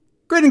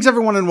Greetings,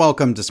 everyone, and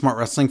welcome to Smart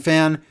Wrestling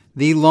Fan,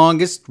 the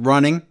longest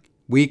running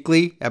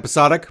weekly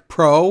episodic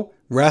pro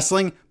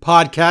wrestling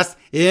podcast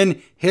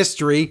in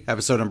history,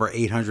 episode number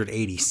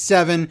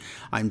 887.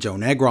 I'm Joe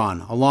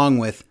Negron, along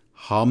with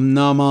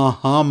Humna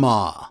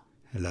Mahama.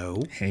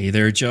 Hello. Hey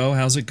there, Joe.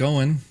 How's it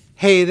going?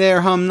 Hey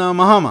there, Humna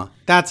Mahama.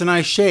 That's a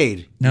nice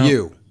shade. No.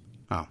 You.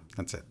 Oh,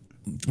 that's it.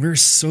 We're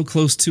so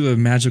close to a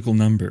magical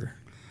number.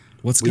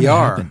 What's going to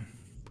happen?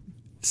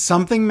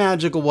 Something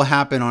magical will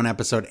happen on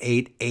episode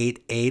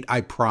 888, I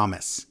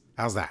promise.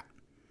 How's that?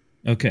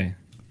 Okay.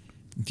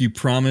 Do you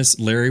promise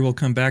Larry will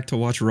come back to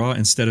watch Raw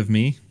instead of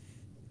me?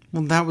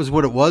 Well, that was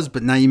what it was,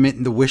 but now you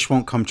meant the wish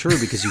won't come true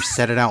because you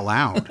said it out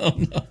loud. Oh,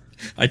 no.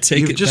 I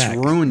take it back. You've just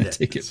ruined it.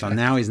 Take it So back.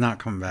 now he's not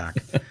coming back.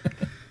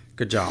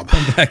 Good job.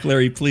 Come back,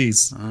 Larry,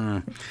 please.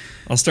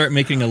 I'll start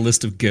making a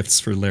list of gifts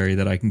for Larry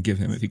that I can give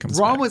him if he comes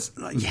Raw back.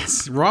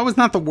 Raw was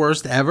not the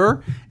worst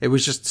ever. It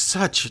was just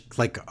such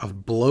like a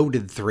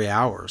bloated 3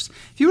 hours.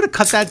 If you would have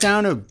cut that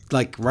down to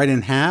like right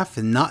in half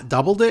and not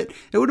doubled it,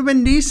 it would have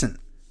been decent.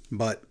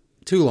 But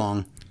too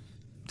long.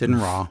 Didn't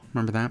Raw.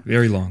 Remember that?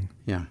 Very long.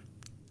 Yeah.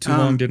 Too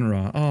long, didn't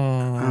Raw.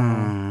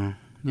 Oh.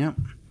 Yep.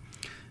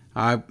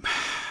 I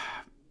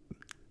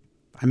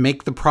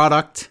make the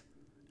product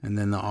and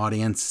then the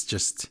audience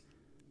just,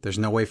 there's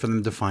no way for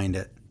them to find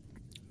it.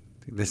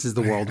 This is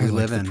the world we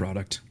live in. The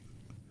product.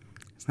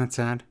 Isn't that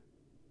sad?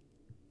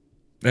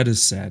 That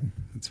is sad.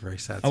 It's very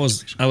sad. I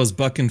was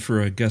bucking for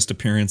a guest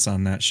appearance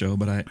on that show,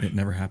 but it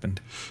never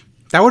happened.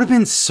 That would have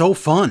been so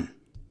fun.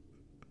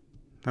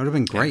 That would have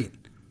been great.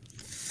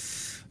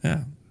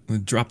 Yeah.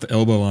 Drop the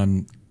elbow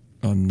on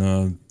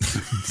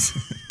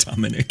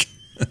Dominic.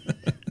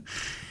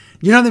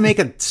 You know, they make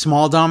a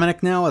small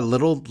Dominic now, a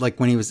little, like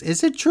when he was,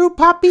 is it true,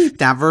 Poppy?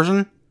 That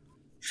version?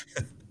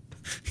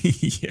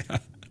 Yeah.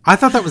 I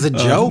thought that was a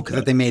joke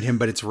that they made him,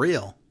 but it's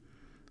real.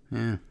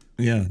 Yeah.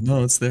 Yeah,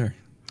 no, it's there.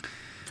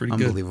 Pretty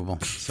Unbelievable.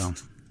 So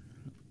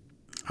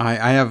I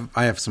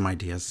have some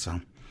ideas, so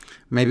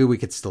maybe we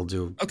could still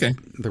do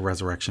the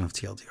resurrection of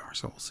TLDR,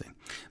 so we'll see.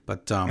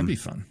 But that'd be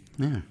fun.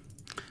 Yeah.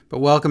 But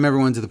welcome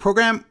everyone to the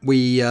program.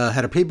 We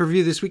had a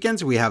pay-per-view this weekend,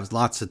 so we have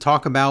lots to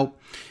talk about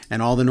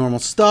and all the normal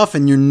stuff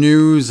and your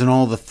news and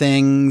all the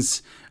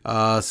things.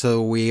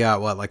 So we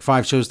got like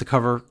 5 shows to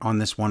cover on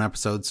this one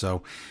episode.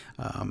 So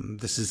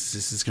this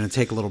is going to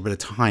take a little bit of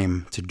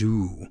time to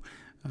do,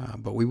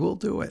 but we will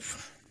do it,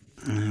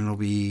 and it'll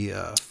be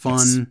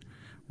fun.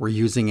 We're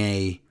using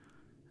a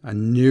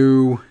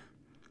new,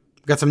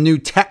 got some new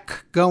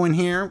tech going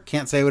here.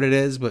 Can't say what it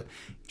is, but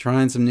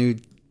trying some new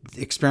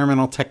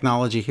experimental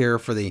technology here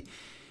for the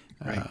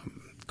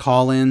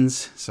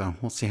call-ins. So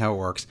we'll see how it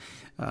works.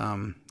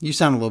 You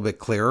sound a little bit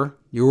clearer.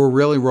 You were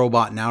really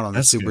roboting out on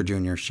the Super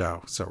Junior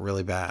show, so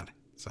really bad.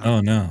 So.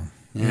 Oh no.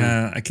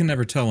 Yeah, I can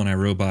never tell when I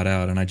robot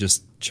out, and I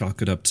just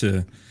chalk it up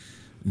to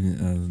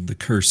the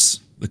curse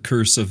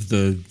of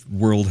the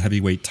world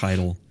heavyweight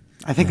title.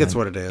 I think that's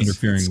what it is.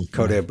 Interfering with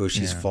Kota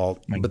Ibushi's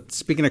fault. But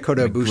speaking of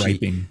Kota Ibushi,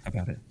 griping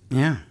about it.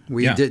 Yeah,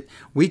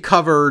 we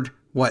covered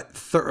what?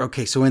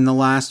 So in the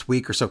last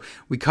week or so,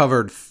 we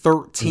covered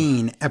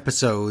 13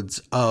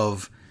 episodes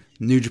of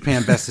New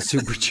Japan Best of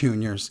Super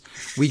Juniors.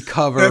 We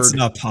covered. That's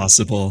not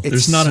possible.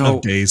 There's not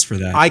enough days for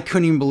that. I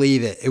couldn't even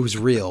believe it. It was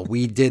real.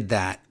 We did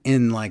that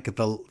in like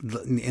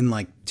in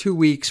like 2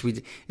 weeks.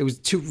 It was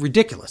too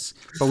ridiculous,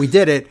 but we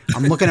did it.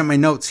 I'm looking at my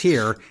notes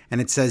here, and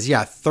it says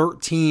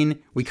 13.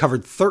 We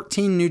covered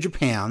 13 New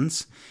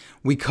Japans.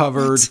 We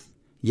covered. What?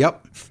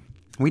 Yep,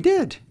 we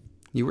did.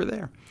 You were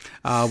there.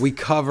 We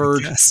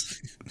covered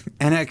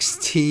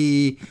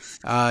NXT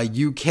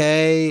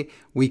UK.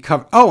 We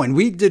covered. Oh, and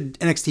we did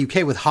NXT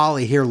UK with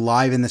Holly here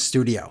live in the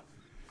studio.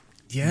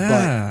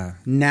 Yeah.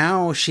 But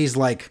now she's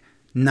like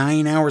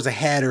 9 hours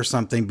ahead or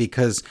something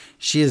because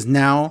she is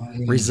now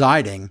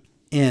residing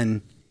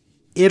in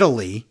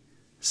Italy.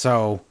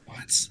 So,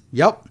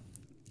 Yep,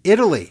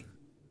 Italy.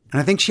 And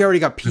I think she already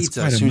got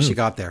pizza as soon as she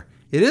got there.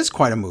 It is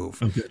quite a move.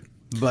 Oh, good.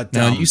 But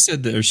now you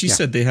said that, or she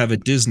said they have a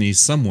Disney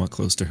somewhat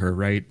close to her,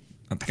 right?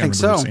 I think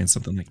so. Saying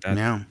something like that.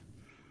 Yeah.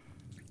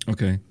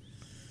 Okay.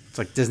 It's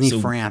like Disney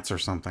France or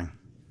something.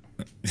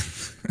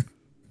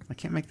 I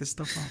can't make this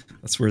stuff up.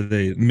 That's where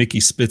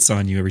Mickey spits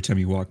on you every time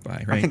you walk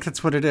by, right? I think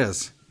that's what it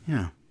is.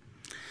 Yeah.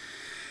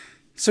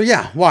 So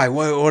why?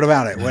 What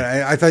about it?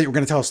 I thought you were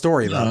going to tell a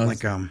story about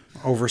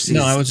overseas.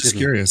 No, I was just Disney.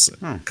 curious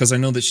because I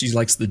know that she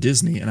likes the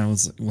Disney, and I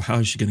was like, well, how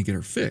is she going to get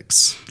her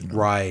fix? You know?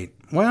 Right.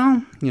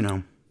 Well,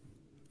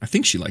 I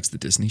think she likes the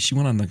Disney. She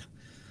went on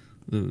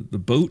the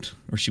boat,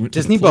 or she went to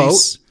Disney the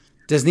place. Boat,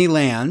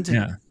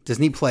 Disneyland,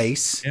 Disney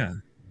Place,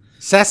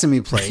 Sesame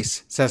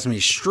Place, Sesame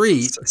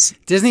Street,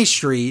 Disney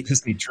Street,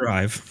 Disney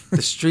Drive,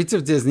 the streets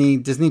of Disney,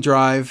 Disney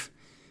Drive.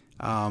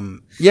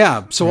 So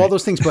all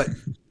those things, but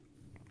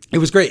it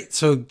was great.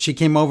 So she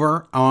came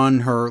over on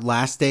her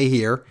last day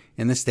here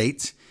in the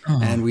States,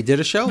 and we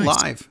did a show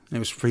live. And it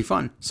was pretty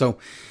fun. So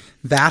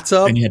that's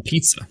up. And you had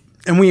pizza.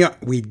 And we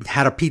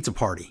had a pizza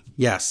party.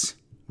 Yes.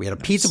 We had a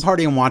pizza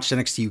party and watched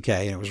NXT UK,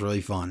 and it was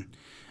really fun.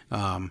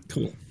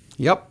 Cool.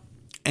 Yep.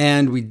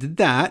 And we did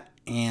that.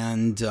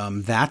 and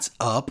that's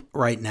up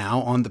right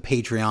now on the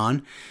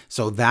Patreon.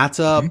 So that's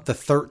up. The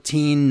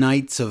 13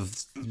 nights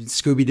of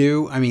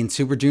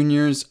Super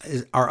Juniors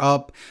are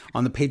up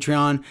on the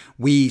Patreon.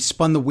 We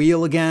spun the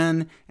wheel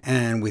again,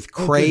 and with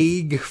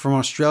Craig from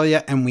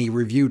Australia, and we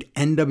reviewed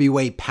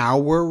NWA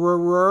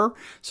Power.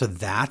 So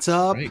that's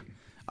up. Right.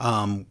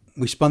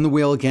 We spun the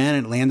wheel again.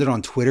 It landed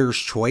on Twitter's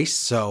choice.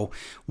 So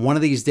one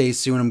of these days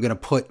soon, I'm going to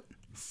put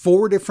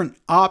 4 different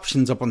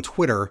options up on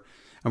Twitter,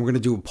 and we're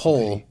going to do a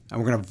poll, and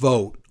we're going to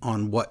vote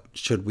on what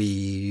should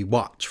we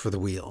watch for the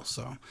wheel.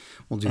 So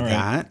we'll do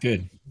that.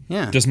 Good.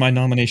 Yeah. Does my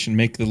nomination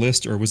make the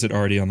list, or was it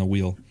already on the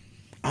wheel?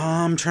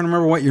 I'm trying to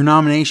remember what your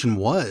nomination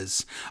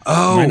was.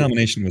 Oh, my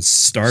nomination was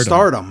Stardom.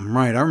 Stardom,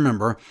 right? I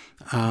remember.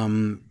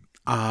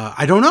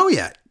 I don't know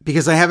yet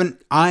because I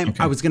haven't.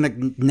 I was going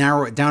to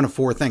narrow it down to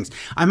 4 things.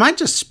 I might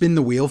just spin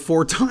the wheel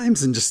 4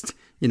 times and just,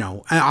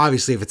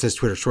 obviously if it says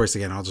Twitter choice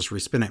again, I'll just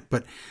respin it.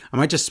 But I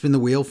might just spin the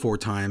wheel 4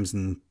 times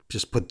and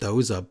just put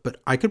those up.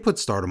 But I could put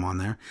Stardom on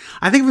there.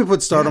 I think if we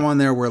put Stardom on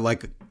there, we're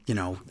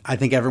I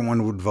think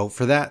everyone would vote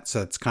for that.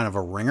 So it's kind of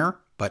a ringer.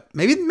 But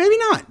maybe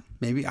not.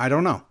 Maybe, I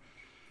don't know.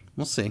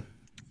 We'll see.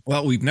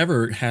 Well, we've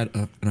never had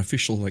an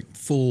official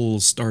full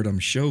Stardom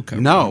show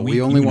covered. No,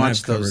 we only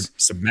watched those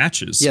some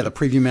matches. Yeah, the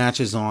preview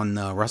matches on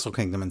Wrestle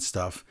Kingdom and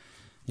stuff.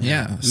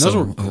 Yeah, and those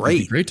were great.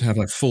 It'd be great to have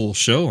a full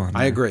show on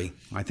there. I agree.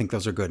 I think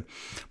those are good.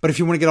 But if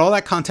you want to get all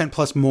that content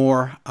plus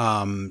more,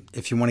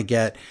 if you want to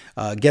get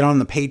on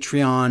the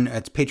Patreon,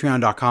 it's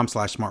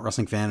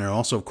patreon.com/smartwrestlingfan. And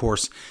also, of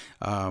course,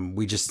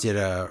 we just did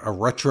a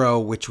retro,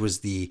 which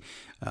was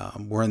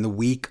we're in the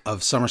week of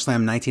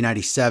SummerSlam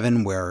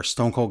 1997, where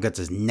Stone Cold gets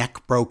his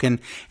neck broken,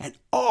 and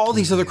all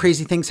these other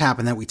crazy things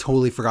happen that we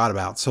totally forgot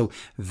about. So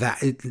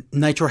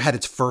Nitro had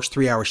its first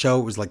 3-hour show.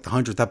 It was like the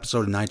 100th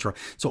episode of Nitro.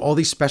 So all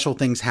these special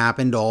things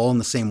happened all in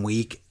the same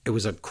week. It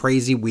was a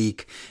crazy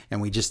week,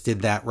 and we just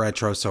did that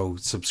retro. So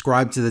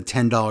subscribe to the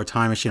 $10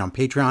 Time Machine on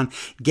Patreon.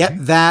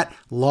 Get that,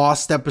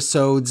 lost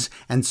episodes,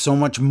 and so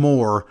much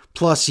more.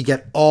 Plus, you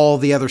get all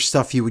the other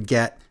stuff you would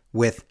get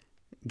with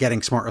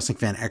getting Smart Wrestling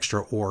Fan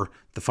Extra or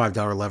the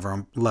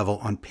 $5 level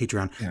on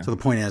Patreon. Yeah. So the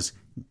point is,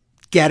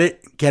 get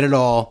it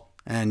all,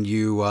 and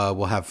you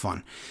will have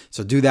fun.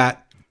 So do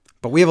that.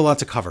 But we have a lot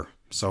to cover,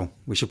 so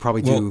we should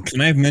probably do. Well,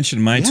 can I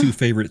mention my 2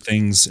 favorite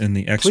things in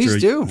the Extra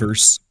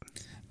verse?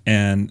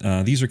 And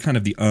these are kind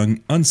of the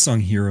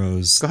unsung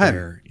heroes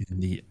there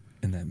in the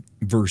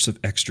verse of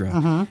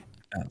Extra.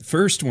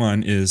 First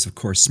one is, of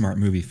course, Smart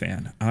Movie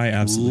Fan. I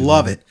absolutely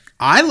love it.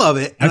 I love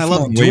it, and I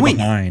love doing way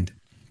behind.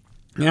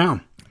 Yeah.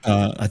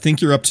 I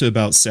think you're up to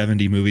about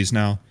 70 movies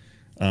now.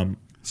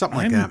 Something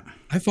like that.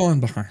 I've fallen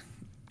behind.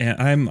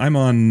 And I'm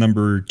on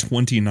number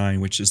 29,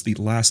 which is The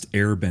Last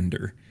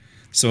Airbender.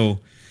 So,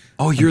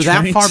 you're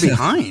that far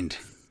behind.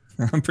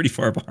 I'm pretty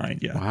far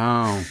behind, yeah.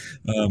 Wow.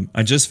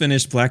 I just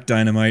finished Black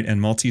Dynamite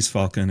and Maltese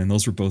Falcon, and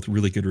those were both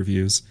really good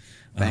reviews.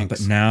 Thanks.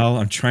 But now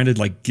I'm trying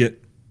to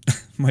get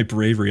my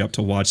bravery up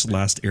to watch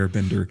Last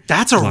Airbender.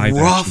 That's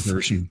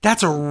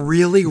That's a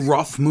really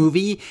rough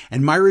movie,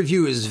 and my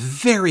review is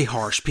very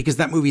harsh because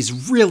that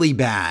movie's really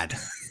bad.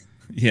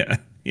 Yeah.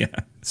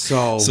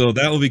 So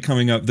that will be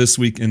coming up this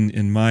week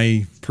in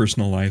my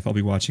personal life. I'll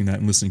be watching that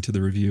and listening to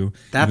the review.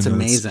 That's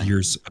amazing.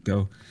 Years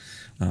ago.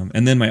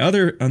 And then my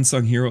other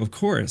unsung hero, of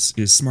course,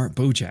 is Smart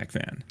Bojack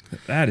Fan.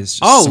 That is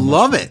just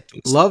love it.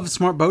 Love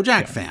Smart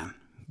Bojack Fan.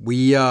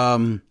 We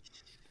I'm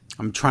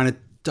trying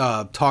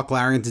to talk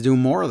Larry into doing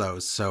more of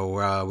those.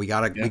 So we're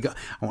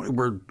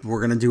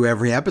gonna do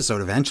every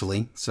episode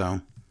eventually.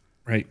 So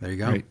right there you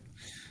go. Right.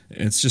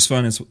 It's just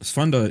fun. It's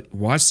fun to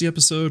watch the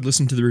episode,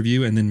 listen to the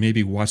review, and then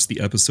maybe watch the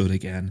episode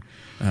again.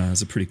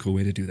 It's a pretty cool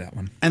way to do that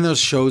one. And those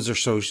shows are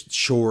so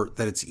short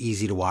that it's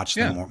easy to watch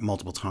them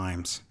multiple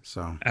times.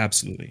 So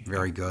absolutely,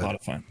 very good, a lot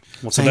of fun.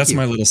 Well, so that's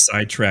my little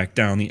sidetrack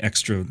down the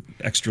extra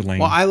lane.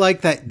 Well, I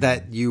like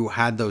that you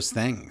had those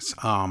things.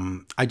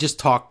 I just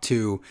talked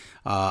to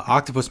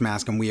Octopus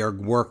Mask, and we are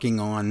working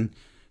on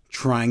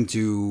trying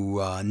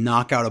to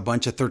knock out a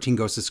bunch of 13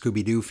 Ghosts of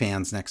Scooby-Doo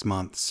fans next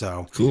month.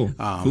 So cool.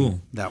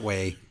 That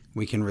way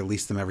we can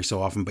release them every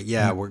so often. But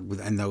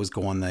and those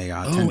go on the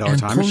 $10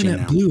 Time Machine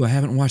now. Blue, I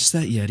haven't watched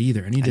that yet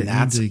either. I need to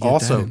get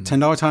also that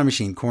 $10 Time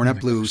Machine. Cornet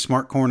Blue,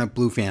 Smart Cornet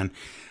Blue Fan.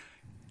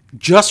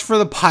 Just for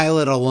the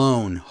pilot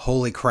alone,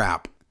 holy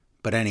crap!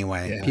 But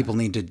anyway, people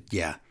need to.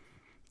 Yeah,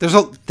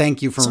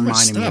 thank you for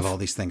reminding me of all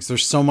these things.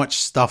 There's so much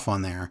stuff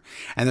on there,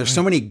 and there's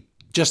so many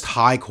just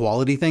high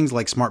quality things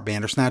like Smart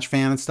Bandersnatch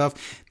Fan and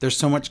stuff. There's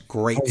so much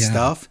great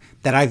stuff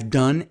that I've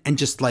done, and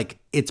just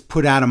it's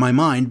put out of my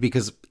mind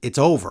because it's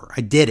over.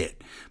 I did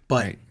it,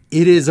 but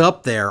it is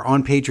up there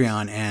on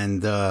Patreon,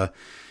 and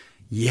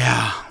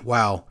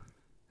wow,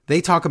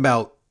 they talk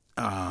about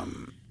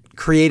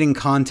creating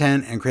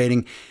content and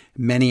creating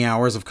many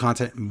hours of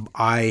content.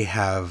 I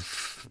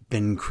have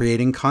been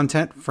creating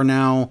content for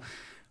now.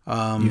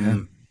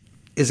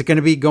 Is it going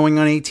to be going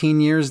on 18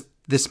 years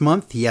this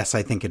month? Yes,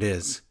 I think it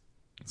is.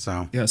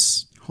 So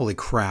yes. Holy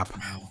crap.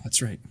 Wow,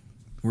 that's right.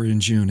 We're in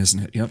June, isn't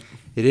it? Yep.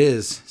 It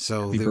is.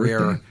 So we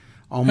are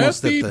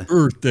almost happy at the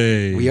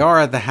birthday. We are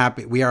at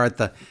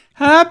the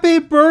Happy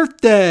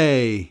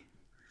birthday,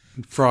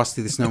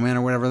 Frosty the Snowman,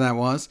 or whatever that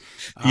was.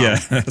 Yeah,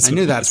 I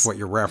knew that's what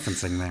you're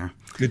referencing there.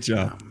 Good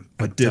job.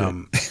 But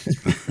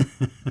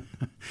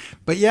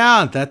but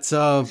yeah, that's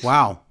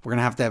wow. We're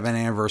gonna have to have an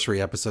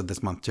anniversary episode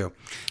this month too.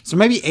 So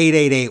maybe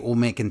 888 will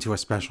make into a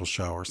special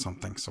show or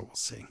something. So we'll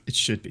see. It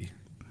should be.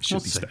 It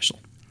should be special.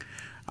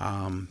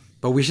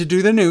 But we should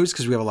do the news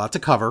because we have a lot to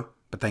cover.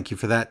 But thank you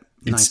for that.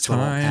 It's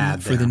little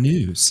ad for the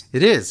news.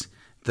 It is.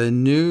 The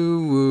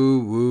new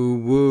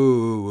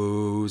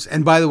woo-woos.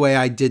 And by the way,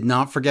 I did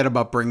not forget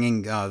about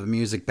bringing the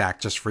music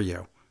back just for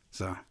you.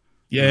 So,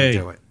 yay.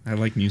 Do it. I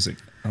like music.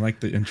 I like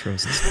the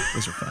intros and stuff.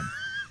 Those are fun.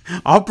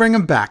 I'll bring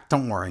them back.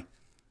 Don't worry.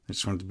 I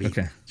just wanted to be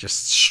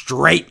just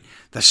straight,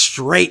 the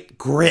straight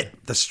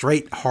grit, the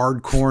straight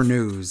hardcore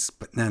news,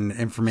 but then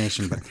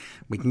information. But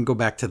we can go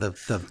back to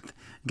the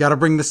got to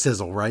bring the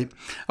sizzle, right?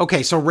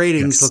 Okay, so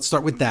ratings. Yes. Let's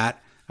start with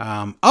that.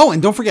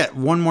 And don't forget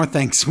one more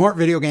thing. Smart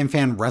Video Game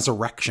Fan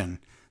Resurrection.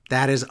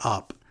 That is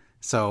up.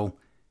 So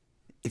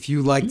if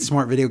you like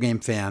Smart Video Game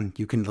Fan,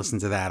 you can listen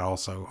to that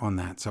also on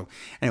that. So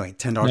anyway,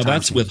 $10. Now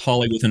that's with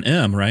Holly with an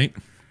M, right?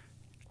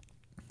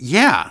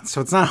 Yeah.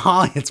 So it's not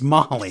Holly, it's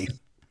Molly.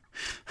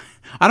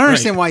 I don't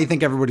understand why you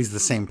think everybody's the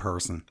same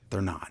person.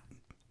 They're not.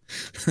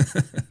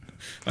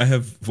 I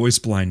have voice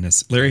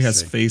blindness. Larry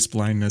has face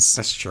blindness.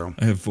 That's true.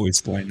 I have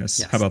voice blindness.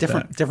 Yes, how about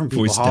that? Different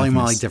people. Voice Holly, deafness.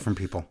 Molly, different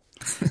people.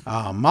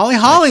 Molly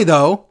Holly,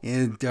 though,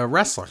 is a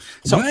wrestler.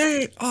 So,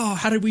 what? Oh,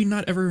 how did we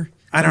not ever...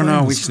 I don't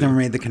know. We just never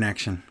made the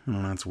connection. I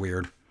don't know. It's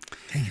weird.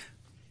 Dang.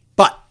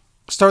 But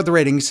start with the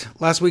ratings.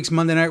 Last week's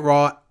Monday Night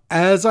Raw,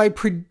 as I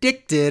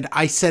predicted,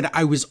 I said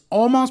I was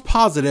almost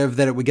positive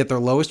that it would get their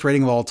lowest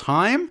rating of all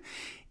time.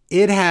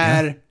 It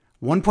had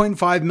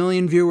 1.5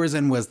 million viewers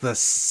and was the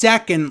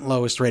second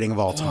lowest rating of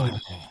all time.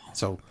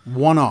 So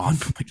one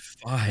off.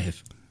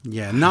 1.5.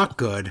 Yeah, not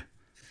good.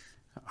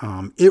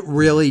 It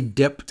really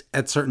dipped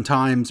at certain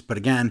times, but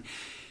again,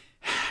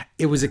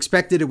 it was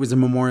expected. It was a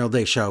Memorial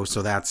Day show,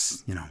 so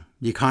that's,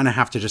 you kind of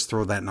have to just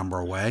throw that number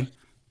away.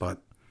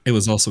 But it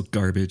was also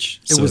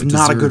garbage. It was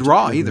not a good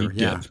Raw either.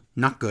 Yeah,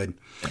 not good.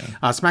 Yeah.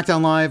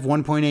 SmackDown Live,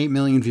 1.8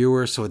 million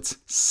viewers, so it's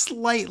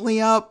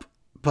slightly up,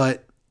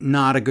 but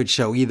not a good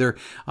show either.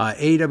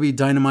 AEW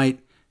Dynamite,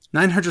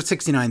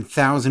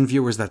 969,000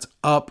 viewers. That's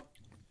up.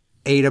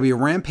 AEW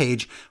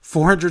Rampage,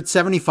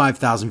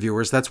 475,000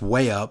 viewers. That's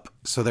way up.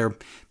 So they're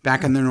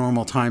back in their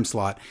normal time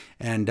slot.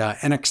 And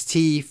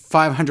NXT,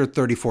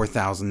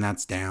 534,000.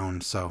 That's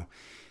down. So,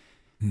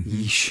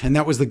 yeesh. And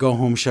that was the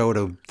go-home show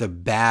to the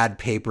bad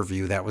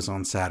pay-per-view that was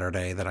on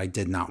Saturday that I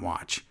did not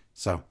watch.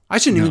 So I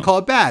shouldn't even call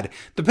it bad.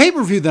 The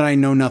pay-per-view that I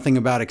know nothing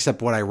about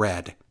except what I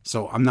read.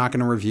 So I'm not going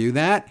to review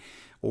that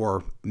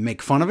or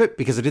make fun of it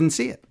because I didn't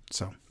see it.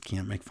 So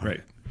can't make fun of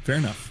it. Fair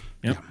enough.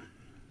 Yep. Yeah.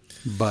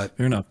 But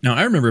fair enough. Now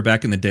I remember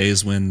back in the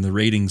days when the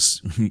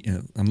ratings,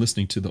 I'm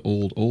listening to the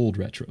old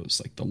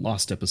retros, like the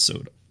lost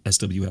episode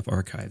SWF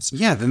archives.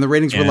 Yeah, then the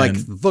ratings were like,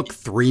 look,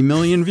 3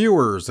 million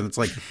viewers, and it's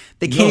like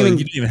they can't even.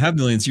 You didn't even have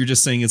millions. You're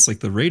just saying it's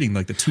like the rating,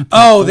 like the 2.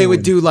 Oh, they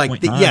would do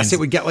like yes, it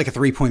would get like a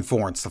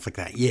 3.4 and stuff like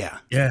that. Yeah,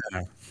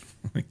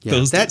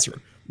 those days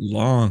are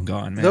long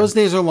gone. Man. Those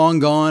days are long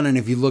gone, and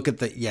if you look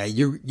at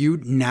you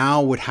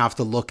now would have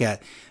to look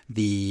at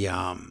the.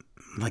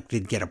 Like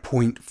they'd get a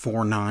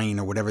 0.49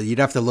 or whatever. You'd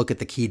have to look at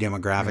the key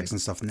demographics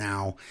and stuff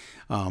now.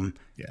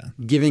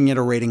 Giving it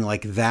a rating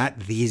like that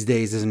these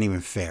days isn't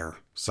even fair.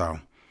 So,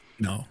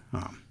 no.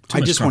 I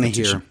just want to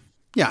hear.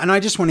 Yeah, and I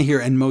just want to hear,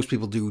 and most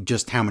people do,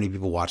 just how many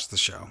people watch the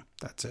show.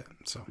 That's it.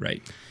 So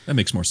right. That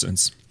makes more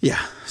sense.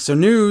 Yeah. So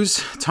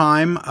news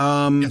time.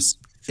 Yes.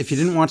 If you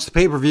didn't watch the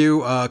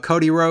pay-per-view,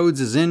 Cody Rhodes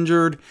is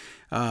injured.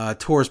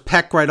 Tore his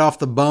pec right off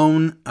the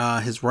bone,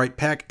 his right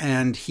pec,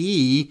 and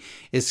he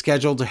is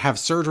scheduled to have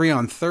surgery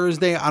on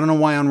Thursday. I don't know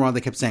why on Raw they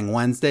kept saying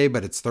Wednesday,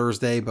 but it's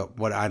Thursday. But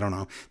what, I don't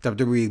know.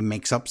 WWE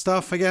makes up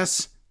stuff, I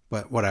guess.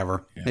 But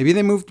whatever. Yeah.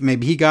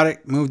 Maybe he got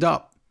it moved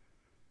up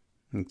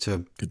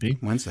to could be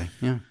Wednesday.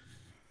 Yeah.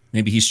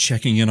 Maybe he's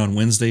checking in on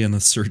Wednesday and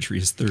the surgery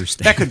is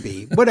Thursday. That could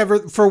be.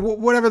 For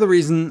whatever the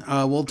reason,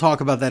 we'll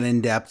talk about that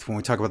in depth when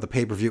we talk about the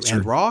pay-per-view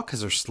and Raw,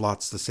 because there's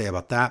lots to say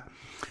about that.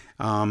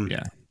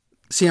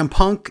 CM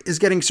Punk is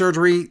getting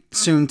surgery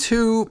soon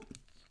too.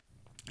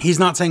 He's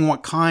not saying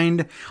what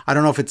kind. I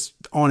don't know if it's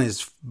on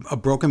a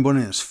broken bone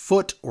in his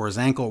foot or his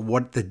ankle,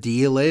 what the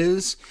deal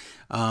is.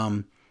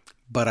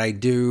 But I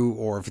do,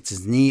 or if it's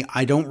his knee,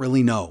 I don't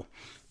really know.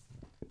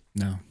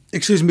 No.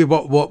 Excuse me,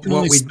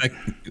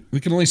 we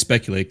can only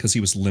speculate because he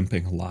was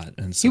limping a lot.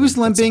 And so he was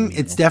limping.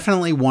 It's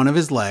definitely one of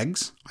his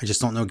legs. I just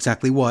don't know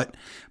exactly what.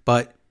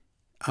 But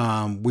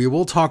we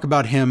will talk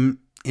about him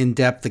in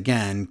depth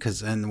again,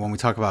 and when we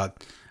talk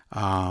about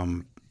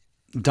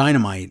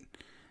Dynamite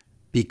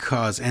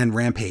and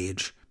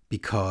Rampage,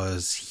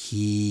 because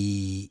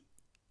he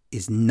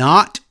is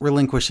not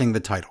relinquishing the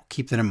title.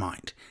 Keep that in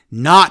mind.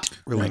 Not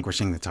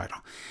relinquishing the title.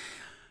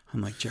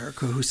 Unlike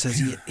Jericho, who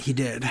says he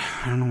did.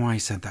 I don't know why he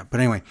said that.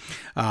 But anyway.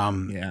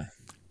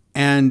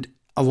 And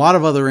a lot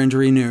of other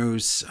injury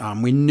news.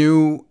 We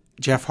knew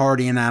Jeff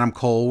Hardy and Adam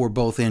Cole were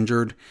both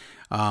injured.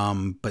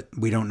 but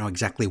we don't know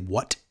exactly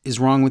what is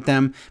wrong with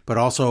them. But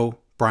also,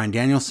 Bryan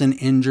Danielson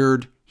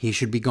injured. He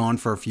should be gone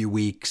for a few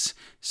weeks.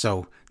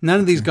 So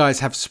none of these guys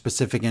have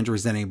specific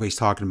injuries that anybody's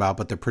talking about,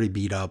 but they're pretty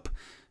beat up.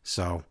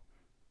 So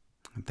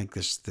I think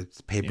the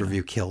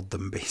pay-per-view killed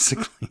them,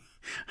 basically.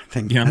 I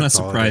think. Yeah, I'm not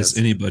surprised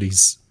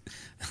anybody's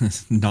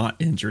not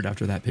injured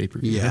after that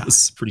pay-per-view. Yeah. That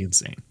was pretty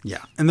insane.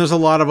 Yeah. And there's a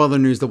lot of other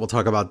news that we'll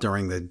talk about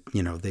during the,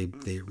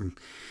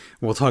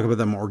 we'll talk about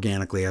them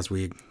organically as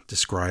we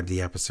describe the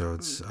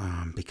episodes,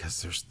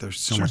 because there's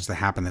so much that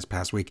happened this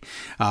past week.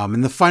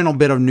 And the final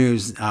bit of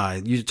news,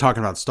 you're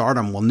talking about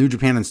Stardom. Well, New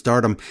Japan and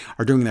Stardom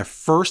are doing their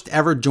first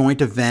ever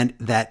joint event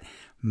that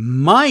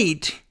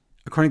might,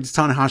 according to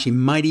Tanahashi,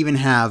 might even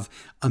have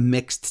a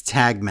mixed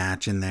tag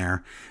match in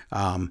there.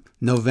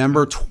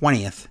 November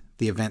 20th.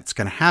 The event's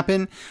going to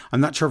happen.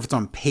 I'm not sure if it's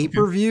on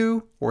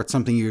pay-per-view or it's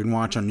something you can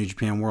watch on New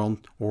Japan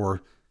World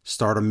or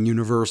Stardom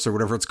Universe or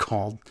whatever it's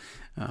called.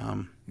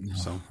 So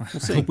we'll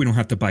see. I hope we don't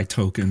have to buy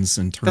tokens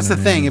and turn. That's the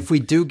thing. If we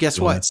do, guess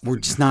what? We're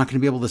just not going to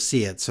be able to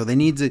see it. So they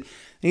need to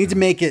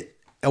make it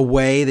a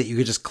way that you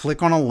could just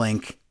click on a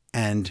link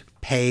and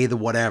pay the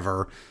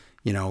whatever.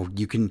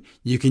 You can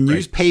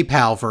use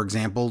PayPal, for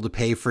example, to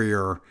pay for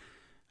your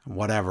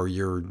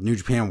New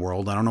Japan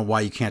World. I don't know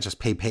why you can't just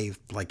pay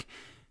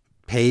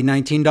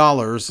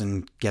 $19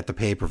 and get the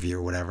pay-per-view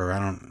or whatever. I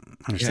don't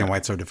understand why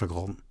it's so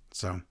difficult.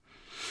 So,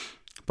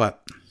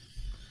 but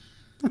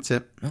that's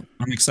it. Well,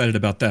 I'm excited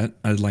about that.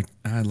 I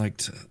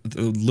liked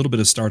a little bit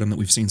of Stardom that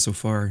we've seen so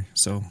far,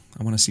 so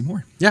I want to see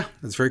more. Yeah,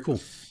 that's very cool.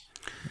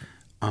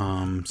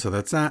 So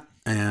that's that.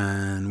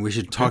 And we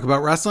should talk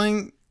about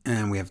wrestling.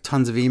 And we have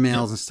tons of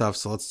emails and stuff.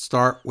 So let's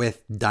start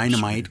with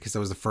Dynamite, because that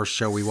was the first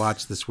show we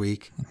watched this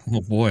week.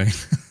 Oh boy.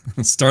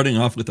 Starting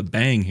off with a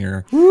bang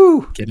here.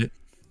 Woo! Get it?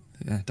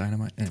 Yeah,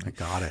 Dynamite. Anyway. I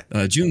got it.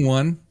 June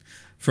 1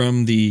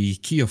 from the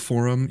Kia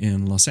Forum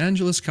in Los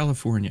Angeles,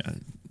 California.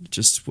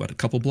 Just, a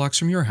couple blocks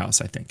from your house,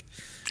 I think.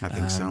 I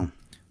think so.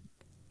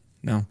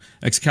 No.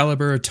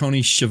 Excalibur,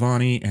 Tony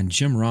Schiavone, and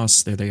Jim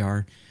Ross, there they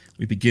are.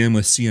 We begin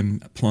with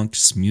CM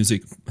Punk's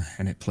music,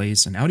 and it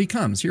plays, and out he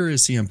comes. Here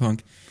is CM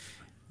Punk.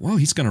 Whoa,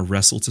 he's going to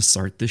wrestle to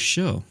start this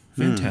show.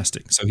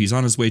 Fantastic. So he's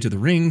on his way to the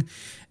ring,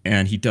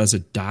 and he does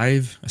a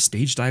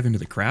stage dive into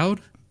the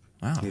crowd.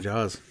 Wow. He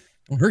does.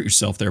 Don't hurt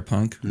yourself there,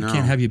 Punk. No. We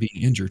can't have you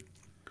being injured.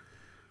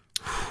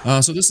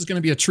 So this is going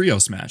to be a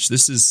trios match.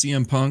 This is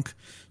CM Punk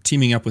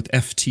teaming up with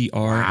FTR,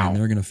 and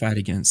they're going to fight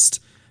against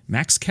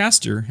Max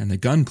Caster and the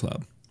Gun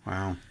Club.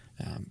 Wow.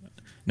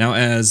 Now,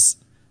 as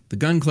the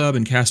Gun Club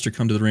and Caster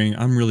come to the ring,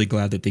 I'm really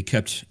glad that they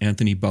kept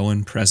Anthony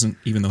Bowen present,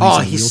 even though he's in a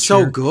wheelchair. He's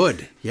so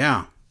good.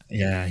 Yeah.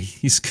 Yeah,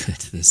 he's good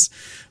at this.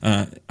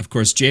 Of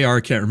course, JR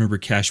can't remember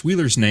Cash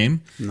Wheeler's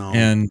name,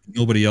 and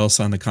nobody else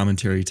on the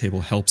commentary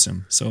table helps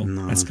him. So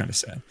that's kind of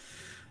sad.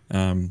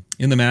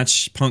 In the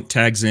match, Punk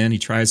tags in. He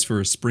tries for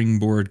a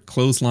springboard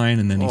clothesline,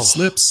 and then he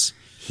slips.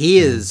 He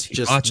is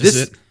just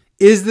this.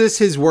 Is this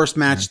his worst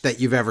match that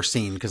you've ever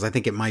seen? Because I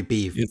think it might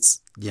be.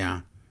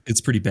 It's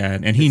pretty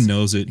bad, and he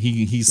knows it.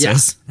 He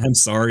says, "I'm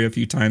sorry" a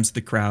few times to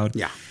the crowd.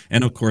 Yeah,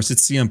 and of course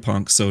it's CM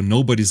Punk, so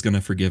nobody's going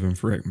to forgive him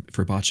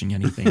for botching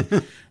anything.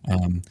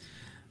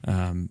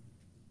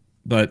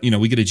 But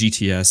we get a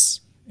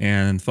GTS,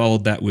 and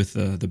followed that with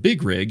the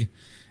big rig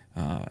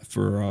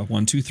for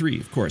 1, 2, 3.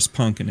 Of course,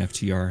 Punk and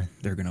FTR,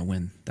 they're going to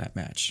win that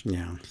match.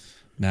 Yeah.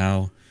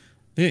 Now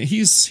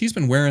he's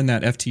been wearing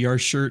that FTR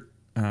shirt.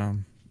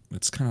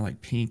 It's kind of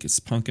like pink. It's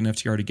Punk and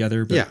FTR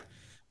together. But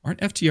aren't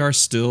FTR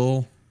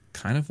still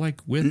kind of like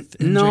with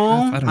MJF? No,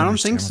 I don't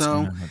think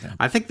so.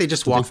 I think they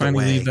just walked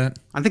away.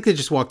 I think they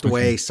just walked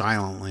away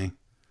silently.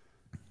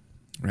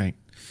 Right.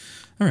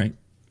 All right.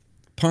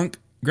 Punk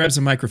grabs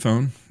a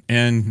microphone,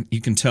 and you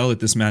can tell that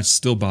this match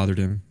still bothered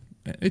him.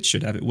 It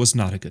should have. It was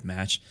not a good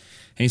match.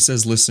 And he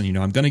says, "Listen,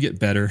 I'm going to get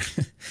better.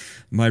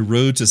 My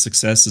road to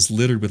success is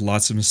littered with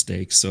lots of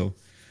mistakes." So,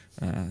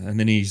 and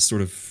then he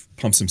sort of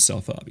pumps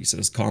himself up. He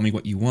says, "Call me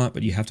what you want,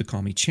 but you have to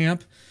call me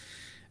champ."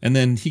 And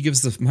then he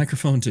gives the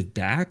microphone to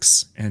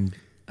Dax, and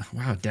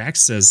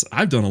Dax says,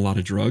 "I've done a lot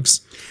of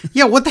drugs."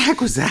 Yeah, what the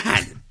heck was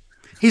that?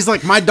 He's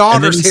like, "My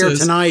daughter's here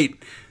tonight,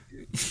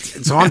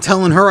 so I'm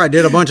telling her I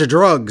did a bunch of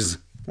drugs."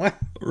 What?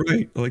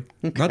 Right,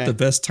 not the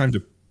best time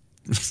to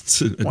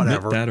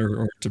admit that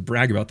or to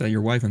brag about that.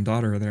 Your wife and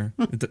daughter are there.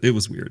 It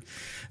was weird.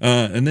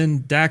 And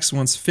then Dax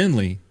wants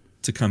Finlay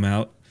to come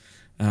out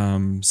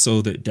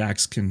so that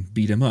Dax can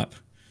beat him up.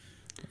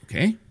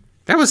 Okay.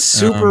 That was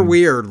super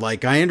weird.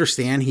 I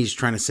understand he's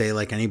trying to say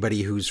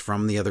anybody who's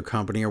from the other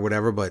company or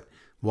whatever, but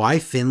why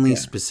Finlay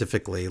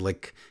specifically?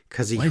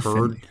 Because he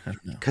heard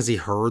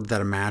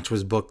that a match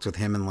was booked with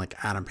him and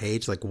Adam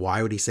Page.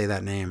 Why would he say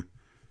that name?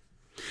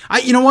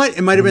 You know what?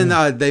 It might have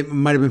been they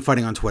might have been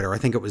fighting on Twitter. I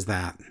think it was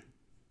that.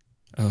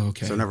 Oh,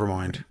 okay. So never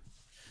mind.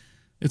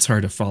 It's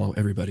hard to follow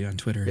everybody on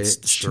Twitter.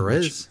 It sure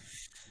is.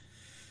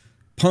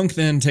 Punk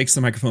then takes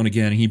the microphone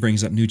again, and he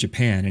brings up New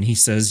Japan, and he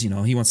says,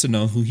 he wants to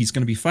know who he's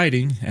going to be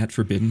fighting at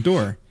Forbidden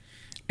Door.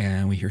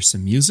 And we hear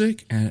some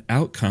music, and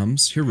out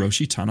comes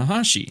Hiroshi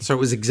Tanahashi. So it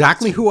was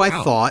exactly who I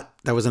thought.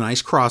 That was a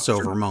nice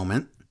crossover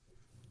moment.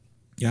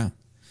 Yeah.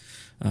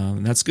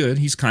 That's good.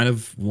 He's kind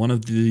of one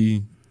of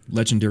the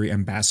legendary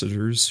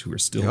ambassadors who are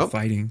still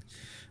fighting,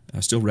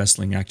 still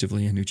wrestling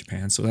actively in New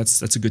Japan. So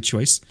that's a good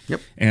choice.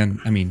 Yep. And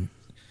I mean,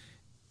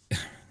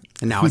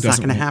 and now it's not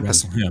going to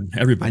happen.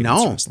 Everybody I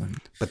know, wrestling.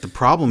 But the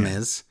problem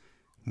is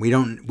we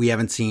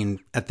haven't seen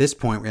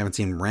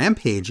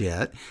Rampage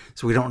yet,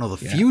 so we don't know the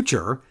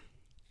future.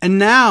 And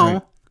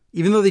now,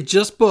 even though they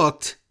just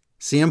booked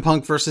CM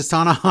Punk versus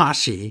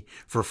Tanahashi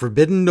for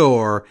Forbidden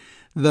Door,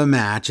 the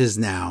match is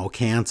now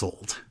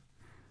canceled.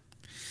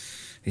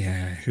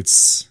 Yeah,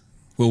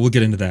 we'll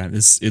get into that.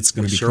 It's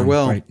going to become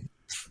quite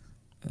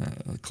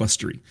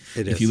clustery.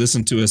 If you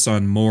listen to us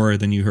on More,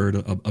 then you heard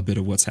a bit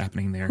of what's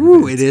happening there.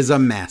 Ooh, it is a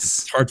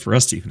mess. It's hard for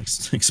us to even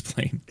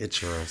explain. It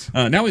sure is.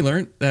 Now we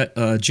learned that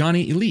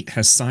Johnny Elite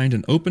has signed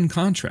an open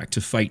contract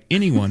to fight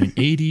anyone in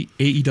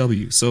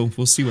AEW. So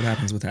we'll see what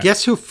happens with that.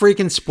 Guess who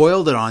freaking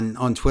spoiled it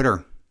on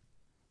Twitter?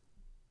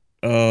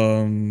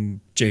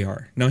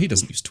 JR. No, he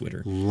doesn't use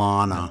Twitter.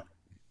 Lana.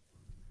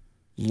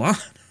 Lana?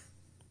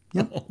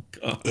 Yep. Oh,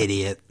 God.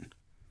 Idiot.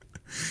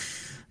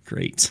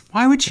 Great.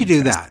 Why would she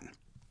do that?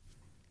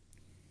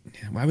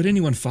 Yeah, why would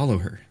anyone follow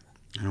her?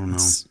 I don't know.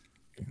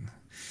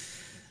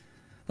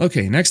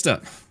 Okay, next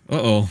up.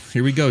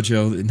 Here we go,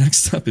 Joe.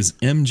 Next up is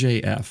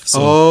MJF. So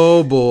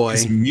oh, boy.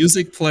 His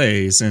music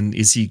plays, and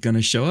is he going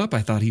to show up? I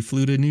thought he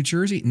flew to New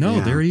Jersey.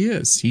 No, there he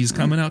is. He's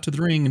coming out to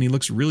the ring, and he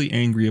looks really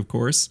angry, of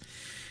course.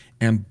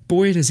 And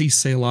boy, does he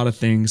say a lot of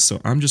things,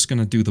 so I'm just going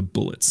to do the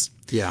bullets.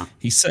 Yeah.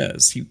 He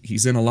says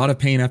he's in a lot of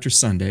pain after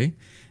Sunday,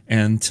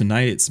 and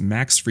tonight it's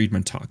Max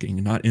Friedman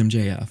talking, not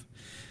MJF.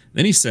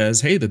 Then he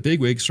says, hey, the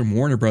bigwigs from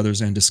Warner Brothers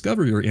and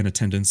Discovery are in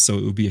attendance, so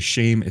it would be a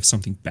shame if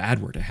something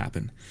bad were to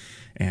happen.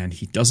 And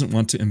he doesn't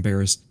want to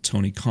embarrass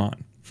Tony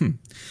Khan.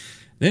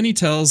 Then he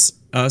tells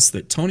us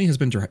that Tony has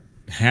been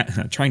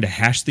trying to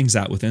hash things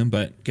out with him,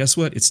 but guess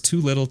what? It's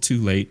too little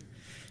too late,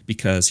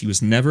 because he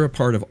was never a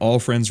part of All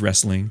Friends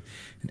Wrestling,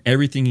 and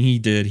everything he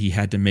did, he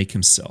had to make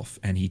himself.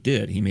 And he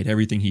did. He made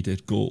everything he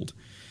did gold.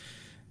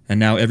 And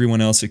now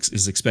everyone else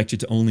is expected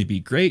to only be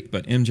great,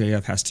 but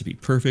MJF has to be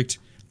perfect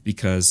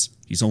because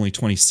he's only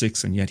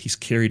 26, and yet he's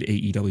carried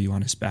AEW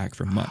on his back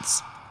for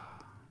months.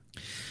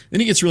 Then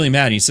he gets really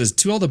mad, and he says,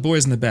 to all the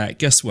boys in the back,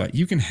 guess what?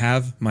 You can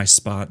have my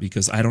spot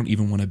because I don't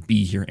even want to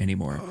be here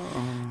anymore.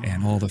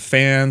 And all the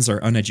fans are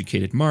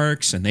uneducated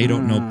marks, and they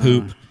don't know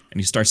poop. And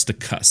he starts to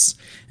cuss.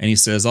 And he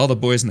says, all the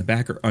boys in the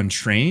back are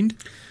untrained.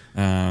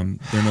 They're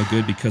no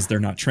good because they're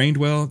not trained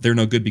well. They're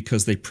no good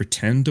because they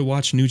pretend to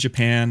watch New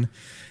Japan.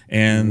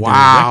 And they're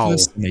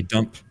reckless, and they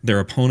dump their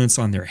opponents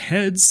on their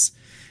heads.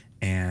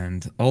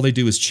 And all they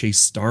do is chase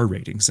star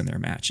ratings in their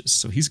matches.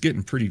 So he's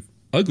getting pretty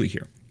ugly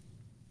here.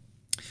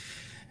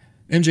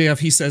 MJF,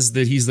 he says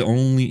that he's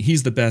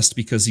the best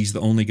because he's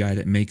the only guy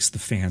that makes the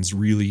fans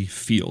really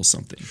feel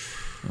something.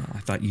 Well, I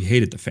thought you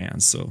hated the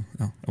fans, so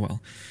oh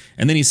well.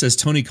 And then he says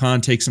Tony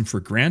Khan takes him for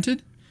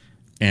granted,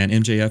 and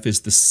MJF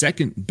is the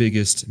second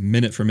biggest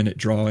minute-for-minute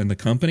draw in the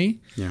company.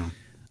 Yeah.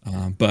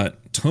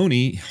 But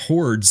Tony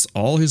hoards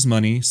all his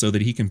money so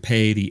that he can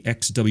pay the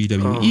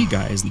ex-WWE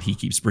guys that he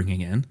keeps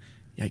bringing in.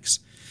 Yikes.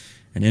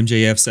 And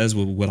MJF says,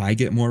 well, would I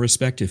get more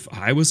respect if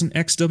I was an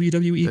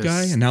ex-WWE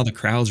guy? And now the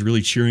crowd's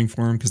really cheering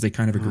for him because they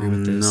kind of agree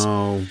with this.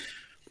 No.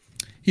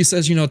 He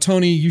says,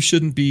 Tony, you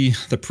shouldn't be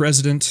the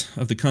president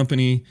of the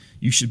company.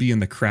 You should be in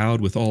the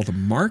crowd with all the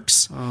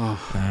marks.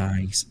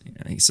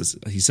 He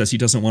says he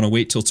doesn't want to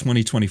wait till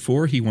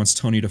 2024. He wants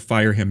Tony to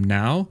fire him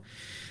now.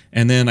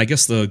 And then I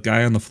guess the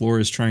guy on the floor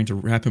is trying to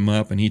wrap him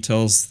up, and he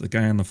tells the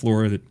guy on the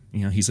floor that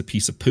he's a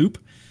piece of poop.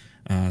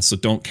 So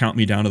don't count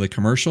me down to the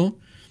commercial.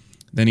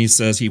 Then he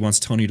says he wants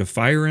Tony to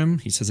fire him.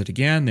 He says it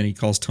again. Then he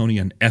calls Tony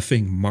an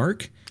effing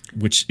mark,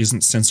 which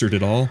isn't censored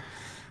at all.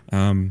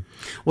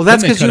 Well,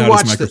 that's because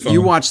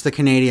you watched the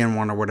Canadian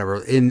one or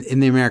whatever. In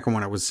the American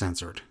one, it was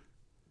censored.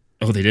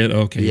 Oh, they did?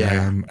 Okay.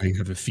 Yeah. I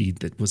have a feed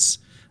that was,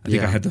 I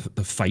think I had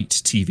the Fight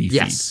TV feed.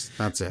 Yes,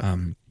 that's it.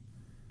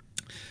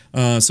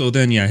 So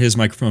then, his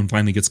microphone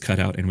finally gets cut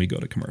out and we go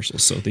to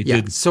commercials. So they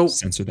did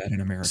censor that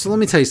in America. So let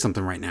me tell you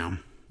something right now.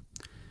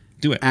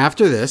 Do it.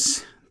 After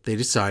this, they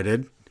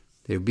decided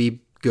it would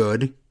be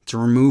good to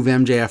remove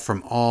MJF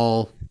from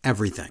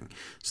everything.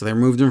 So they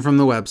removed him from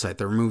the website.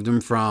 They removed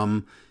him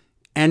from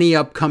any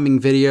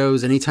upcoming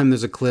videos. Anytime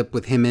there's a clip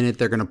with him in it,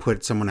 they're going to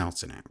put someone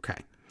else in it.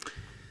 Okay.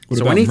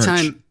 What about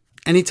merch?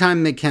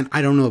 Anytime they can,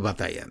 I don't know about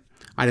that yet.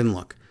 I didn't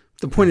look.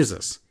 The point is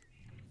this.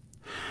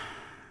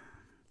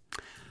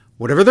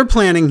 Whatever they're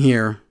planning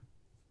here,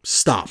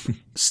 stop.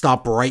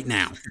 Stop right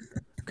now.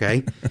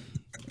 Okay?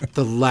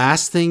 The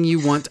last thing you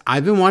want,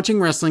 I've been watching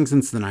wrestling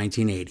since the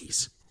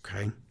 1980s.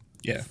 Okay?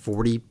 Yeah.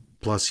 40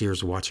 plus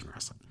years of watching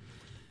wrestling.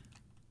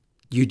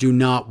 You do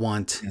not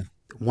want,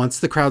 once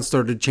the crowd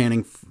started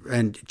chanting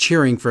and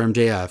cheering for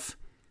MJF,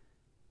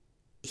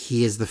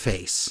 he is the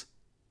face.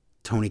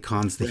 Tony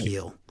Khan's the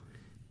heel.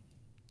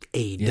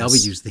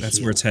 AEW's the heel. That's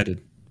where it's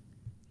headed.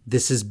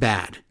 This is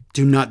bad.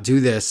 Do not do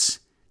this.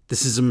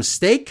 This is a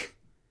mistake.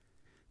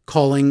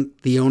 Calling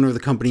the owner of the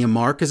company a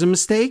mark is a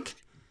mistake.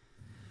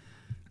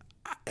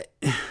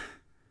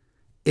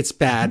 It's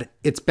bad.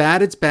 It's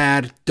bad. It's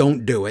bad.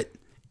 Don't do it.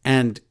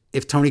 And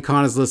if Tony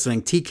Khan is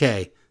listening,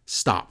 TK,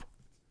 stop.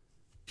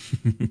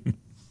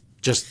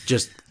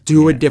 just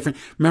do a different.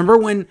 Remember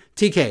when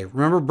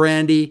remember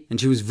Brandy and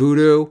she was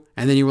voodoo,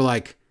 and then you were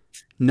like,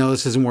 no,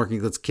 this isn't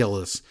working. Let's kill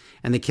this.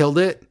 And they killed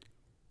it.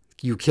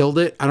 You killed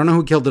it. I don't know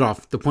who killed it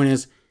off. The point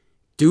is,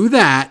 do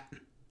that.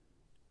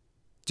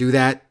 Do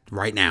that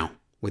right now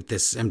with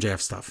this MJF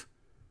stuff.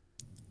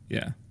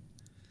 Yeah.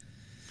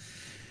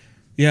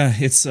 Yeah,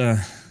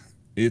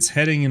 it's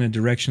heading in a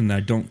direction that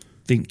I don't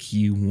think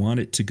you want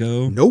it to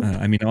go. Nope.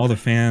 I mean, all the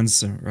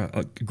fans,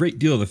 a great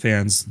deal of the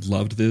fans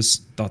loved this,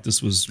 thought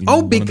this was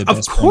one of the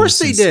best. Of course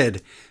they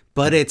did,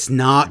 but it's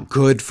not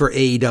good for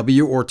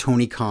AEW or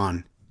Tony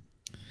Khan.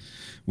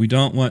 We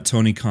don't want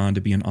Tony Khan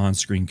to be an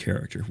on-screen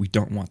character. We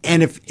don't want that.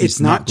 And if it's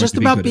not just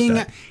about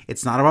being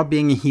it's not about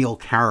being a heel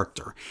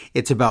character.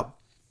 It's about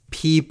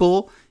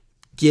people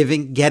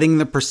getting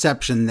the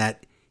perception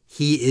that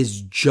he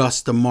is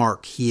just a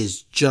mark. He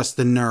is just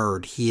a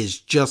nerd. He is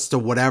just a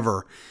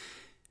whatever.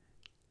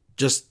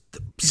 Just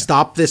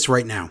stop this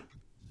right now.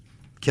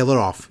 Kill it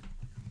off.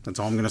 That's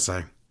all I'm going to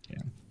say.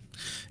 Yeah.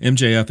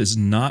 MJF is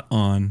not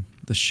on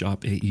the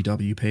Shop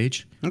AEW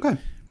page. Okay.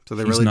 So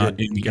he's not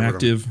in the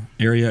active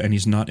area, and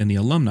he's not in the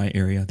alumni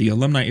area. The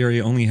alumni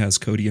area only has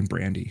Cody and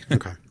Brandy.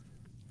 Okay.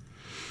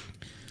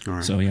 All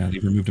right. So, yeah, they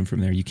removed him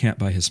from there. You can't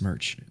buy his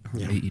merch on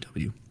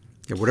AEW.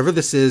 Yeah, whatever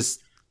this is,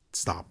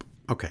 stop.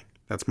 Okay.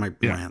 That's my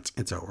rant.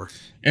 It's over.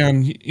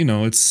 And,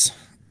 it's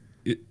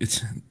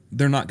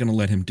they're not going to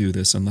let him do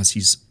this unless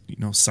he's,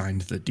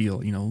 signed the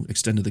deal,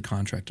 extended the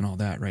contract and all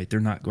that, right?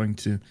 They're not going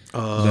to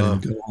let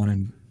him go on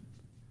and...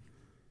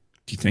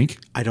 Do you think?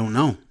 I don't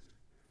know.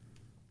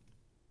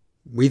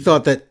 We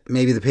thought that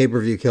maybe the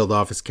pay-per-view killed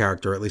off his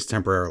character, at least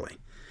temporarily.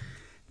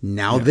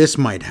 Now this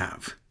might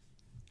have.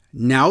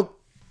 Now,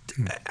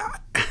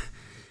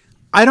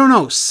 I don't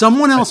know.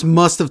 Someone else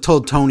must have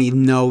told Tony,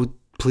 no,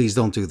 please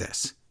don't do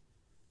this.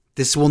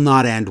 This will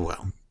not end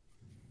well.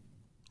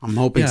 I'm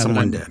hoping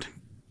someone did.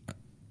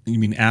 You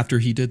mean after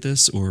he did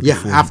this, or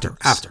before?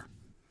 After.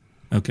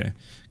 Okay,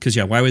 because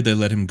why would they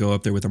let him go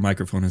up there with a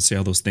microphone and say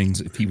all those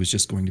things if he was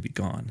just going to be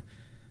gone?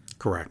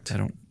 Correct.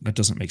 That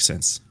doesn't make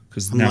sense,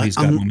 because now he's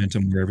got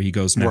momentum wherever he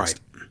goes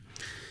next.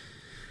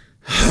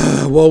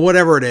 Right. Well,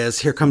 whatever it is,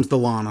 here comes the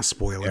Lana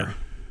spoiler. Yeah.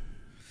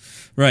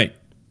 Right.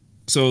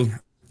 So,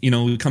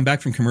 we come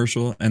back from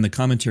commercial and the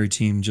commentary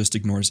team just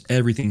ignores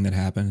everything that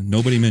happened.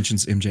 Nobody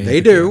mentions MJF.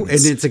 They do,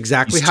 and it's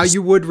exactly how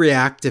you would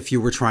react if you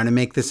were trying to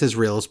make this as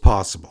real as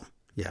possible.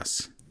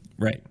 Yes.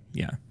 Right.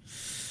 Yeah.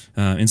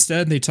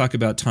 Instead, they talk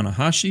about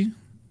Tanahashi,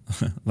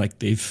 like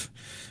they've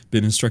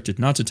been instructed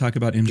not to talk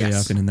about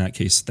MJF, and in that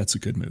case, that's a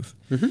good move.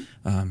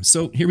 Mm-hmm.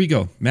 So here we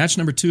go. Match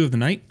number 2 of the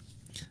night.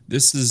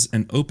 This is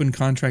an open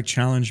contract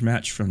challenge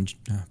match from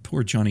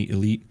poor Johnny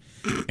Elite,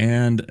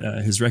 and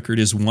his record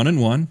is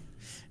 1-1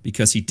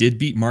 because he did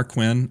beat Mark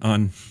Quinn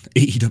on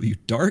AEW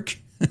Dark.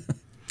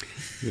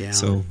 Yeah.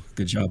 So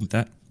good job with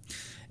that.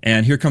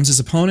 And here comes his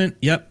opponent.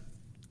 Yep,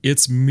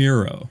 it's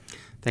Miro.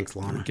 Thanks,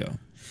 Lana. There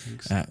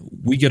we go.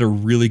 We get a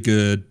really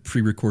good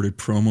pre-recorded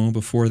promo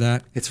before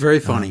that. It's very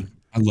funny.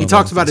 He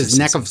talks about his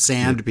neck of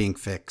sand being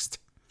fixed.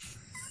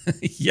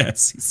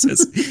 Yes, he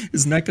says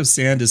his neck of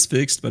sand is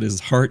fixed, but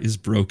his heart is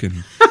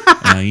broken.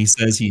 He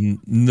says he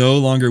no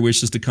longer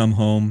wishes to come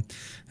home.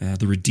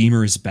 The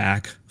Redeemer is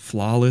back,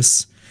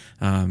 flawless.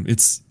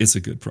 It's a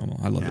good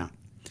promo. I love it.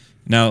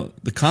 Now,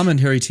 the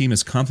commentary team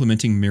is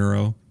complimenting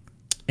Miro,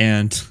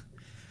 and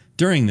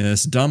during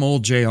this, dumb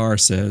old JR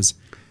says,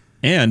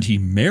 and he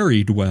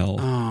married well.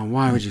 Oh,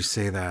 why would you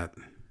say that?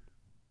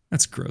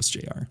 That's gross,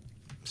 JR.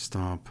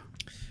 Stop.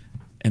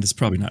 And it's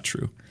probably not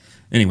true.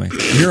 Anyway,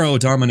 Miro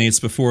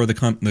dominates before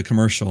the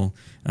commercial.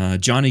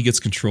 Johnny gets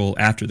control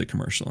after the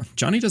commercial.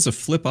 Johnny does a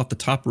flip off the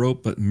top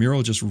rope, but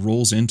Miro just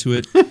rolls into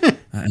it,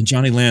 and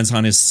Johnny lands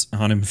on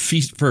him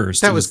feet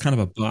first. It was kind of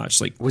a botch.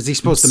 Like, was he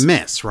supposed to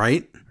miss?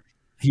 Right?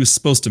 He was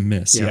supposed to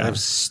miss. Yeah, that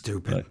was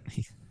stupid.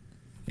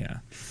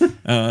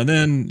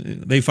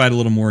 Then they fight a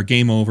little more.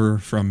 Game over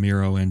from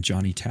Miro, and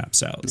Johnny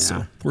taps out. Yeah.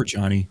 So poor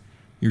Johnny,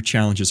 your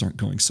challenges aren't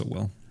going so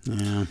well.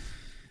 Yeah.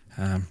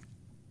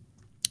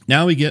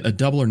 Now we get a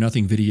Double or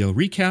Nothing video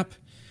recap,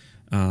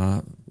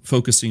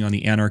 focusing on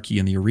the Anarchy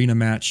in the Arena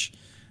match.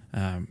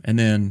 And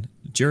then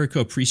Jericho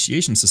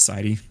Appreciation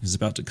Society is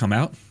about to come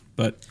out,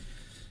 but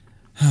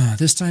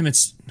this time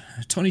it's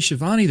Tony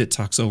Schiavone that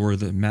talks over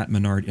the Matt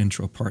Menard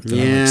intro part.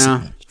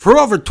 For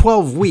over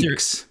 12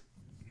 weeks.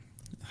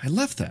 I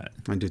love that.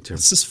 I do too.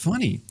 It's just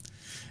funny.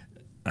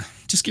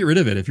 Just get rid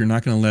of it if you're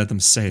not going to let them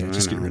say it.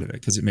 Just get rid of it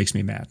because it makes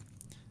me mad.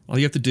 All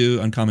you have to do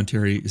on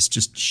commentary is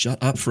just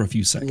shut up for a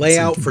few seconds. Lay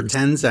out for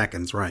 10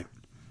 seconds, right.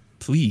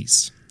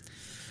 Please.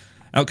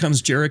 Out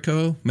comes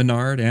Jericho,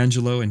 Menard,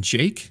 Angelo, and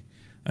Jake.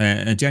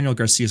 And Daniel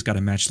Garcia's got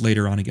a match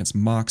later on against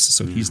Mox,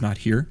 so he's not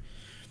here.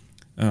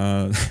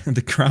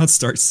 The crowd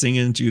starts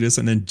singing Judas,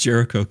 and then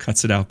Jericho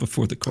cuts it out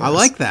before the chorus. I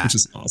like that. Which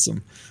is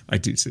awesome. I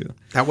do too.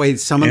 That way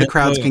some of the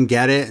crowds can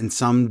get it, and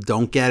some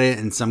don't get it,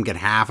 and some get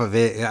half of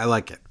it. I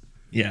like it.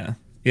 Yeah.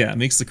 Yeah, it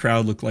makes the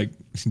crowd look like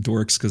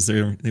dorks because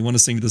they want to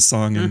sing this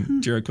song,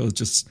 and Jericho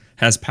just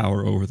has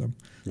power over them.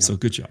 Yeah. So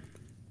good job.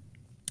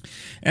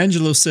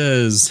 Angelo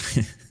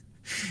says,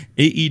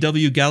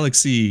 AEW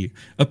Galaxy,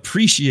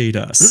 appreciate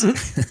us.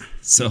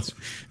 So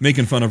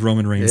making fun of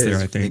Roman Reigns there,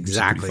 I think.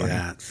 Exactly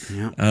that.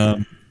 Yeah.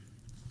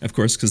 Of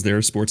course, because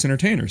they're sports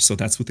entertainers, so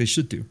that's what they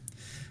should do.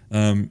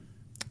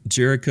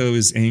 Jericho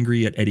is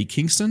angry at Eddie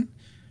Kingston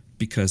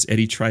because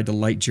Eddie tried to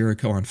light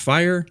Jericho on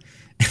fire.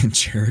 And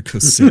Jericho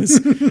says,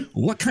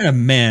 what kind of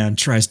man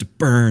tries to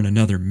burn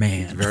another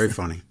man? It's very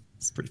funny.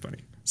 It's pretty funny.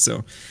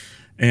 So,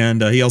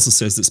 and he also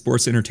says that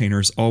sports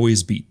entertainers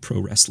always beat pro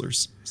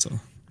wrestlers. So,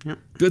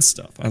 good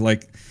stuff. I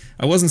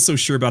wasn't so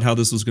sure about how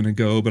this was going to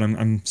go, but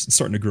I'm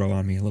starting to grow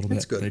on me a little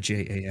bit. Good. The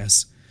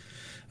JAS.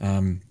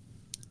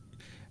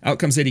 Out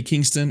comes Eddie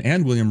Kingston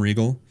and William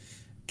Regal.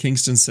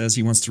 Kingston says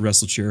he wants to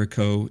wrestle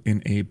Jericho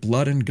in a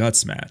blood and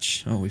guts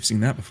match. Oh, we've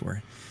seen that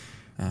before.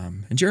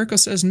 And Jericho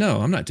says, no,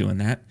 I'm not doing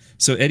that.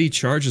 So Eddie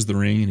charges the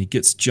ring and he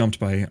gets jumped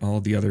by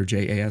all the other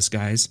JAS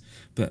guys.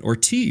 But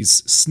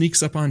Ortiz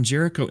sneaks up on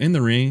Jericho in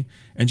the ring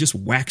and just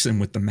whacks him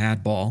with the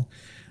mad ball.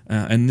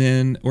 And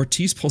then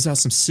Ortiz pulls out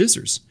some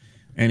scissors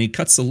and he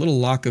cuts a little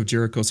lock of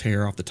Jericho's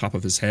hair off the top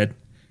of his head.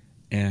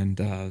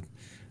 And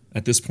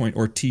at this point,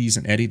 Ortiz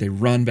and Eddie, they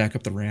run back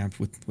up the ramp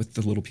with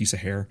the little piece of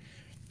hair.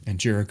 And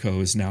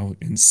Jericho is now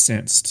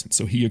incensed.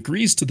 So he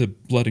agrees to the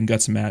blood and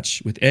guts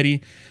match with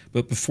Eddie.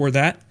 But before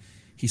that,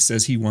 he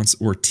says he wants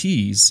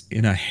Ortiz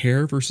in a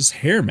hair versus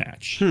hair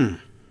match. Okay.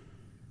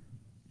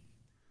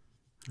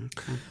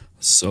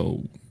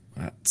 So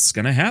that's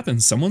going to happen.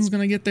 Someone's going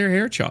to get their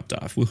hair chopped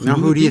off.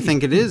 Who do you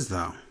think it is,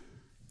 though?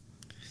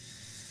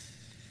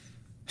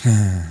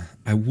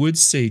 I would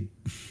say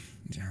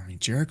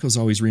Jericho's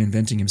always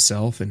reinventing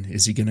himself. And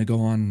is he going to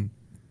go on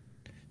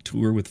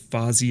tour with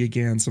Fozzy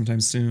again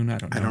sometime soon? I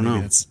don't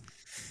know.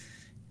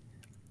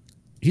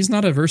 He's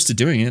not averse to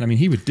doing it. I mean,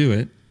 he would do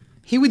it.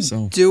 He would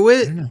do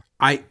it.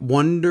 I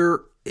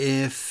wonder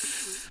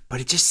if, but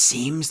it just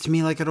seems to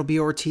me like it'll be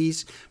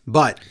Ortiz.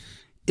 But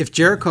if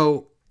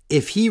Jericho,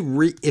 if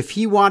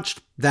he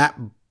watched that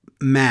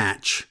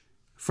match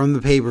from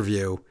the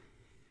pay-per-view,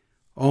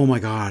 oh my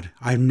God,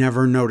 I've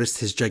never noticed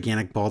his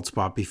gigantic bald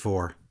spot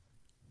before.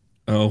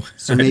 Oh,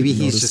 so maybe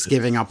he's just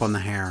giving up on the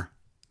hair.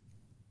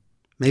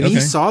 Maybe he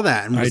saw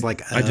that and was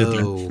like, oh. I did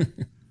that.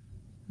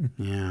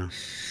 Yeah.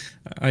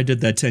 I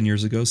did that 10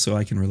 years ago, so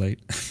I can relate.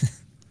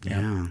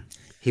 Yeah.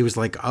 He was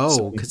like,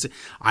 oh, because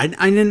I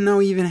didn't know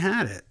he even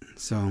had it.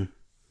 So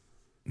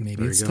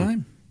maybe it's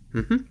time.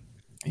 Mm-hmm.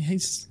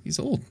 He's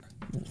old.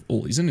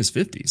 He's in his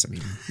 50s. I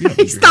mean,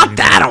 he's not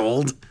that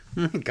old.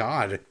 Oh my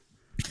God.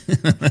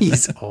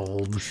 He's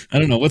old. I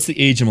don't know. What's the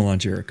age of Milan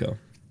Jericho?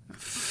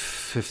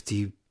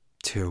 52.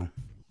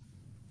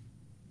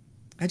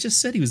 I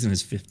just said he was in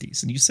his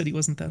 50s, and you said he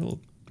wasn't that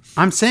old.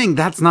 I'm saying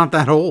that's not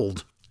that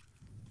old.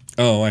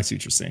 Oh, I see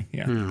what you're saying.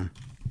 Yeah.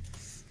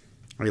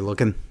 Are you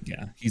looking?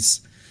 Yeah,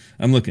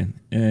 I'm looking.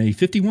 He's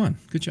 51.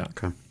 Good job.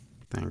 Okay.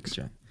 Thanks. Good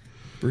job.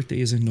 Birthday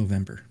is in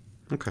November.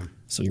 Okay.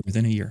 So you're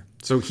within a year.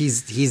 So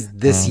he's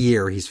this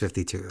year he's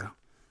 52 though.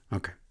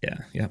 Okay.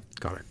 Yeah.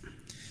 Got it.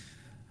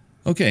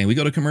 Okay, we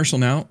go to commercial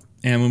now,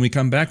 and when we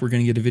come back, we're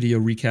going to get a video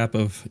recap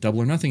of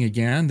Double or Nothing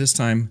again. This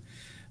time,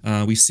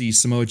 we see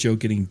Samoa Joe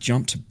getting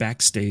jumped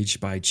backstage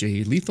by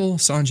Jay Lethal,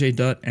 Sanjay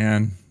Dutt,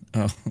 and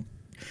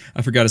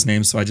I forgot his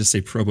name, so I just say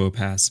Probo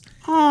Pass.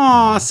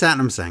 Aw,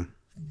 Satnam Singh.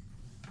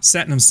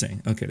 Satnam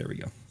Singh. Okay, there we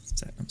go.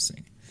 Satnam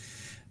Singh.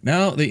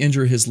 Now they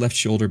injure his left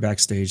shoulder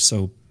backstage,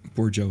 so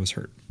poor Joe is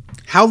hurt.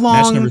 How long?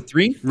 Match number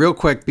 3. Real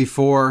quick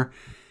before.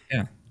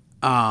 Yeah.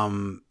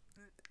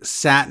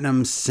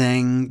 Satnam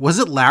Singh. Was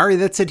it Larry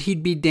that said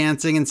he'd be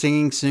dancing and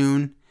singing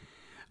soon?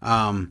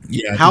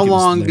 Yeah. How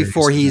long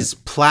before he's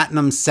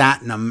Platinum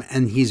Satnam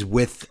and he's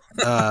with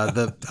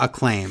the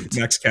Acclaimed?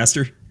 Max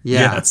Caster?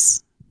 Yeah.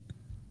 Yes.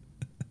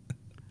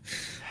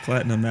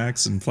 Platinum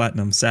Max and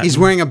Platinum Satin. He's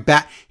wearing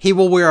he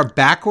will wear a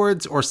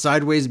backwards or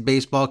sideways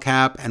baseball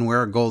cap and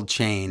wear a gold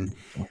chain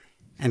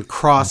and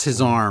cross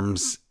his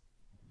arms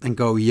and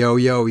go yo,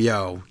 yo,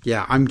 yo.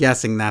 Yeah, I'm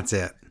guessing that's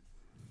it.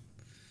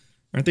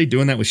 Aren't they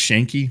doing that with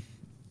Shanky?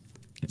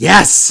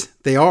 Yes,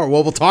 they are.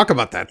 Well, we'll talk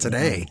about that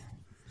today.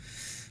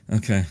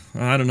 Okay.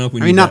 Well, I don't know if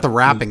we I mean, not the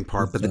rapping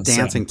part, but the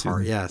dancing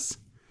part, yes.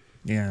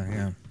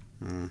 Yeah.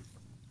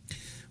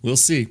 We'll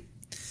see.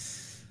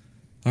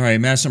 All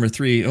right, match number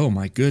 3. Oh,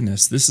 my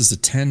goodness. This is a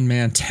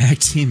 10-man tag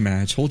team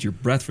match. Hold your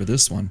breath for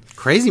this one.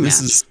 Crazy match.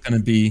 This is going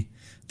to be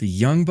the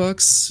Young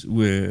Bucks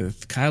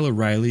with Kyle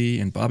O'Reilly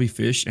and Bobby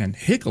Fish and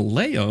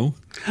Hikuleo.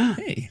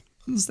 Hey,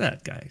 who's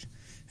that guy?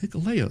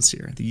 Hikuleo's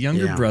here. The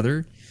younger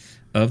brother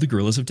of the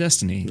Gorillas of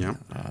Destiny. Yeah.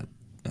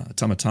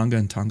 Tama Tonga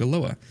and Tonga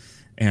Loa.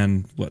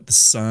 And the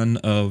son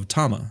of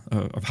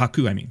of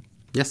Haku, I mean.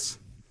 Yes.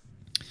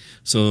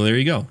 So there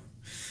you go.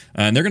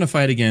 And they're going to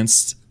fight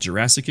against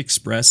Jurassic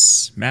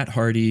Express, Matt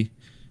Hardy,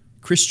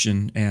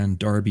 Christian, and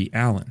Darby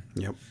Allin.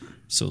 Yep.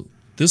 So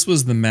this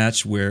was the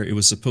match where it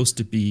was supposed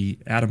to be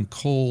Adam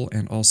Cole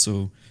and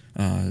also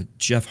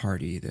Jeff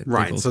Hardy.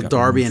 Right. So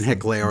Darby and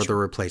Hikuleo are the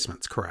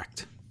replacements.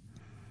 Correct.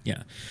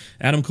 Yeah.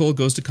 Adam Cole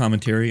goes to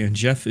commentary, and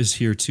Jeff is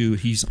here too.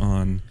 He's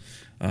in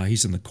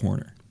the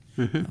corner.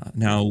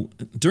 Now,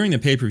 during the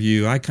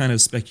pay-per-view, I kind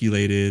of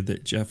speculated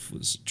that Jeff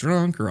was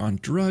drunk or on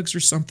drugs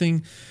or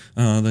something.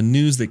 The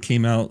news that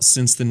came out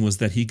since then was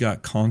that he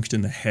got conked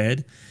in the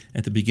head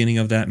at the beginning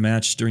of that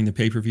match during the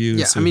pay-per-view.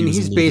 Yeah, so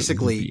he's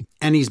basically,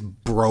 and he's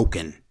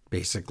broken,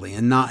 basically,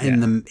 and not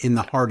in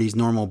the Hardy's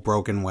normal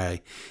broken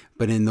way,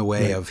 but in the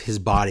way of his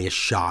body is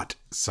shot.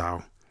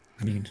 So,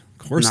 I mean,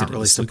 of course, not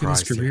really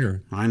surprised. Look at his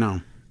career. I know.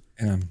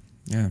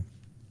 Yeah.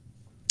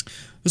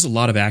 There's a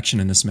lot of action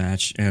in this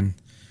match, and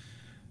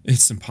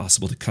it's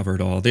impossible to cover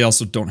it all. They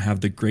also don't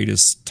have the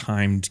greatest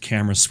timed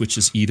camera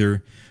switches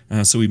either,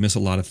 so we miss a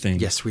lot of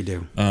things. Yes, we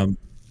do.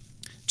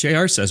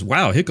 JR says,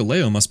 wow,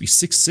 Hikuleo must be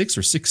 6'6"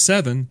 or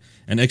 6'7",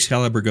 and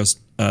Excalibur goes,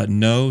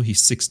 no,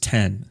 he's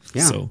 6'10".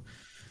 Yeah. So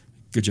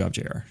good job,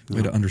 JR.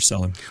 Way to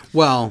undersell him.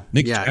 Well,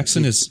 Nick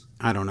Jackson is...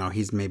 I don't know.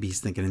 He's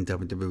thinking in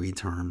WWE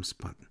terms,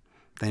 but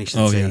then he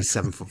should say he's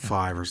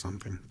 7'5" or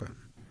something. But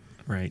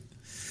right.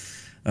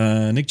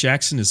 Nick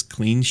Jackson is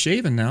clean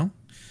shaven now.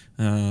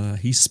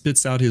 He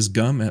spits out his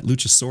gum at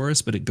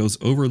Luchasaurus, but it goes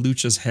over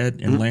Lucha's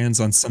head and lands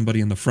on somebody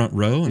in the front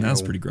row, and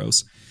that's pretty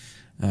gross.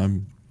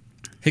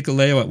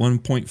 Hikuleo at one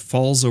point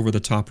falls over the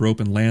top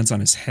rope and lands on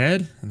his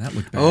head, and that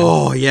looked bad.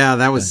 Oh, yeah,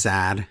 that was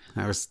sad.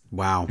 That was,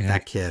 wow,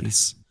 that kid.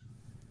 He's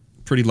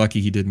pretty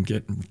lucky he didn't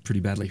get pretty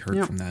badly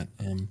hurt from that.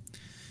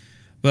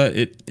 But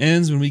it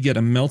ends when we get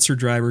a Meltzer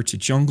driver to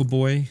Jungle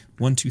Boy,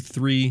 1, 2,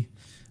 3,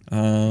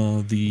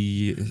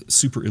 the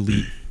Super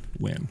Elite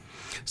win.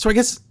 So I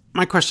guess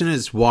my question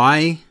is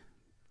why?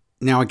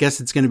 Now I guess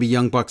it's going to be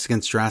Young Bucks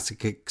against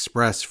Jurassic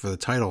Express for the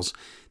titles.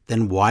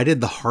 Then why did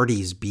the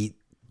Hardys beat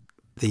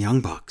the Young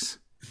Bucks?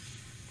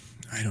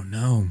 I don't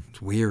know.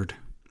 It's weird.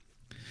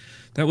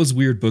 That was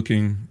weird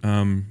booking.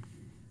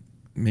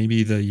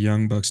 Maybe the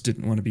Young Bucks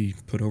didn't want to be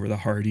put over the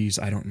Hardys.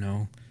 I don't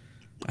know.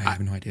 I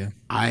have no idea.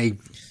 I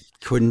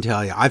couldn't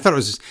tell you. I thought it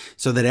was just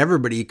so that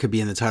everybody could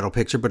be in the title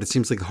picture, but it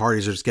seems like the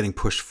Hardys are just getting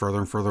pushed further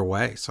and further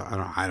away. So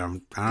I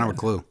don't have a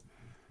clue.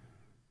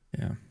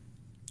 Yeah.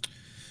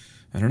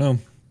 I don't know.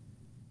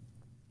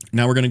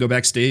 Now we're going to go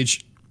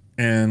backstage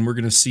and we're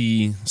going to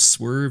see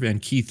Swerve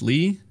and Keith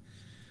Lee.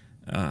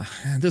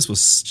 This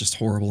was just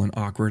horrible and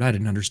awkward. I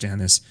didn't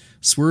understand this.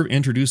 Swerve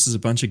introduces a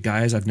bunch of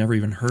guys I've never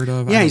even heard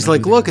of. Yeah, he's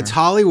like, look, it's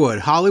Hollywood.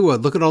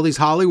 Look at all these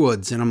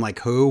Hollywoods. And I'm like,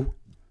 who?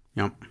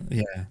 Yep.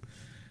 Yeah.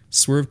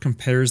 Swerve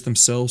compares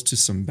themselves to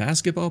some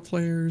basketball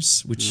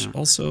players, which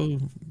also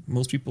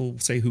most people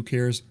say, who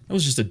cares? That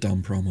was just a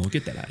dumb promo.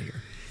 Get that out of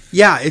here.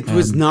 Yeah, it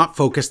was not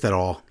focused at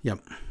all. Yep.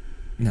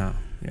 No,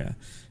 yeah.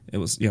 It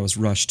was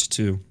rushed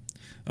too.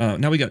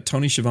 Now we got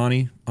Tony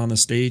Schiavone on the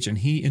stage, and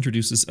he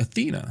introduces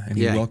Athena, and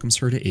he welcomes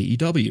her to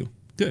AEW.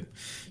 Good.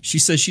 She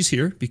says she's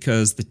here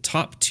because the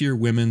top-tier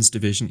women's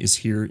division is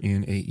here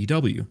in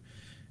AEW.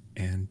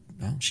 And,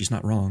 well, she's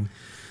not wrong.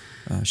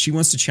 She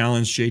wants to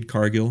challenge Jade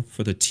Cargill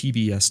for the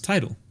TBS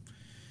title.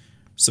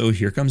 So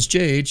here comes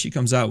Jade. She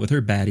comes out with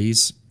her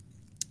baddies.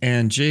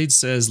 And Jade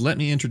says, let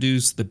me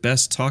introduce the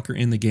best talker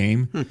in the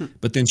game.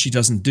 But then she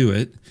doesn't do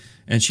it.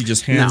 And she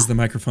just hands the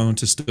microphone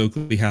to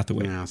Stokely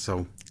Hathaway. Yeah,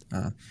 so...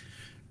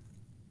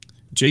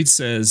 Jade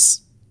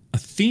says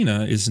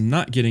Athena is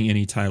not getting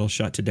any title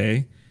shot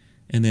today.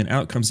 And then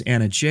out comes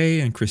Anna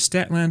Jay and Chris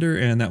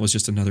Statlander, and that was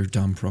just another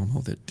dumb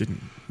promo that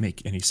didn't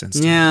make any sense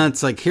to me. Yeah,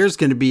 it's like, here's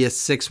going to be a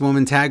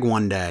 6-woman tag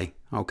one day.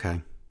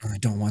 Okay. I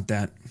don't want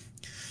that.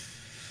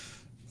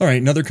 All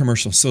right, another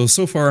commercial. So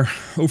far,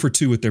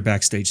 0-for-2 with their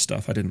backstage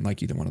stuff. I didn't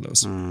like either one of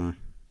those. We'll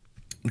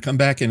come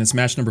back, and it's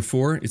match number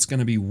 4. It's going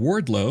to be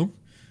Wardlow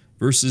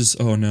versus,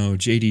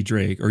 JD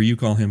Drake, or you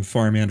call him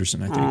Farm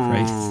Anderson, I think,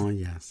 right? Oh,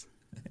 yes.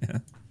 Yeah.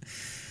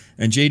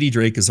 And JD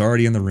Drake is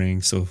already in the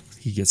ring, so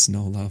he gets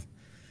no love.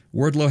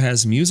 Wardlow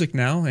has music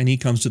now, and he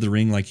comes to the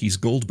ring like he's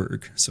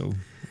Goldberg. So,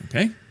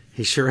 okay.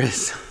 He sure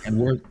is.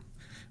 And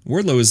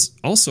Wardlow is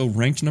also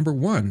ranked number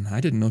 1.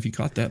 I didn't know if you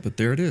caught that, but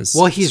there it is.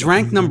 Well, he's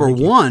ranked number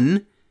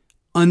 1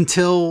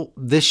 until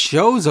this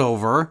show's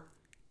over.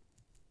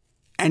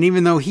 And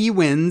even though he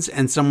wins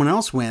and someone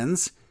else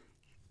wins,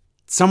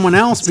 someone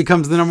else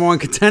becomes the number 1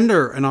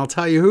 contender. And I'll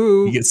tell you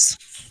who. He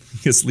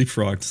gets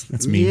leapfrogged.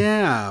 That's me.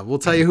 Yeah, we'll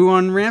tell you who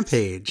on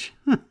Rampage.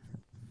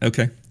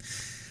 Okay.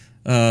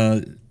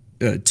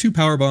 2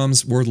 power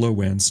bombs, Wardlow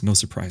wins. No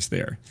surprise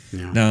there.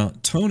 Yeah. Now,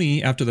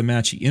 Tony, after the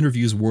match, he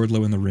interviews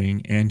Wardlow in the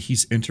ring, and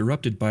he's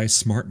interrupted by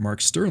Smart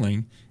Mark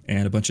Sterling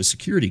and a bunch of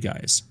security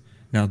guys.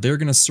 Now, they're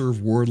going to serve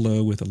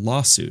Wardlow with a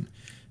lawsuit.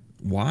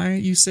 Why,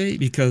 you say?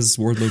 Because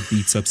Wardlow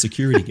beats up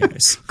security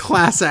guys.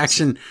 Class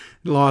action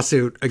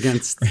lawsuit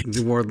against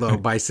Wardlow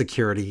by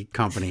security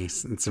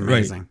companies. It's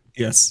amazing. Right.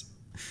 Yes.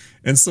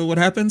 And so what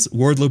happens?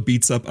 Wardlow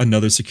beats up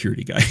another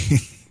security guy.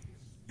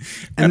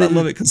 And I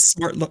love it because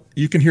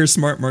you can hear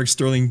Smart Mark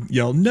Sterling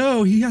yell,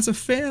 "No, he has a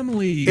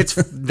family."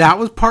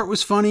 That part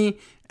was funny,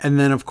 and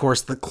then of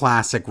course the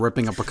classic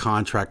ripping up a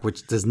contract,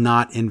 which does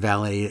not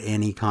invalidate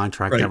any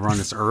contract ever on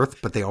this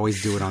earth, but they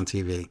always do it on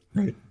TV.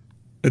 Right.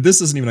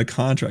 This isn't even a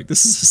contract.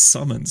 This is a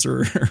summons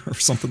or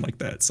something like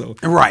that. So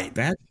right,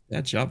 bad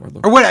Bad job,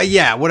 Wardlow. Or what?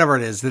 Yeah, whatever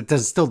it is, that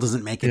still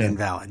doesn't make it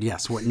invalid.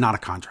 Yes, not a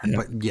contract,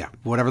 but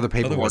whatever the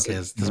paperwork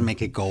doesn't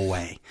make it go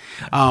away.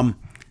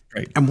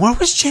 Right. And what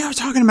was JR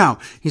talking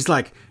about? He's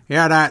like,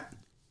 that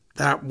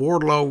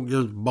Wardlow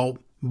just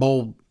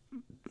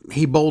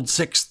he bowled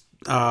 6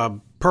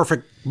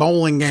 perfect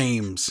bowling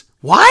games.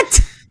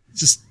 What?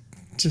 Just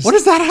what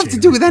does that have to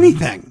do with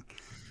anything?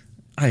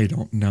 I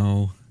don't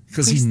know.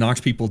 Because he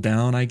knocked people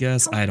down, I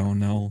guess. I don't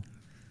know.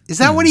 Is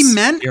that what he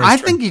meant? I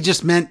think he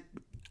just meant,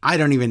 I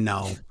don't even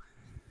know.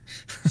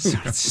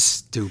 That's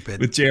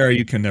stupid. With JR,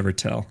 you can never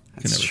tell.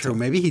 That's true.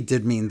 Maybe he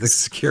did mean the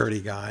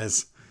security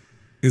guys.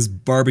 His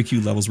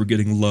barbecue levels were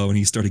getting low and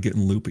he started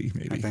getting loopy,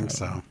 maybe. I think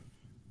so.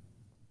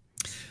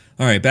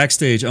 All right,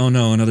 backstage. Oh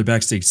no, another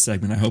backstage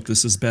segment. I hope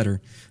this is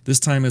better. This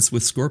time it's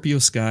with Scorpio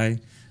Sky,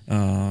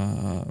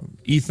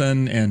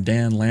 Ethan, and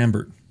Dan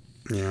Lambert.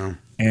 Yeah.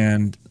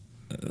 And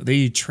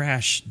they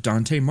trash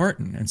Dante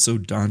Martin. And so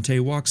Dante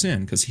walks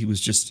in because he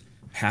was just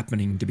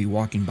happening to be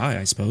walking by,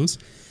 I suppose.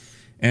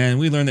 And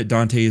we learn that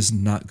Dante is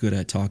not good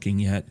at talking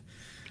yet.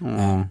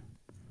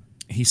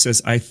 He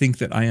says, I think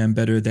that I am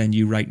better than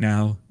you right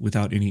now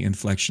without any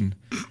inflection.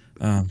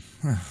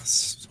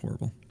 It's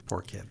horrible.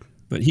 Poor kid.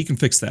 But he can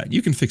fix that.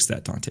 You can fix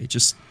that, Dante.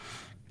 Just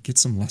get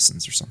some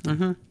lessons or something.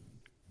 Mm-hmm.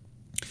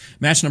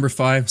 Match number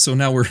 5. So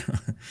now we're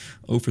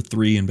 0 for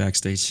 3 in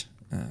backstage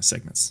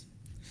segments,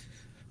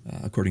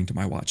 according to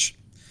my watch.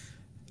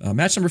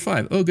 Match number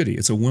 5. Oh, goody.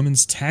 It's a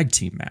women's tag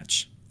team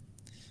match.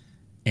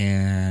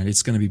 And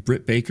it's going to be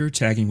Britt Baker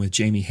tagging with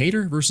Jamie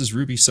Hayter versus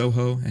Ruby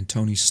Soho and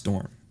Toni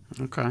Storm.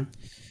 Okay.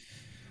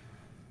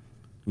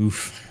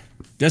 Oof.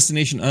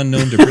 Destination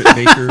unknown to Britt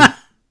Baker.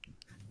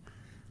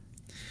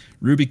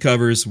 Ruby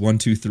covers 1,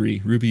 2,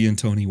 3. Ruby and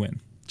Toni win.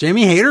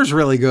 Jamie Hayter's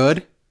really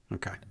good.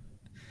 Okay.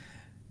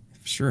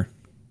 Sure.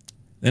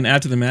 Then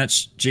after the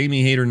match,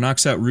 Jamie Hayter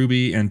knocks out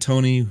Ruby and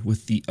Toni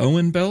with the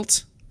Owen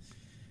belt.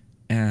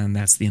 And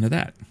that's the end of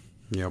that.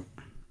 Yep.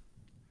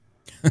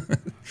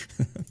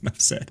 Enough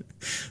said.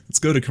 Let's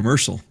go to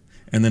commercial.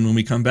 And then when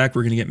we come back,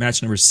 we're going to get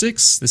match number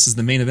 6. This is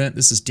the main event.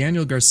 This is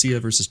Daniel Garcia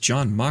versus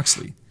Jon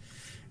Moxley.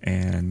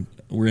 And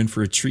we're in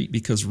for a treat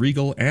because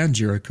Regal and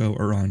Jericho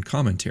are on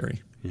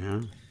commentary.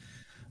 Yeah.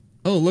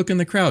 Oh, look in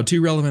the crowd. 2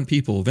 relevant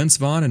people, Vince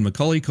Vaughn and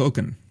Macaulay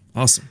Culkin.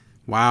 Awesome.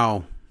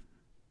 Wow.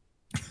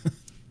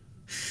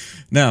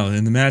 Now,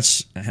 in the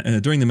match,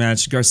 during the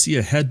match,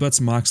 Garcia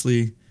headbutts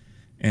Moxley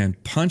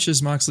and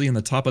punches Moxley in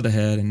the top of the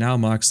head, and now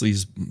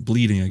Moxley's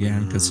bleeding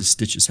again because his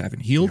stitches haven't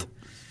healed.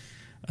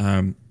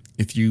 Yep.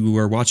 If you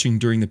are watching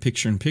during the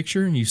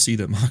picture-in-picture, you see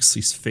that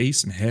Moxley's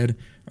face and head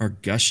are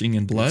gushing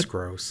in blood. That's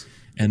gross.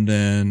 And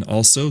then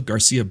also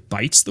Garcia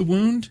bites the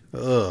wound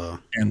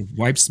and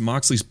wipes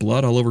Moxley's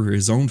blood all over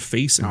his own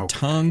face and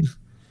tongue.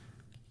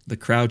 The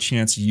crowd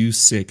chants, "You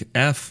sick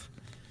F."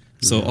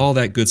 So all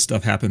that good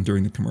stuff happened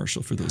during the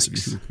commercial for those of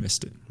you who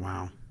missed it.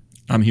 Wow.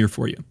 I'm here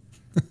for you.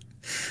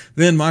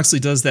 Then Moxley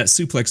does that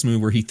suplex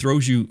move where he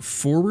throws you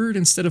forward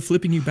instead of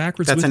flipping you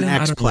backwards. That's with an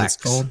him. X-plex. What it's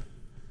called.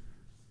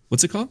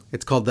 What's it called?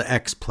 It's called the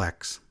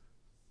X-plex.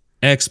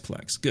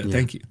 X-plex. Good. Yeah.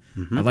 Thank you.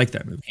 Mm-hmm. I like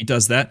that move. He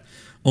does that.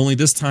 Only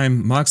this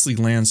time Moxley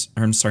lands,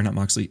 or I'm sorry, not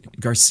Moxley,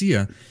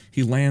 Garcia,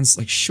 he lands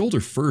like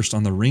shoulder first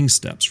on the ring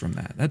steps from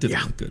that. That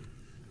didn't look good.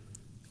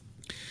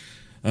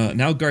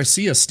 Now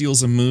Garcia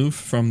steals a move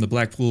from the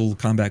Blackpool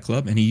Combat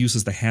Club, and he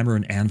uses the hammer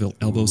and anvil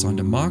elbows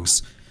onto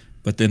Mox,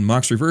 but then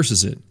Mox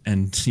reverses it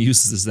and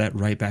uses that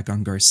right back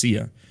on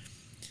Garcia.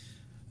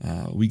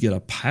 We get a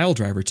pile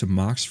driver to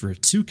Mox for a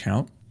 2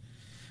 count,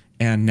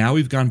 and now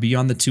we've gone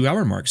beyond the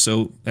 2-hour mark,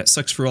 so that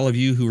sucks for all of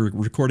you who are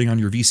recording on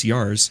your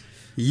VCRs.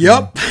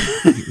 Yep.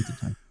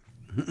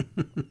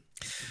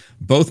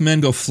 Both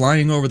men go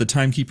flying over the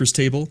timekeeper's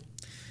table,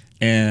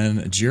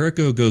 and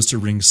Jericho goes to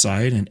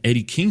ringside, and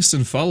Eddie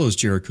Kingston follows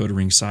Jericho to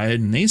ringside,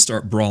 and they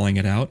start brawling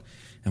it out.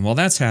 And while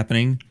that's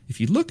happening,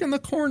 if you look in the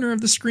corner of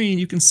the screen,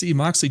 you can see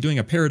Moxley doing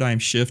a paradigm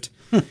shift,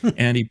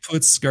 and he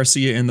puts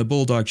Garcia in the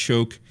Bulldog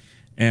choke,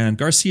 and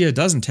Garcia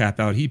doesn't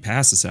tap out, he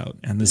passes out,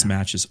 and this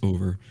match is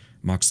over.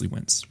 Moxley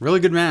wins. Really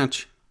good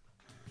match.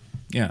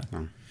 Yeah.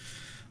 Oh.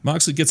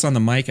 Moxley gets on the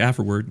mic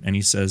afterward, and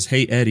he says,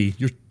 "Hey, Eddie,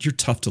 you're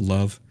tough to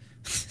love."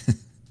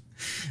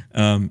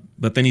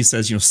 But then he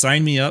says,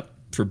 sign me up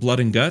for Blood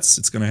and Guts.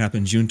 It's going to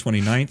happen June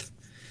 29th.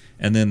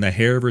 And then the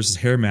hair versus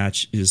hair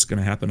match is going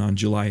to happen on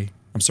June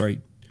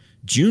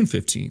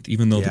 15th,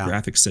 even though the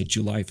graphics said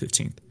July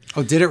 15th.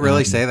 Oh, did it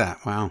really say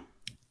that? Wow.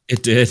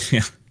 It did,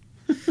 yeah.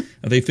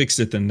 They fixed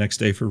it the next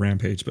day for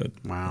Rampage, but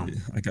wow.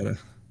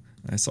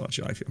 I saw it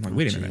July 15th. I'm like,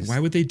 wait a minute. Why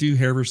would they do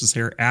hair versus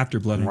hair after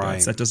Blood and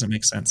Guts? That doesn't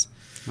make sense.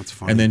 That's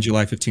funny. And then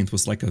July 15th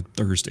was like a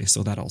Thursday,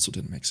 so that also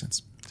didn't make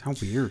sense. How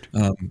weird.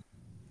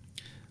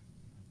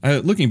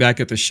 Looking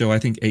back at the show, I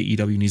think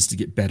AEW needs to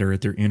get better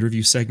at their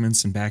interview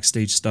segments and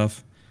backstage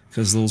stuff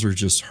because those are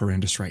just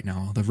horrendous right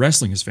now. The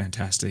wrestling is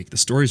fantastic. The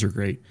stories are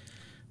great,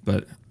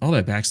 but all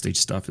that backstage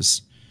stuff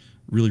is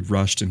really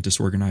rushed and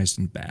disorganized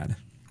and bad.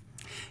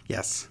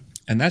 Yes.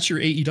 And that's your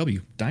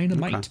AEW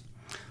Dynamite. Okay.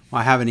 Well,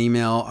 I have an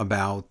email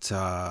about,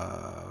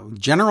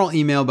 general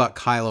email about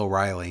Kyle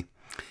O'Reilly.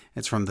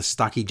 It's from the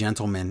Stocky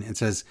Gentleman. It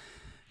says,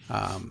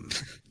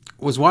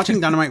 was watching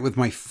Dynamite with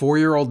my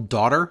 4-year-old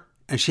daughter,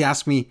 and she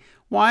asked me,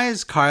 why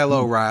does Kyle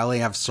O'Reilly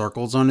have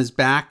circles on his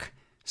back?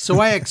 So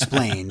I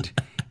explained.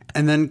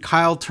 And then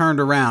Kyle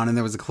turned around, and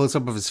there was a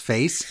close-up of his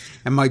face,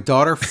 and my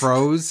daughter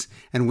froze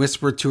and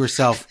whispered to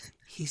herself,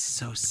 he's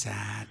so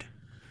sad.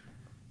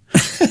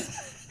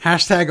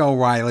 Hashtag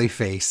O'Reilly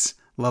face.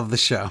 Love the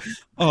show.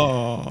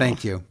 Oh,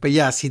 thank you. But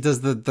yes, he does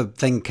the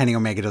thing Kenny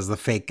Omega does, the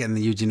fake, and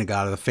the Yuji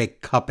Nagata, the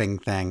fake cupping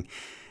thing.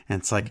 And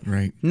it's like,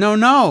 right.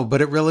 No,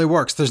 but it really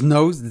works.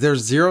 There's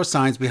zero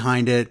science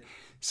behind it.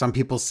 Some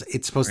people,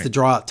 it's supposed to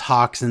draw out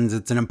toxins.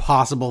 It's an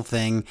impossible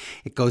thing.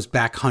 It goes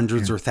back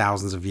hundreds or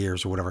thousands of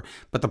years or whatever.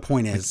 But the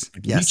point is,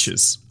 like yes,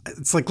 leeches.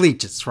 It's like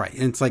leeches, right?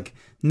 And it's like,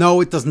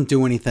 no, it doesn't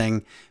do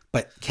anything.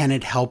 But can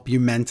it help you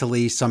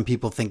mentally? Some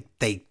people think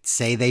they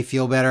say they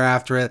feel better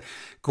after it.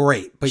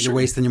 Great, but you're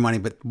wasting your money.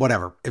 But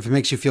whatever. If it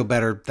makes you feel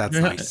better, that's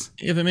nice.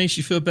 If it makes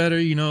you feel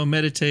better,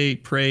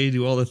 meditate, pray,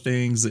 do all the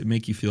things that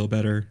make you feel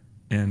better,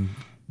 and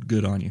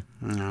good on you.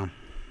 No.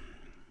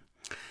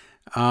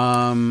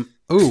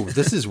 Ooh,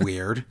 this is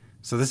weird.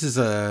 So this is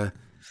a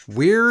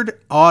weird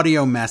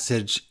audio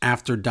message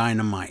after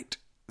Dynamite.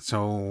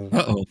 So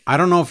I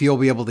don't know if you'll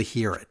be able to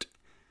hear it.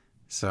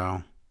 So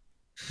I'm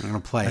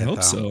going to play it, I hope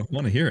though. so. I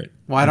want to hear it.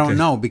 Well, I don't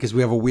know because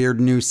we have a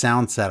weird new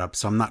sound setup,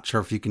 so I'm not sure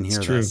if you can hear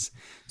this.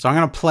 So I'm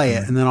going to play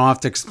it, and then I'll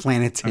have to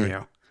explain it to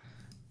you.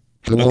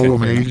 Hello,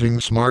 amazing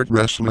smart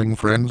wrestling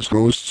friends,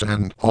 hosts,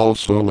 and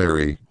also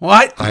Larry.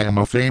 What? I am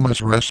a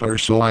famous wrestler,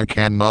 so I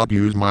cannot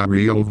use my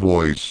real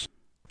voice.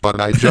 But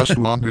I just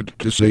wanted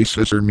to say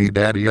scissor me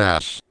daddy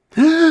ass.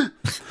 Oh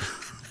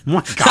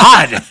my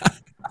God.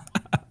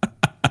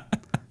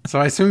 So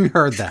I assume you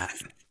heard that.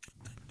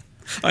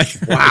 Wow.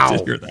 I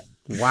did hear that.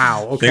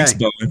 Wow. Okay. Thanks,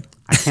 Bowen.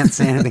 I can't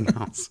say anything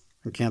else.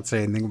 I can't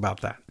say anything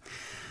about that.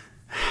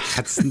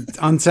 That's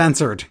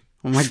uncensored.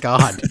 Oh my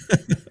God.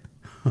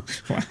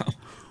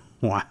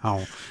 Wow.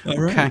 All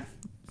right. Okay.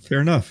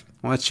 Fair enough.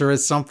 Well, it sure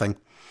is something.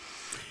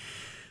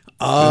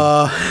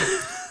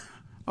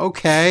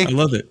 Okay. I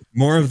love it.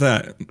 More of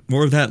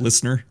that,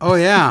 listener. Oh,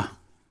 yeah.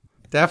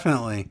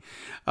 Definitely.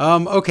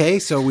 Okay,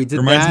 so we did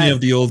Reminds that. me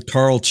of the old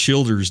Carl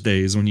Childers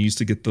days when you used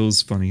to get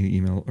those funny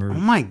email or oh,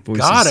 my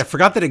voices. God. I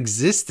forgot that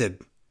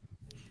existed.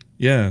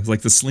 Yeah, it was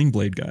like the Sling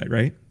Blade guy,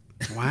 right?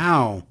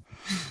 Wow.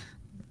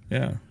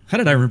 Yeah. How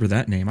did I remember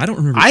that name? I don't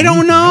remember. I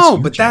don't know,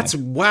 but that's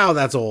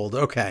old.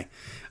 Okay.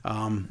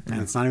 And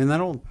it's not even that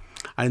old.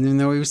 I didn't even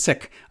know he was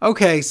sick.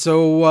 Okay,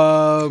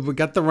 so we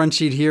got the run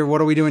sheet here.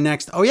 What are we doing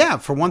next? Oh, yeah,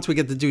 for once we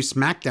get to do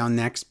SmackDown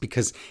next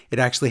because it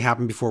actually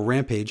happened before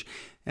Rampage.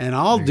 And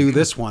I'll do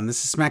this one.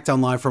 This is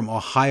SmackDown Live from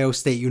Ohio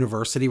State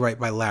University, right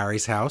by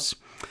Larry's house.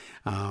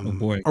 Oh,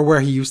 boy. Or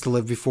where he used to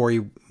live before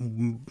he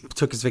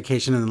took his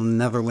vacation in the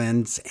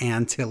Netherlands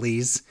and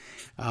Tilly's.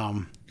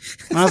 When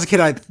I was a kid,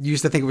 I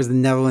used to think it was the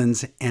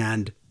Netherlands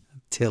and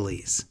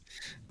Tilly's.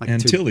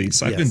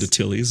 Tilly's. I've been to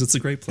Tilly's. It's a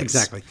great place.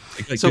 Exactly.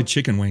 They got good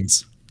chicken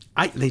wings.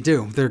 They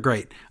do. They're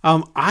great.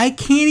 I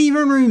can't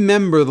even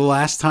remember the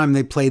last time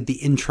they played the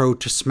intro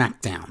to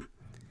SmackDown.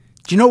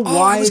 Do you know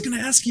why? I was going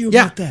to ask you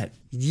about that.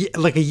 Yeah,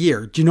 like a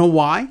year. Do you know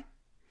why?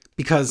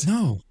 Because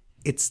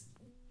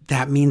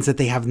that means that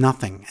they have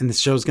nothing, and the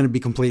show's going to be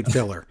complete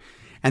filler.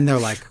 And they're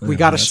like, we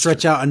got to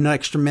stretch out an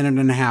extra minute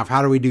and a half.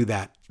 How do we do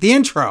that? The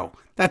intro.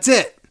 That's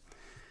it.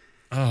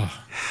 Oh,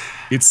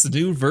 it's the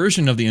new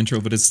version of the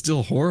intro, but it's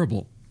still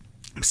horrible.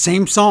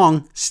 Same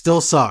song, still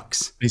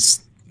sucks.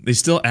 They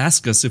still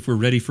ask us if we're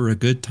ready for a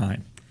good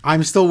time.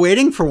 I'm still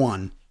waiting for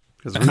one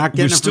because we're not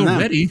getting we're it still from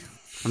them. ready.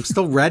 I'm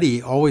still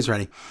ready, always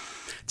ready.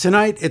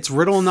 Tonight, it's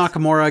Riddle and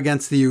Nakamura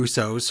against the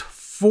Usos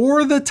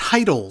for the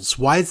titles.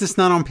 Why is this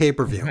not on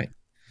pay-per-view? Right.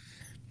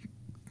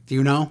 Do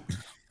you know?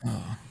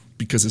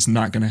 Because it's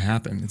not going to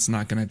happen. It's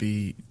not going to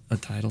be a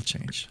title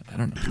change. I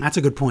don't know. That's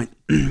a good point.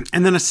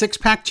 And then a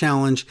 6-pack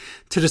challenge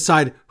to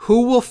decide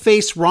who will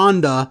face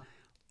Ronda,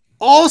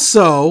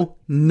 also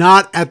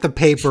not at the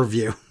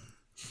pay-per-view.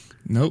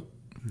 Nope.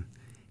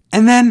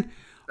 And then,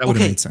 that would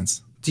have made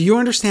sense. Do you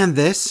understand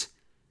this?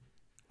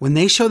 When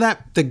they show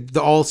that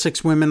the all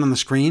 6 women on the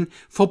screen,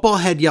 Football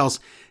Head yells,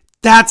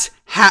 "That's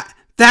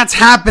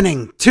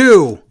happening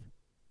too."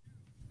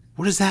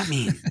 What does that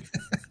mean?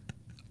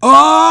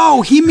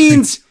 Oh, he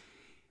means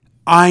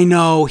I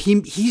know.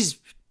 He's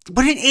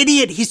what an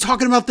idiot. He's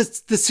talking about the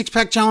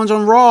 6-pack challenge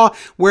on Raw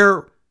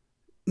where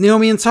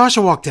Naomi and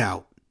Sasha walked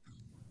out.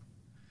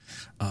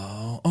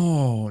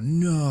 Oh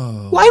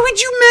no. Why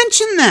would you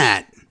mention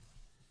that?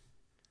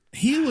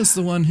 He was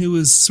the one who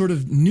was sort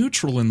of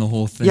neutral in the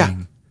whole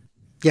thing.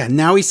 Yeah,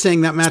 now he's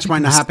saying that match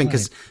might not happen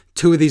because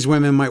 2 of these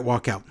women might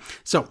walk out.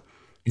 So,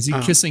 is he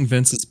kissing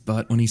Vince's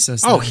butt when he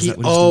says that? Oh, he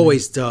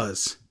always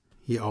does.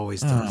 He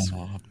always does.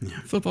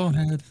 Football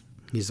Head.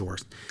 He's the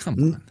worst. Come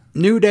on.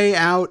 New Day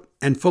out,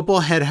 and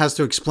Football Head has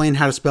to explain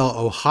how to spell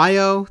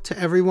Ohio to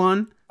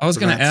everyone. I was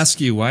going to ask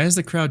you, why is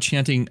the crowd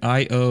chanting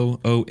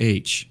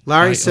IOOH?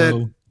 Larry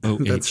said...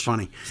 That's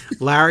funny.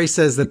 Larry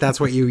says that's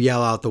what you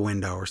yell out the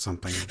window or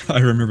something.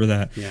 I remember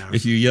that. Yeah.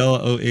 If you yell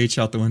OH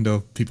out the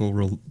window, people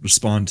will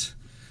respond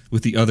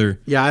with the other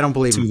I don't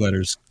believe two him.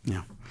 letters.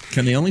 Yeah.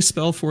 Can they only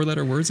spell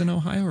 4-letter words in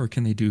Ohio, or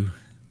can they do?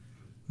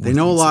 They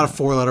know a lot of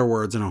 4-letter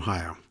words in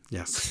Ohio.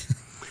 Yes.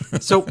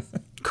 So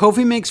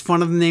Kofi makes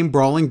fun of the name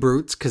Brawling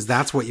Brutes because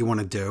that's what you want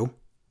to do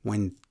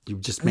when you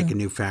just make a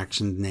new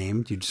faction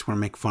name. You just want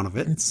to make fun of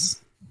it.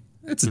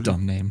 It's a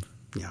dumb name.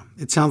 Yeah.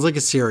 It sounds like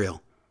a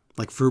cereal,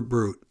 like Fruit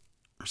Brute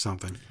or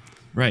something.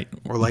 Right.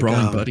 Or like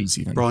Brawling Buddies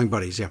even. Brawling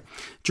Buddies, yeah.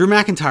 Drew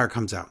McIntyre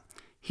comes out.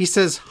 He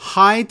says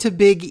hi to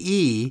Big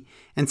E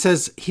and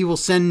says he will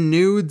send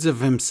nudes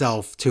of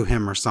himself to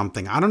him or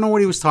something. I don't know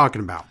what he was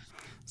talking about.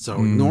 So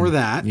ignore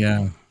that.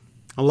 Yeah.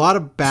 A lot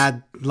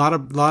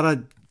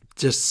of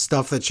just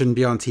stuff that shouldn't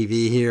be on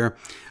TV here.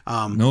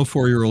 No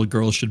 4-year-old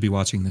girl should be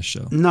watching this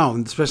show.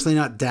 No, especially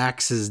not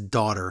Dax's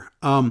daughter.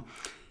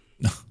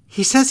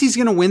 He says he's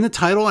going to win the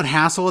title at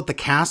Hassle at the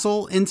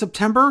Castle in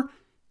September.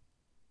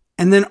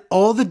 And then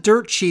all the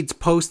dirt sheets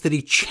post that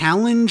he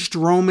challenged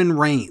Roman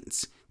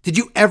Reigns. Did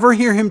you ever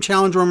hear him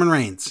challenge Roman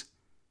Reigns?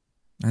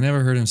 I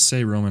never heard him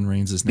say Roman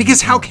Reigns' name.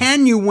 Because how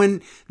can you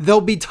when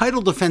there'll be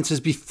title defenses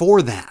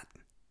before that?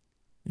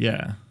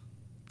 Yeah.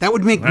 That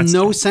would make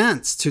no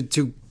sense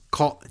to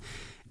call.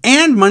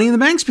 And Money in the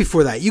Bank's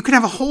before that. You could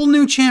have a whole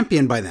new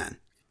champion by then.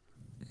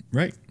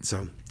 Right.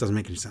 So it doesn't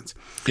make any sense.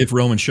 If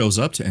Roman shows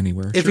up to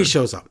anywhere. If he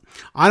shows up.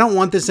 I don't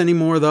want this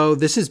anymore, though.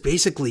 This is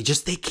basically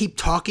just they keep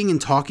talking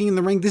and talking in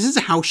the ring. This is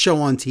a house show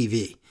on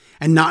TV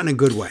and not in a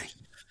good way.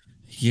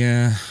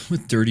 Yeah,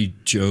 with dirty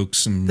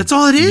jokes and that's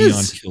all it is.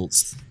 Neon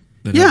kilts.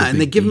 Yeah,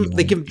 and they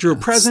give Drew a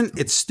present.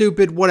 It's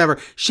stupid, whatever.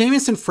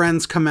 Sheamus and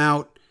friends come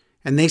out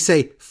and they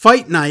say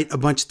fight night a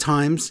bunch of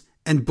times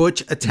and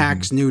Butch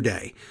attacks New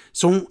Day.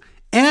 So,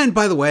 and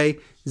by the way,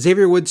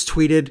 Xavier Woods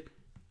tweeted,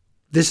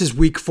 "This is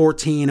week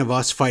 14 of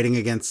us fighting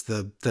against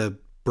the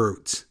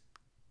Brutes."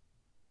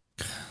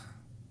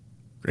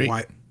 Great.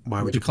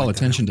 Why would you call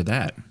attention to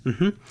that?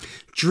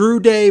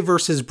 Drew Day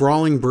versus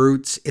Brawling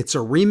Brutes. It's a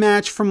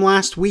rematch from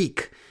last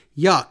week.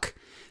 Yuck.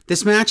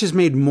 This match is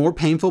made more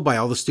painful by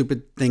all the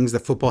stupid things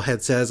that Football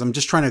Head says. I'm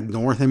just trying to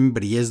ignore him,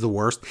 but he is the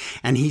worst.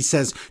 And he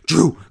says,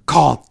 Drew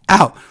called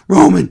out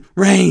Roman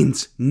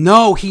Reigns.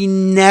 No, he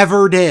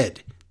never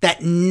did.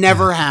 That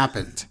never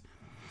happened.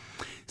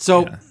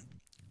 So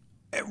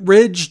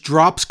Ridge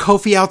drops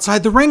Kofi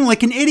outside the ring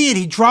like an idiot.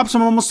 He drops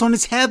him almost on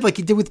his head like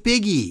he did with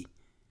Big E.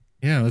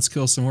 Yeah, let's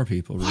kill some more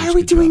people. Why are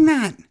we doing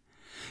that?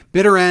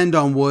 Bitter end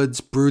on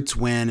Woods. Brutes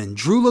win. And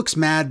Drew looks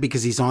mad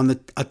because he's on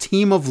a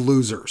team of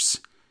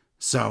losers.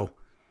 So,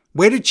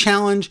 way to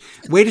challenge.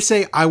 Way to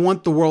say, I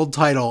want the world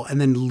title and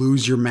then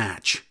lose your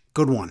match.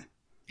 Good one.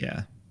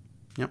 Yeah.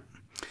 Yep.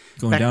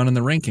 Going down in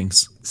the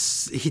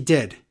rankings. He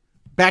did.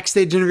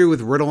 Backstage interview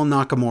with Riddle and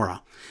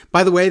Nakamura.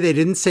 By the way, they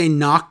didn't say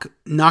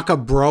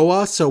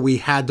Nakabroa, so we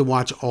had to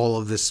watch all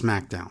of this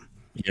SmackDown.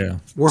 Yeah.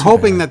 We're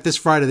hoping that this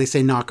Friday they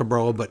say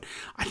Nakabroa, but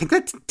I think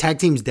that tag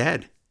team's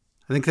dead.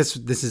 I think this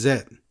is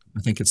it. I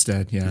think it's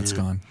dead. Yeah, it's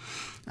gone.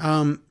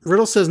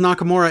 Riddle says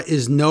Nakamura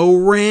is no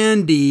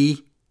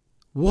Randy.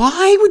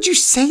 Why would you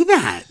say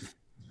that?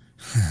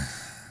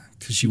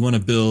 Because you want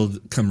to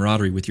build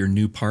camaraderie with your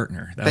new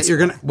partner. That you're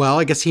gonna. Well,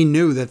 I guess he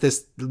knew that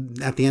this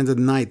at the end of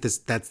the night.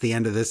 That's the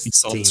end of this. He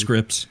saw the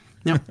script.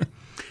 Yep.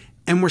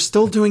 And we're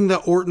still doing the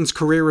Orton's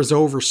career is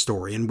over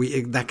story, and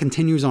that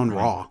continues on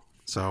Raw.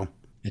 So.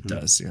 It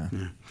does, yeah.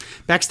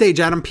 Backstage,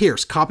 Adam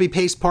Pearce, copy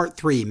paste part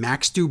 3.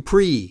 Max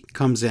Dupree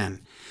comes in,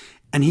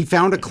 and he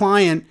found a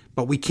client,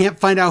 but we can't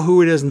find out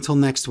who it is until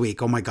next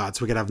week. Oh my God!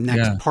 So we gotta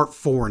have part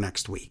 4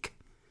 next week.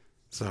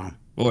 So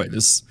boy,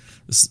 this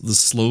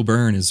slow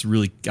burn has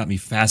really got me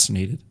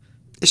fascinated.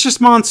 It's just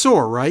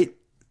Mansoor, right?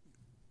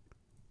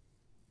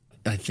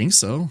 I think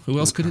so. Who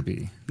else could it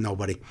be?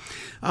 Nobody.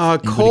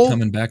 Cole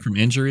coming back from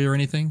injury or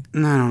anything? I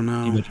don't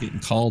know. Anybody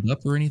getting called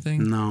up or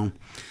anything? No.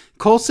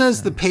 Cole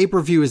says the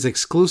pay-per-view is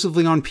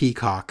exclusively on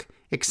Peacock,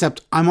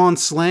 except I'm on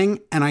Sling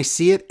and I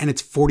see it and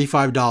it's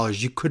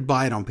 $45. You could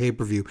buy it on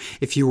pay-per-view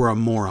if you were a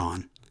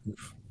moron.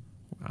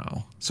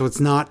 Wow. So it's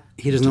not,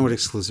 he doesn't know what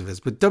exclusive is.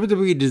 But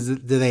WWE, do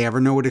they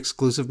ever know what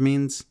exclusive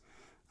means?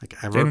 Like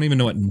ever? They don't even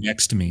know what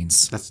next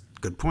means. That's a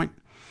good point.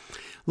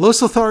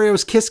 Los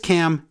Lotharios kiss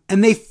cam,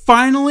 and they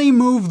finally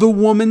move the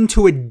woman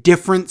to a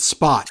different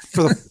spot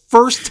for the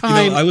first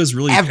time. I was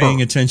really ever.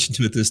 paying attention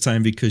to it this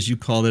time because you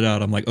called it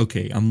out. I'm like,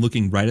 okay, I'm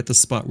looking right at the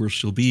spot where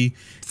she'll be.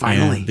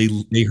 Finally.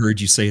 And they heard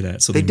you say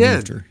that, so they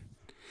moved her.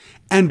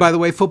 And by the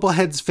way, Football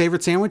Head's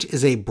favorite sandwich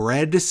is a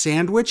bread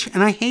sandwich,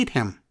 and I hate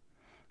him.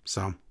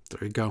 So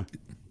there you go.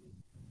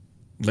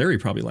 Larry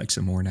probably likes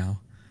him more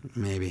now.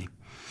 Maybe.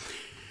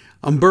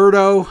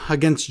 Umberto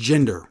against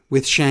Jinder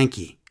with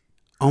Shanky.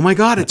 Oh my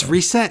God, it's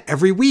reset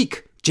every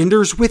week.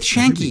 Jinder's with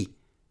Shanky.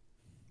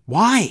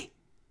 Why?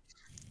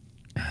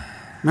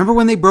 Remember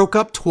when they broke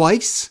up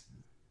twice?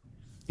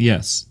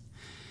 Yes.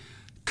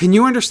 Can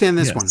you understand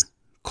this one?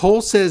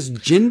 Cole says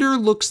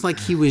Jinder looks like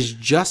he was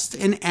just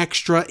an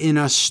extra in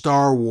a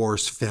Star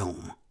Wars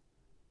film.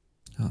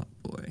 Oh,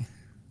 boy.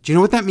 Do you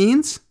know what that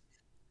means?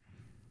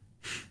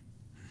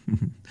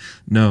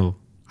 No.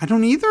 I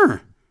don't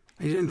either.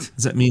 I didn't.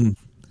 Does that mean...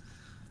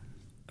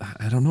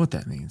 I don't know what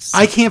that means.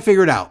 I can't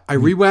figure it out. I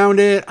rewound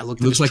it. I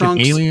looked at his looks like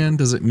trunks. an alien.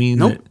 Does it mean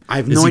Nope. I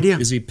have no idea.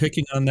 Is he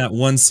picking on that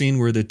one scene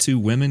where the two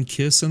women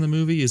kiss in the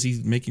movie? Is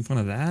he making fun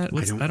of that?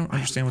 I don't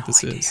understand what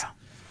this is.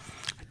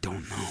 I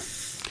don't know.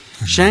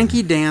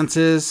 Shanky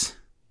dances,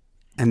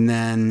 and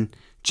then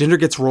Jinder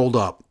gets rolled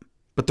up.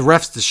 But the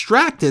ref's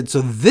distracted,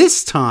 so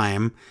this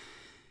time,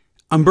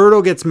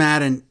 Humberto gets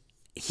mad and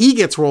he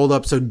gets rolled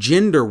up, so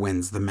Jinder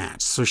wins the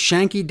match. So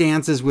Shanky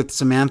dances with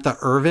Samantha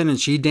Irvin, and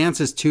she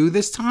dances too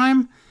this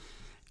time.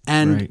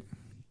 And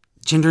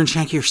Jinder and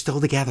Shanky are still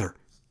together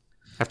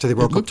after they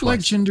broke up twice. It looked like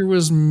Jinder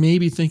was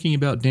maybe thinking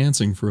about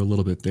dancing for a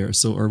little bit there.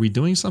 So are we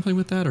doing something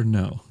with that or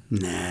no?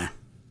 Nah.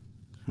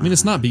 I mean,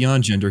 it's not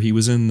beyond Jinder. He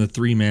was in the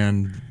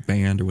 3-man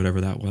band or whatever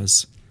that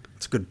was.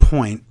 It's a good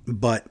point,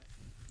 but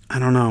I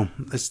don't know.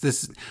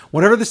 This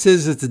whatever this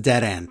is, it's a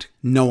dead end.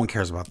 No one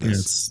cares about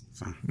this.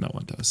 No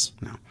one does.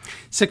 No.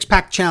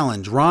 6-pack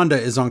challenge. Ronda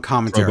is on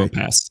commentary. Probo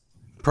pass.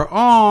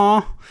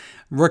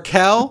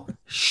 Raquel,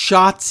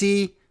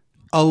 Shotzi,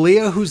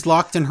 Aaliyah, who's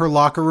locked in her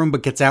locker room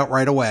but gets out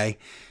right away.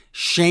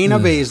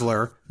 Shayna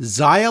Baszler,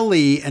 Xia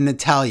Li, and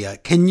Natalya.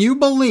 Can you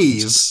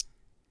believe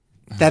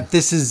that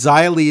this is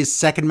Xia Li's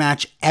second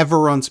match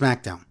ever on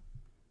SmackDown?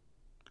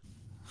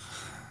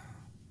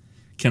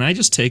 Can I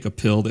just take a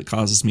pill that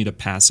causes me to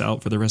pass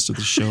out for the rest of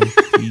the show,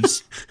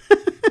 please?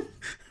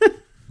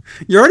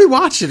 You already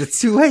watched it. It's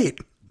too late.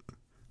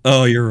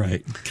 Oh, you're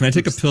right. Can I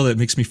take a pill that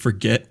makes me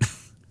forget?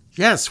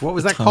 Yes. What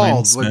was that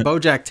called? When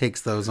BoJack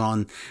takes those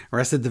on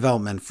Arrested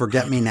Development,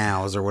 Forget Me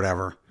Nows or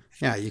whatever.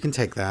 Yeah, you can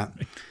take that.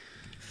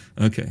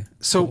 Okay.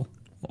 So cool.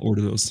 I'll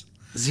order those.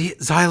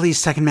 Xia Li's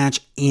second match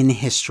in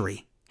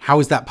history. How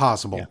is that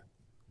possible? Yeah.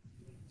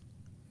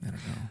 I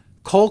don't know.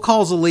 Cole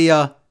calls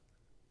Aaliyah.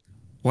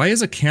 Why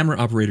is a camera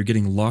operator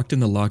getting locked in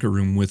the locker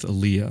room with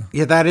Aaliyah?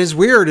 Yeah, that is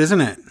weird,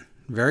 isn't it?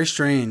 Very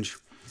strange.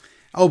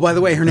 Oh, by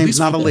the way, her name's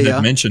not Aaliyah.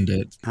 I mentioned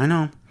it. I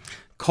know.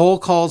 Cole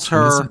calls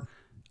her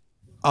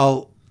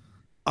yeah.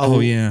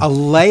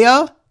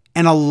 Alea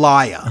and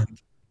Alaya.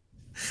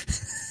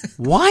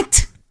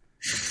 What?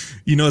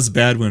 You know it's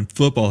bad when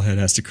Football Head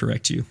has to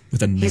correct you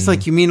with a name. He's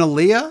like, you mean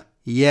Aaliyah?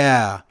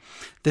 Yeah.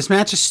 This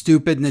match is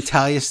stupid.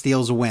 Natalya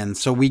steals a win.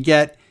 So we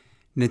get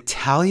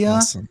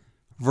Natalya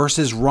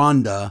versus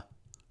Ronda,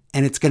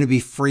 and it's going to be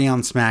free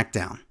on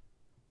SmackDown.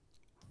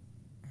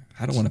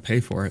 I don't want to pay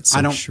for it,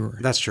 so sure.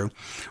 That's true.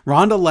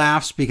 Ronda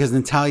laughs because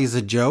Natalya's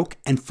a joke,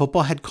 and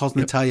Football Head calls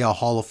Natalya a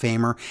Hall of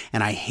Famer,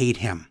 and I hate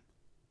him.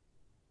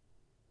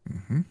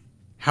 Mm-hmm.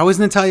 How is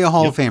Natalya a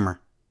Hall of Famer?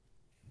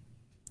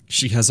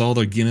 She has all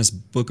the Guinness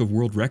Book of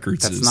World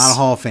Records. That's not a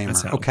Hall of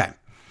Famer. Okay.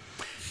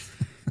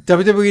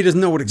 WWE doesn't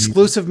know what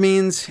exclusive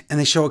means, and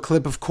they show a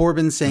clip of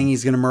Corbin saying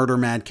he's going to murder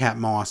Madcap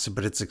Moss,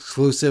 but it's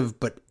exclusive,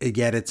 but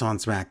yet it's on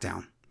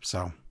SmackDown.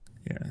 So,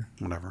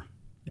 whatever.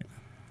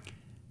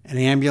 An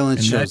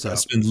ambulance shows up.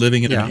 He's been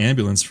living in an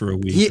ambulance for a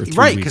week. Or 3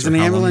 right, weeks, because an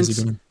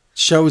ambulance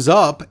shows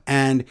up,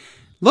 and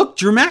look,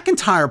 Drew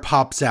McIntyre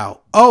pops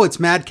out. Oh, it's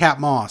Madcap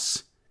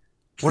Moss.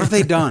 What have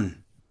they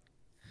done?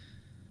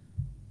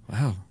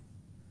 Wow.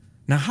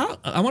 Now,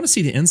 I want to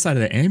see the inside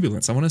of the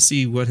ambulance. I want to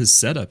see what his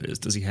setup is.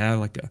 Does he have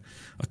like a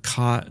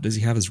cot? Does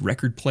he have his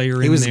record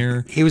player in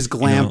there? He was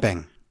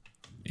glamping.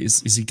 You know,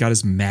 is he got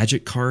his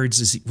magic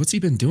cards? What's he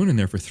been doing in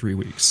there for 3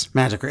 weeks?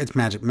 It's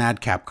magic.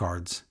 Madcap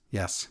cards.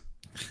 Yes.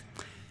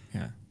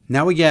 Yeah.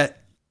 Now we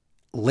get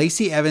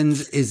Lacey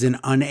Evans is an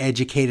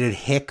uneducated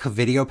hick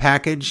video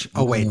package.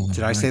 Oh, wait.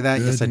 Did I say that?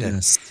 Goodness. Yes, I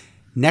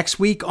did. Next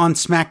week on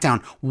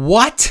SmackDown.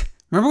 What?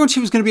 Remember when she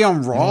was going to be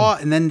on Raw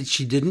and then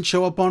she didn't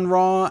show up on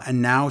Raw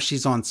and now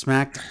she's on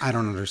SmackDown? I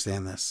don't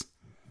understand this.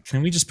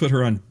 Can we just put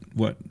her on,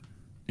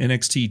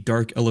 NXT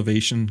Dark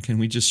Elevation? Can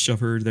we just shove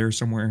her there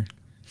somewhere?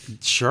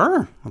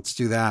 Sure. Let's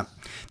do that.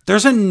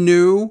 There's a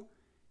new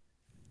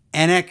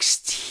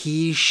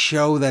NXT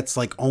show that's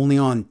like only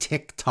on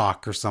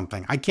TikTok or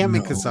something. I can't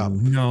make this up.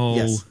 No.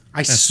 Yes.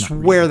 I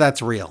swear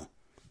that's real.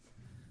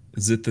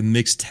 Is it the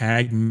mixed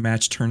tag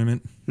match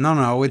tournament?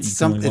 No, it's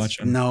something.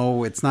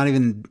 No, it's not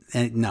even.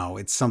 No,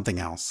 it's something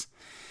else.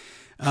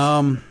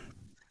 Oh,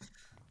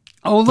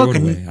 look!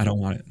 I don't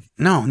want it.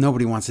 No,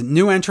 nobody wants it.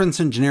 New entrance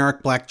in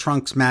generic black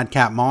trunks.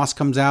 Madcap Moss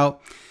comes out.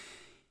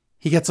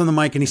 He gets on the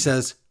mic and he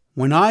says,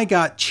 "When I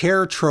got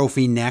chair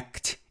trophy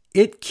necked,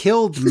 it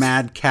killed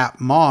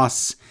Madcap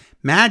Moss.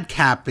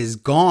 Madcap is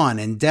gone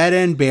and dead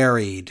and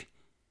buried."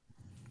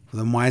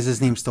 Well, then why is his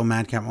name still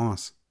Madcap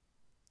Moss?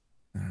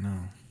 I don't know.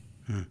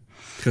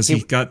 Because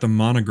he got the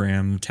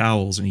monogram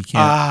towels and he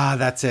can't.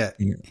 That's it.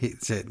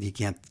 He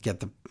can't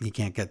get.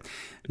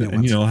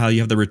 And you know how you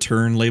have the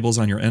return labels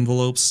on your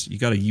envelopes? You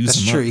got to use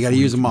them up. That's true. You got to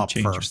use them up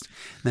first.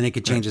 Then he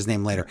could change his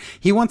name later.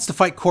 He wants to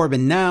fight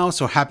Corbin now.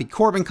 So Happy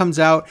Corbin comes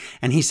out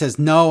and he says,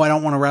 "No, I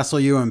don't want to wrestle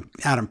you." And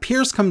Adam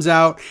Pearce comes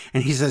out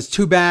and he says,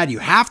 "Too bad. You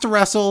have to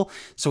wrestle."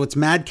 So it's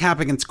Madcap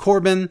against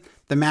Corbin.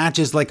 The match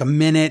is like a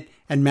minute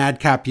and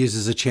Madcap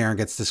uses a chair and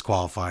gets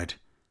disqualified.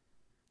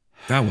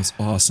 That was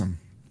awesome.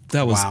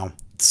 That was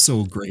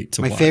so great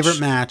to watch. My favorite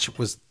match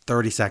was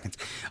 30 seconds.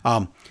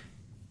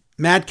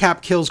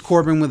 Madcap kills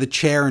Corbin with a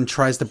chair and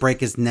tries to break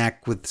his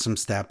neck with some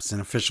steps,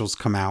 and officials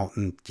come out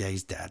and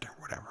he's dead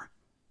or whatever.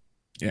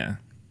 Yeah.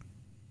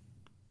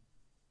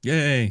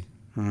 Yay.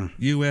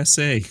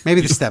 USA.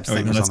 Maybe the steps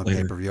thing was on the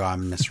pay-per-view.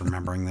 I'm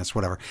misremembering this.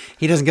 Whatever.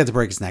 He doesn't get to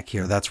break his neck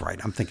here. That's right.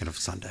 I'm thinking of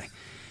Sunday.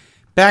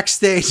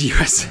 Backstage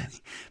USA.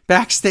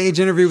 Backstage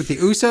interview with the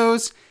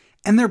Usos,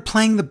 and they're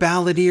playing the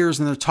Balladeers,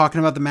 and they're talking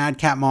about the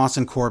Madcap Moss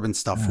and Corbin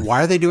stuff.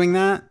 Why are they doing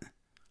that?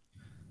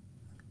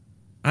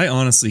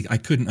 I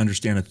couldn't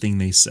understand a thing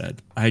they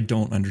said. I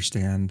don't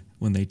understand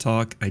when they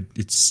talk.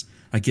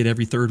 I get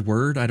every third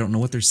word. I don't know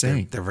what they're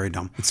saying. They're very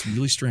dumb. It's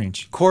really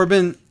strange.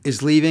 Corbin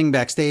is leaving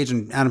backstage,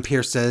 and Adam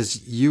Pearce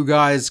says, you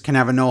guys can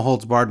have a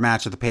no-holds-barred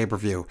match at the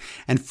pay-per-view.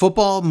 And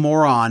Football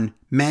Moron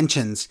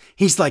mentions,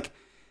 he's like,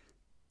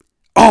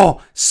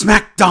 oh,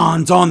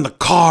 SmackDown's on the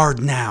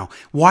card now.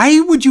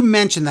 Why would you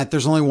mention that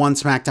there's only one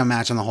SmackDown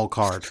match on the whole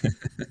card?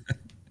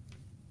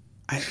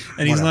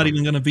 And he's not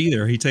even going to be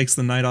there. He takes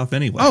the night off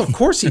anyway. Oh, of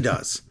course he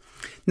does.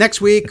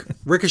 Next week,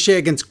 Ricochet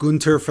against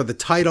Gunther for the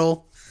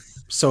title.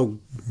 So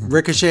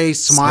Ricochet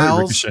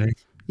smiles. Sorry,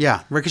 Ricochet.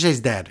 Yeah, Ricochet's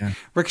dead. Yeah.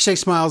 Ricochet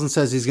smiles and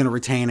says he's going to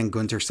retain, and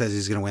Gunther says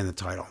he's going to win the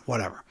title.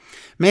 Whatever.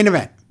 Main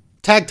event.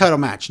 Tag title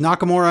match.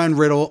 Nakamura and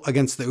Riddle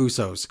against the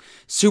Usos.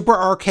 Super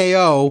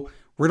RKO.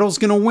 Riddle's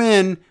going to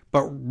win,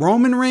 but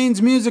Roman Reigns'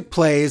 music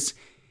plays,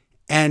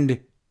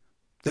 and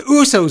the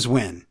Usos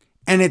win.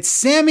 And it's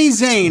Sami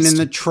Zayn in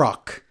the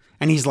truck.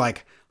 And he's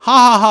like, ha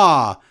ha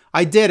ha,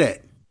 I did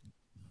it.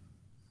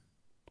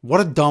 What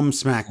a dumb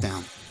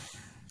SmackDown.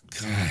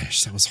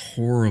 Gosh, that was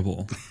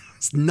horrible.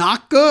 It's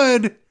not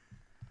good.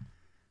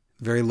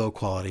 Very low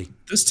quality.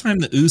 This time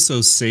the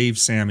Usos saved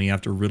Sami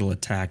after Riddle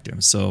attacked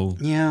him. So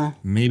yeah,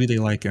 maybe they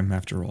like him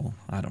after all.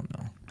 I don't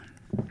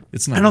know.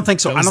 It's not. I don't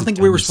think so. I don't think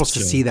we were supposed to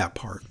see that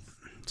part.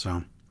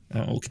 So.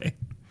 Oh, okay.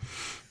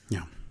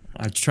 Yeah.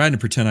 I tried to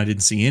pretend I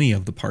didn't see any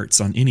of the parts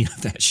on any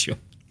of that show.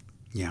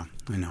 Yeah,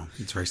 I know.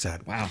 It's very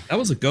sad. Wow. That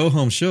was a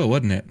go-home show,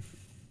 wasn't it?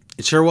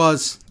 It sure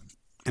was.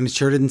 And it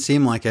sure didn't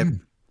seem like it.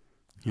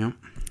 Yeah.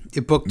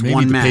 It booked Maybe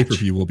one match. Maybe the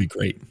pay-per-view will be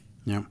great.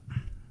 Yeah.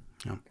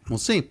 Yeah. We'll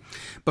see.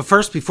 But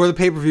first, before the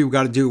pay-per-view, we've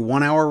got to do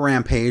 1 hour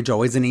Rampage.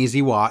 Always an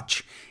easy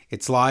watch.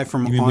 It's live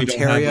from Ontario. We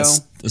don't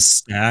have a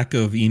stack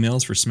of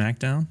emails for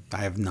SmackDown? I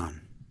have none.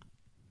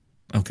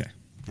 Okay.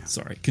 Yeah.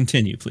 Sorry.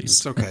 Continue, please.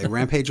 It's okay.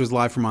 Rampage was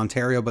live from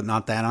Ontario, but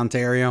not that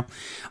Ontario.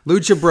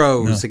 Lucha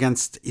Bros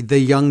against the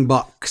Young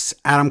Bucks.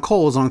 Adam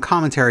Cole is on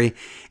commentary.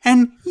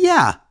 And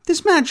yeah,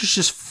 this match is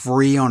just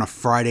free on a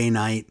Friday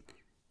night.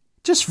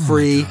 Just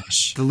free.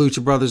 The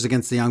Lucha Brothers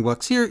against the Young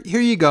Bucks. Here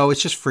you go.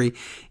 It's just free.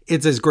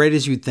 It's as great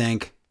as you'd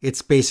think.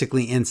 It's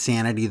basically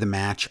Insanity, the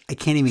match. I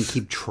can't even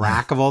keep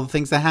track of all the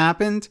things that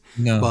happened.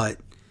 No. But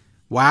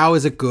wow,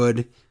 is it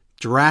good.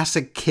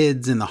 Jurassic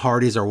Kids and the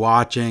Hardys are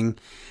watching.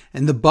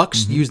 And the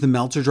Bucks use the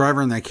Meltzer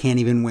driver, and they can't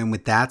even win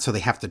with that, so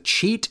they have to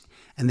cheat,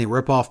 and they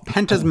rip off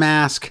Penta's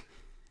mask,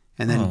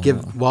 and then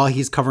while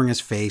he's covering his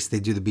face, they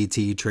do the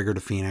BT trigger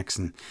to Phoenix,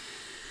 and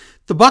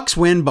the Bucks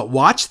win. But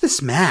watch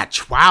this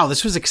match! Wow,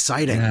 this was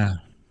exciting.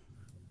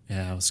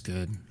 Yeah, it was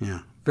good.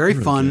 Yeah, very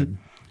really fun good.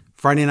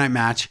 Friday night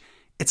match.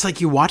 It's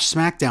like you watch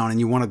SmackDown and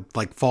you want to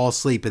like fall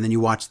asleep, and then you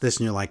watch this,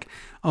 and you're like,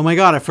 "Oh my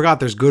god, I forgot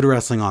there's good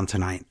wrestling on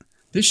tonight."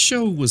 This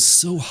show was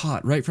so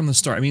hot right from the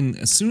start. I mean,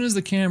 as soon as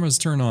the cameras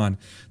turn on,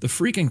 the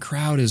freaking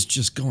crowd is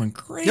just going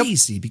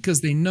crazy because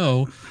they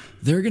know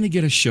they're going to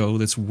get a show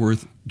that's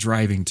worth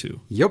driving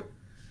to. Yep.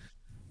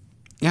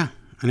 Yeah.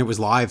 And it was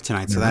live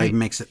tonight, so that even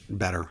makes it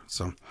better.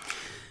 So,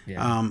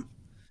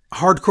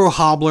 Hardcore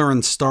Hobbler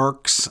and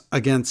Starks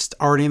against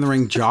Already in the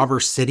Ring Jobber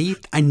City.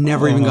 I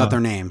never even got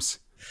their names.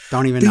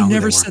 Don't even know. They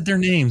never said their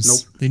names.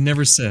 Nope. They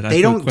never said.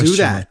 They don't do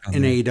that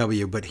in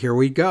AEW, but here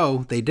we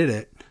go. They did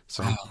it.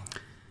 So.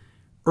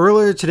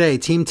 Earlier today,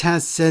 Team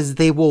Taz says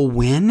they will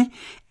win,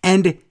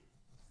 and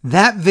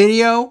that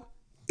video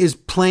is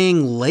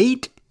playing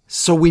late,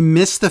 so we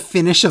missed the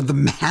finish of the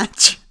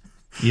match.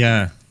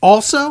 Yeah.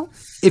 Also,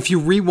 if you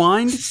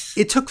rewind,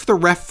 it took the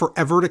ref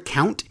forever to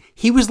count.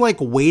 He was like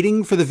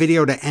waiting for the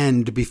video to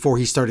end before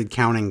he started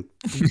counting.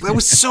 That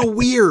was so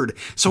weird.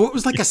 So it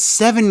was like a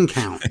 7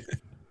 count.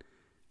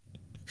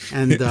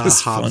 And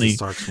Hobbs and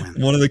Starks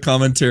win. One of the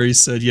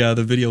commentaries said, yeah,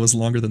 the video was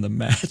longer than the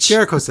match.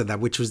 Jericho said that,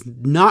 which was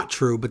not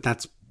true, but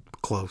that's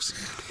close.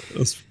 It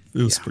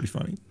was pretty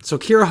funny. So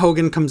Kiera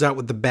Hogan comes out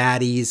with the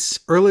baddies.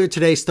 Earlier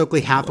today,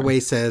 Stokely Hathaway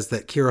says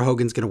that Kiera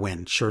Hogan's going to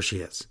win. Sure she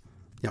is.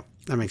 Yep,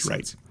 that makes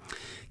sense.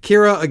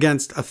 Kiera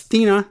against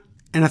Athena,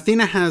 and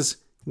Athena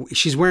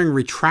she's wearing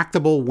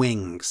retractable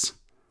wings.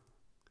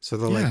 So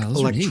they're like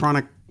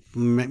electronic,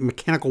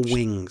 mechanical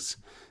wings.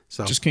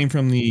 So just came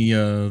from the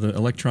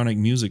electronic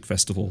music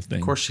festival thing.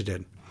 Of course she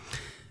did.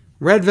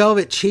 Red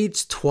Velvet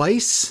cheats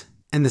twice,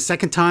 and the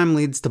second time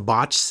leads to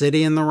Botch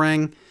City in the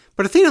ring.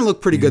 But Athena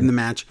looked pretty good in the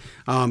match.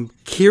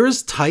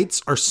 Kiera's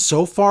tights are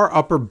so far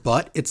up her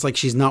butt, it's like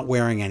she's not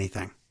wearing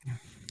anything.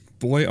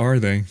 Boy, are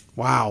they.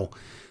 Wow.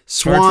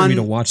 It's hard for me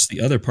to watch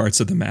the other parts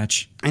of the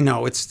match. I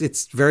know,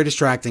 it's very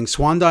distracting.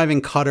 Swan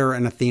diving, Cutter,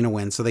 and Athena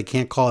win, so they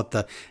can't call it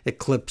the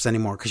Eclipse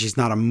anymore because she's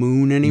not a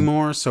moon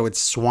anymore, so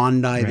it's Swan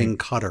diving,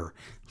 Cutter.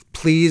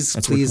 Please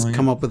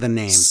come up with a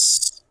name.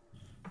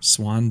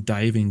 Swan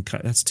diving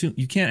cut. That's too.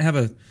 You can't have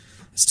a.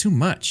 It's too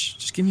much.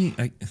 Just give me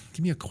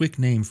a quick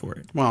name for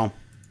it. Well,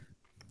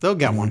 they'll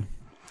get one.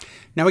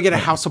 Now we get a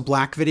House of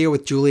Black video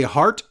with Julia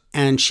Hart,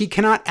 and she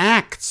cannot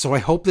act, so I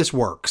hope this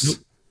works. Nope.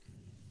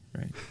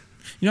 Right.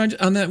 You know,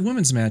 on that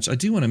women's match, I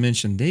do want to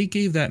mention they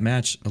gave that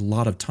match a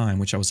lot of time,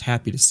 which I was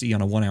happy to see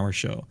on a 1 hour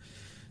show.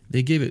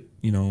 They gave it,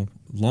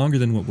 longer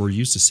than what we're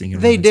used to seeing.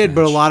 They did,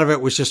 but a lot of it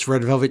was just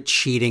Red Velvet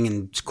cheating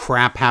and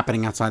crap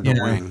happening outside the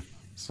ring.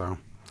 So,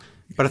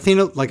 but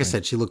Athena, like I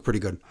said, she looked pretty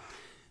good.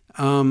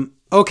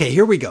 Okay,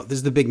 here we go. This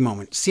is the big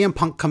moment. CM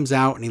Punk comes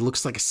out and he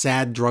looks like a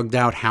sad, drugged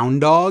out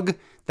hound dog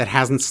that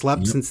hasn't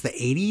slept since the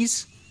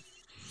 80s.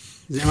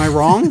 Am I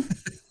wrong?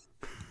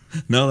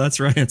 No, that's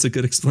right. It's a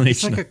good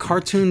explanation. It's like a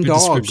cartoon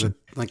dog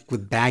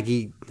with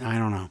baggy, I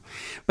don't know.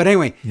 But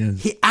anyway,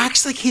 he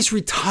acts like he's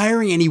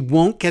retiring and he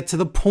won't get to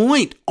the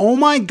point. Oh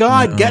my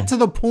God, get to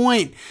the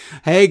point.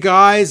 Hey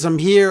guys, I'm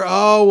here.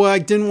 Oh, I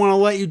didn't want to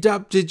let you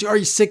down. Are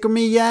you sick of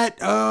me yet?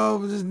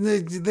 Oh,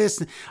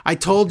 this. I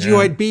told you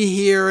I'd be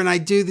here and I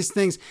do these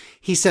things.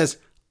 He says,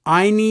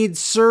 I need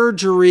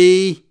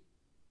surgery.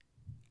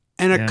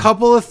 And a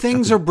couple of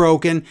things are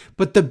broken,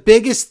 but the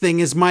biggest thing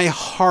is my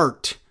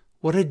heart.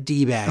 What a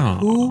D-bag.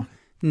 Who?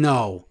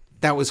 No,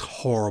 that was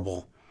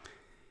horrible.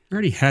 We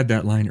already had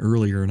that line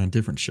earlier in a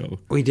different show.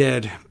 We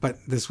did, but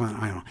this one,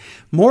 I don't know.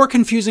 More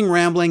confusing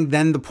rambling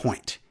than the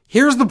point.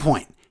 Here's the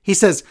point. He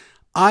says,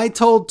 I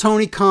told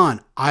Tony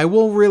Khan I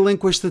will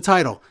relinquish the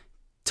title.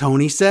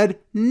 Tony said,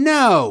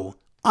 no,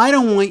 I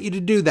don't want you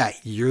to do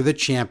that. You're the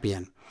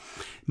champion.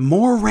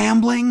 More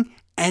rambling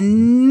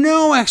and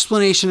no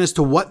explanation as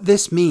to what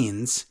this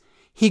means.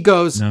 He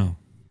goes, no.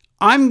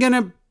 I'm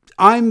gonna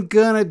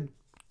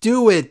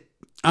do it.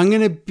 I'm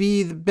going to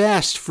be the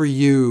best for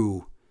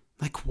you.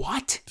 Like,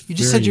 what? You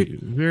just said you're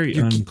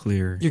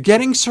unclear. You're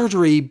getting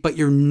surgery, but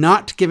you're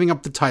not giving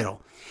up the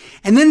title.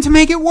 And then to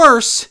make it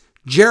worse,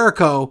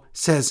 Jericho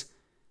says,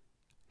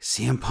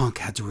 CM Punk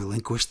had to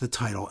relinquish the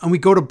title. And we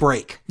go to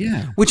break.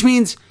 Yeah. Which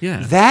means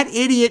that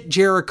idiot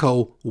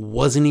Jericho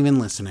wasn't even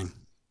listening.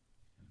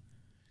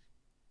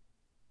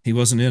 He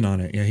wasn't in on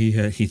it. Yeah,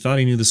 he thought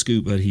he knew the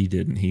scoop, but he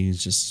didn't.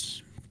 He's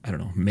just... I don't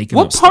know, making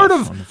what part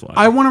of on the fly.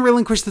 I want to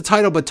relinquish the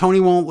title, but Tony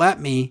won't let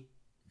me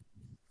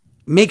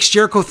makes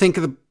Jericho think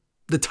of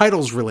the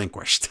title's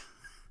relinquished.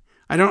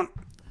 I don't.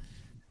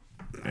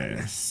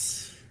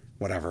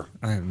 Whatever.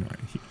 I don't know.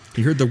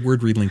 He heard the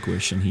word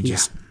relinquish and he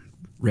just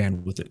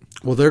ran with it.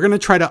 Well, they're going to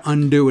try to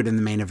undo it in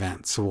the main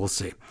event, so we'll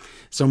see.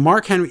 So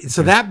Mark Henry.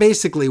 So that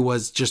basically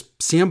was just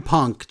CM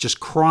Punk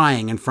just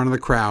crying in front of the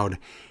crowd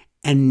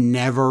and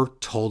never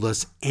told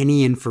us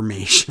any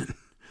information.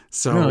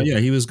 So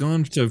he was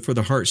going for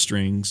the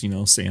heartstrings,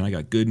 saying I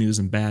got good news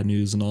and bad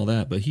news and all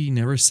that, but he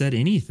never said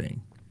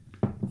anything.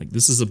 Like,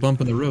 this is a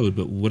bump in the road,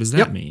 but what does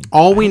that mean?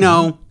 All we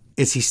know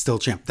is he's still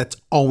champ. That's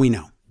all we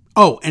know.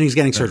 Oh, and he's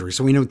getting surgery.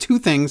 So we know two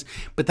things,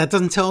 but that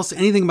doesn't tell us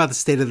anything about the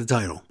state of the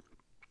title.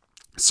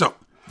 So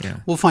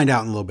we'll find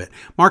out in a little bit.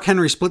 Mark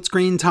Henry split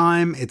screen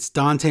time. It's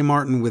Dante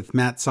Martin with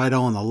Matt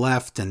Sydal on the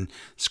left and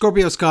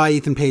Scorpio Sky,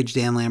 Ethan Page,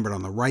 Dan Lambert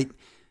on the right.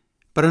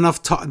 But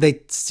enough talk, they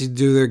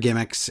do their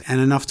gimmicks,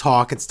 and enough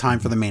talk, it's time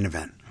for the main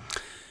event.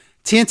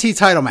 TNT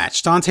title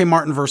match, Dante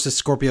Martin versus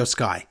Scorpio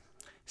Sky.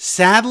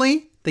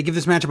 Sadly, they give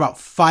this match about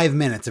 5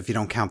 minutes if you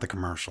don't count the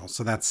commercial,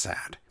 so that's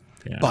sad.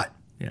 Yeah. But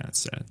it's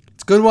sad.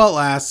 It's good while it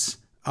lasts.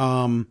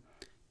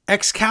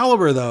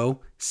 Excalibur,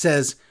 though,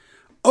 says,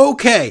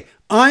 okay,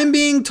 I'm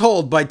being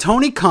told by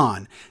Tony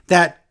Khan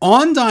that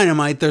on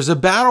Dynamite there's a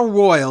battle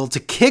royal to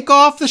kick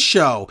off the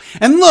show.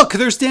 And look,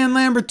 there's Dan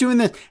Lambert doing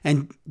this.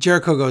 And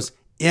Jericho goes,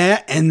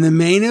 yeah, and the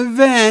main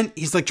event,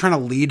 he's like trying to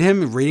lead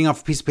him, reading off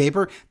a piece of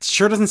paper. It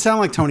sure doesn't sound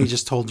like Tony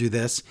just told you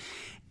this.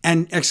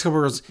 And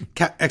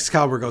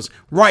Excalibur goes,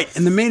 right,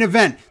 in the main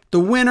event, the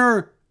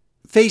winner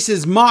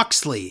faces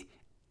Moxley.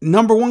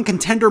 Number one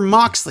contender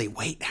Moxley.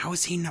 Wait, how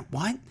is he not?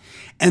 What?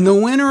 And the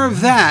winner of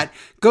that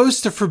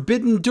goes to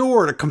Forbidden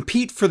Door to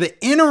compete for the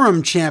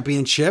interim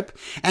championship.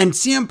 And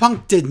CM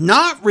Punk did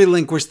not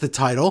relinquish the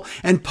title.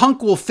 And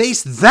Punk will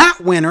face that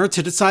winner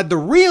to decide the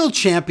real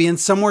champion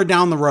somewhere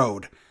down the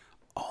road.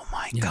 Oh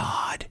my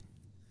God.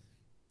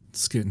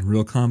 It's getting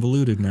real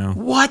convoluted now.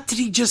 What did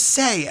he just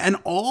say? And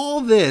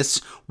all this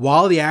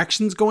while the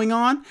action's going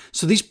on.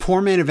 So these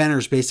poor main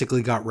eventers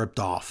basically got ripped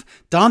off.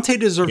 Dante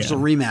deserves a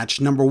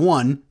rematch. Number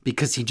one,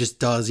 because he just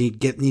does. He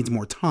needs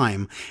more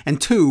time.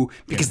 And two,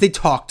 because they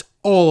talked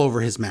all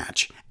over his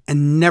match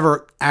and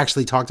never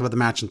actually talked about the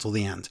match until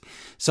the end.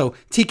 So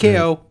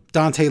TKO,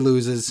 Dante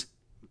loses,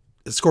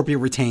 Scorpio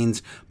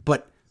retains.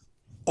 But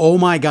oh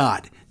my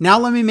God. Now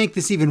let me make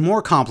this even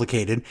more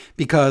complicated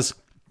because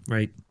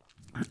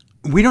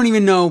we don't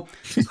even know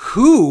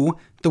who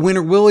the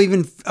winner will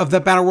even of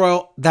that battle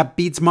royal that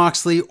beats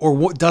Moxley or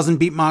what doesn't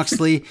beat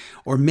Moxley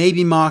or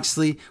maybe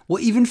Moxley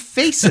will even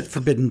face at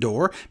Forbidden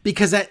Door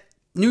because at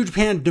New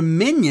Japan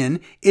Dominion,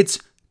 it's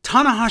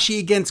Tanahashi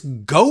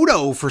against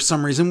Goto for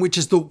some reason, which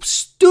is the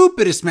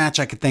stupidest match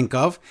I could think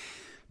of.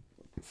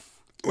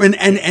 And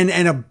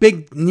a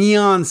big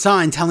neon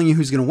sign telling you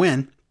who's going to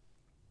win.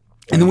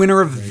 And the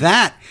winner of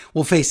that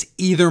will face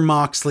either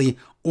Moxley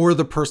or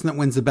the person that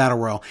wins the Battle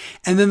Royal.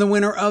 And then the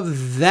winner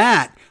of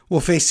that will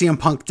face CM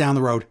Punk down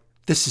the road.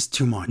 This is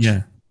too much.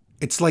 Yeah.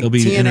 It's like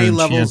TNA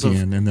levels of...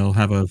 And they'll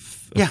have a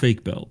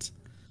fake belt.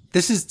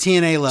 This is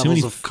TNA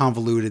levels of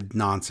convoluted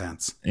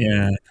nonsense.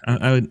 Yeah.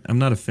 I'm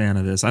not a fan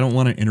of this. I don't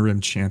want an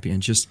interim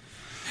champion. Just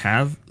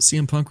have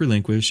CM Punk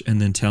relinquish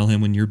and then tell him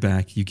when you're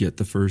back, you get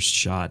the first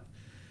shot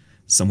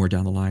somewhere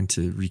down the line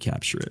to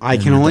recapture it. I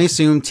can only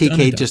assume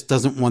TK just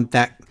doesn't want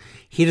that.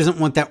 He doesn't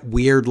want that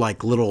weird,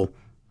 like, little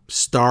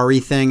starry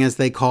thing, as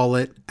they call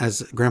it,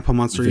 as Grandpa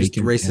Monster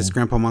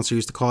Grandpa Monster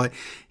used to call it,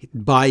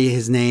 by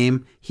his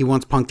name. He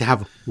wants Punk to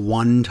have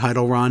one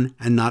title run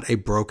and not a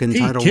broken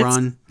title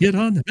run. Get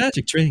on the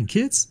magic train,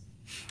 kids.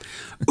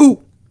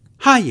 Ooh,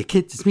 hiya,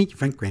 kids. It's me, your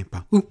friend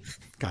Grandpa. Ooh,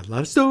 got a lot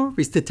of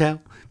stories to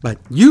tell, but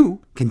you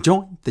can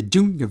join the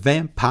Junior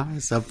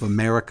Vampires of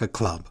America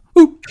Club.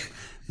 Ooh.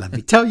 Let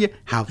me tell you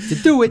how to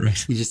do it.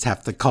 Right. You just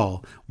have to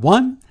call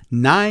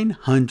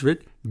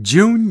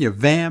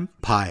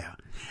 1-900-JUNIOR-VAMPIRE.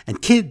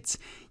 And kids,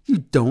 you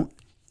don't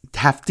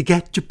have to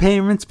get your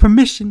parents'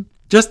 permission.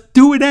 Just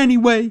do it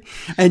anyway.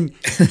 And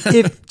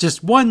if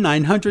just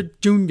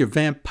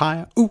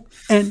 1-900-JUNIOR-VAMPIRE. Ooh,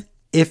 and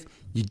if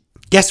you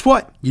guess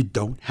what? You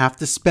don't have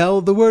to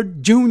spell the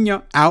word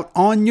junior out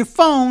on your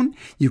phone.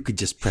 You could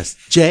just press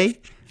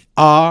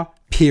JR.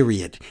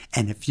 Period.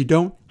 And if you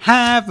don't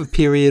have a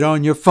period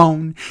on your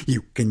phone,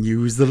 you can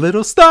use the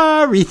little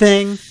starry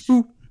thing.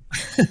 Ooh.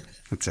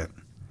 That's it.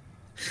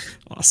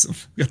 Awesome.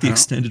 We got the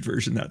extended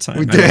version that time.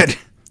 We did.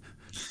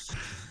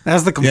 That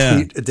was the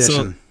complete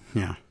edition.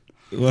 So,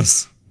 it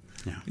was.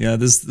 Yeah.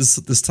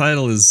 This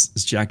title is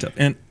jacked up.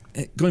 And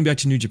going back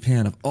to New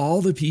Japan, of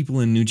all the people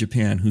in New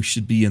Japan who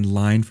should be in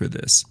line for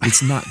this,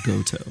 it's not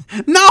Goto.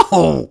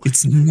 No!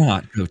 It's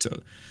not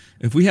Goto.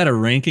 If we had a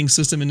ranking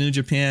system in New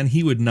Japan,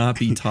 he would not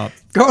be top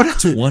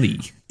 20.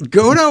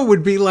 Goto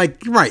would be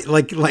like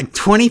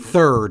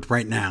 23rd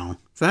right now.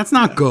 So that's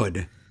not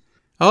good.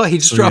 Oh, he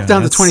just dropped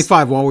down to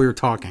 25 while we were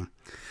talking.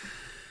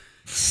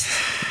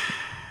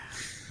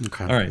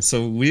 Okay. All right,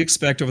 so we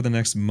expect over the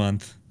next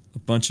month a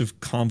bunch of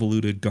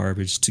convoluted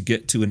garbage to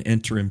get to an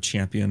interim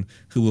champion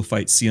who will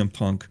fight CM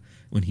Punk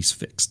when he's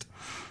fixed.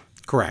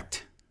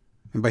 Correct.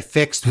 And by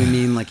fixed, we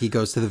mean like he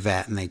goes to the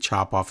vet and they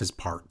chop off his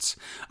parts.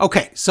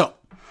 Okay, so...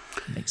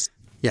 Nice.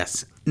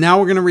 Yes. Now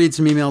we're going to read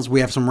some emails. We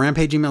have some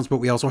Rampage emails, but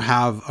we also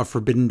have a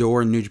Forbidden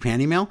Door and New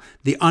Japan email.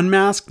 The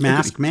Unmasked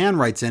Masked Man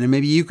writes in, and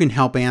maybe you can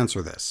help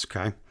answer this,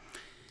 okay?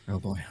 Oh,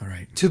 boy. All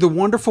right. To the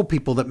wonderful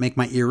people that make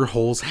my ear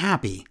holes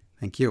happy.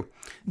 Thank you.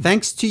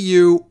 Thanks to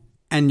you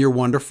and your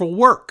wonderful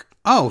work.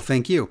 Oh,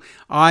 thank you.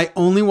 I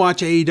only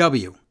watch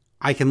AEW.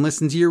 I can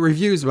listen to your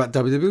reviews about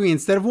WWE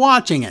instead of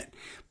watching it.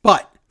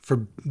 But,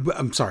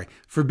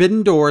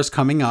 Forbidden Door is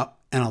coming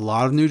up, and a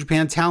lot of New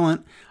Japan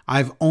talent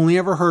I've only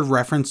ever heard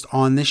referenced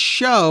on this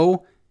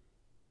show.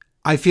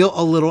 I feel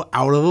a little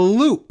out of the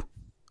loop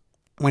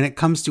when it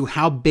comes to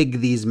how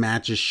big these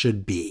matches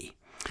should be.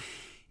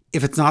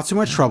 If it's not so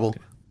much trouble,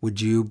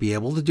 would you be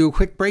able to do a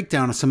quick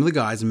breakdown of some of the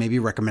guys and maybe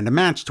recommend a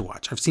match to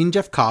watch? I've seen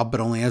Jeff Cobb, but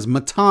only as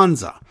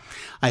Matanza.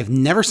 I've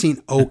never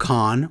seen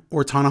O-Khan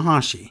or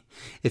Tanahashi.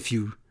 If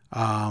you,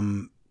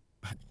 so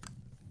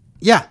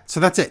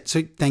that's it.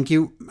 So thank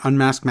you,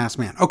 Unmasked Masked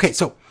Man. Okay,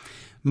 so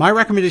my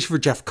recommendation for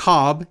Jeff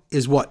Cobb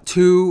is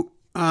two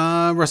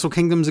Wrestle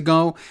Kingdoms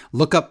ago.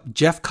 Look up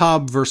Jeff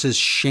Cobb versus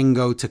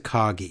Shingo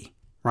Takagi,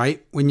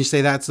 right? When you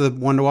say that's the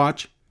one to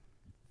watch?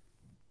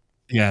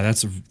 Yeah,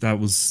 that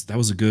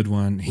was a good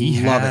one. He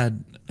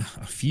had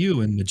a few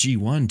in the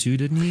G1 too,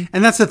 didn't he?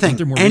 And that's the thing.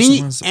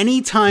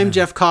 Anytime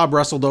Jeff Cobb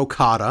wrestled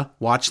Okada,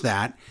 watch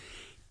that.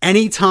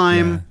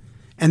 Anytime,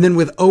 and then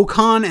with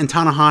O-Khan and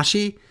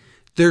Tanahashi,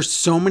 there's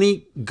so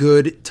many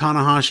good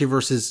Tanahashi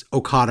versus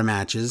Okada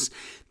matches.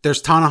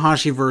 There's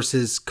Tanahashi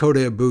versus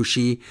Kota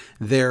Ibushi.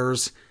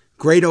 There's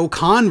Great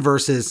O-Khan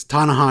versus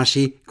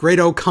Tanahashi. Great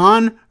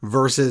O-Khan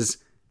versus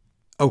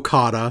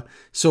Okada.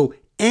 So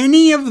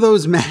any of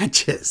those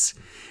matches,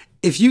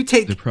 if you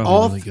take they're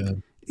probably really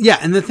good. Yeah,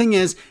 and the thing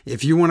is,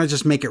 if you want to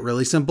just make it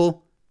really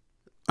simple,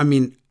 I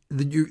mean,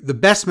 the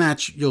best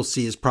match you'll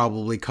see is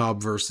probably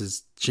Cobb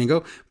versus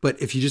Shingo. But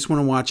if you just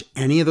want to watch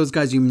any of those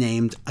guys you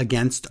named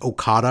against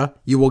Okada,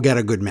 you will get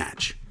a good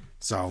match.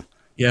 So...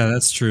 Yeah,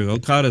 that's true.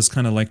 Okada's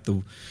kind of like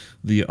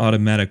the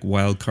automatic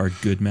wild card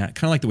good match,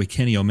 kind of like the way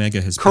Kenny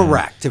Omega has been.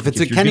 Correct. If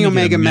it's a Kenny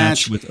Omega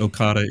match with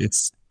Okada,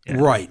 it's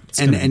right,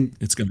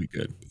 it's gonna be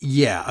good.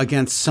 Yeah,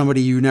 against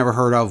somebody you never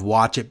heard of,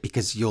 watch it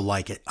because you'll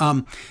like it.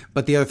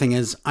 But the other thing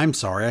is, I'm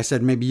sorry, I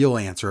said maybe you'll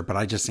answer it, but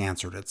I just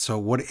answered it. So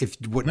what?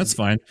 That's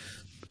fine.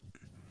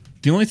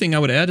 The only thing I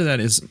would add to that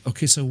is,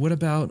 okay, so what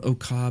about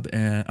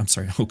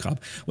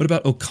What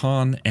about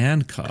O-Khan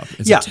and Cobb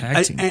as a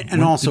tag team?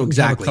 And also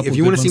exactly. If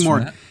you want to see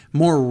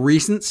more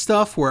recent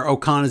stuff where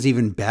O-Khan is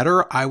even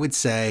better, I would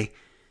say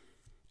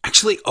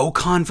Actually,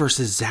 O-Khan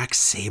versus Zack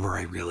Sabre,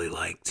 I really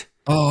liked.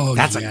 Oh,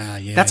 that's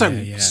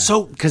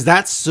because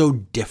that's so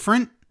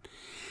different.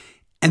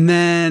 And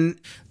then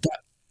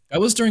that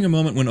was during a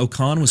moment when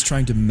O-Khan was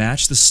trying to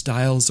match the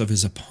styles of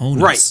his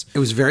opponents. Right. It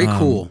was very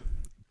cool.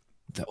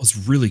 That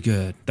was really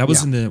good. That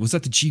was was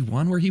that the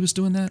G1 where he was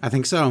doing that? I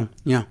think so.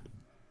 Yeah.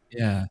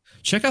 Yeah.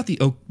 Check out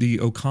the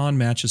O-Khan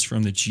matches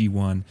from the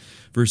G1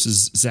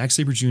 versus Zack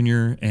Sabre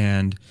Jr.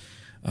 and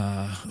who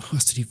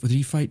else did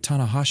he fight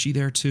Tanahashi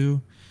there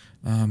too?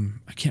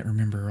 I can't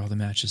remember all the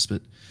matches,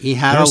 but he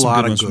had a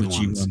lot of good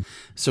ones.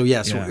 So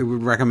yes, we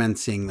would recommend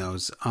seeing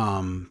those.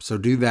 So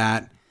do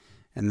that,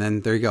 and then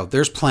there you go.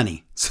 There's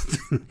plenty.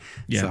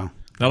 Yeah,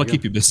 that'll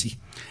keep you busy.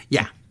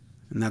 Yeah,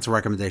 and that's a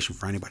recommendation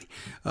for anybody.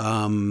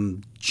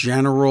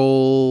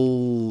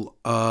 General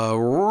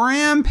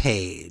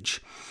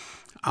Rampage.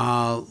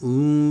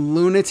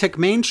 Lunatic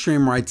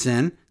Mainstream writes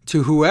in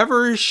to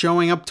whoever is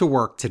showing up to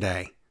work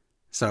today.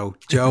 So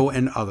Joe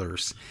and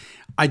others.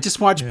 I just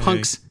watched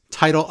Punk's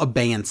title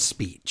abeyance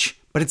speech,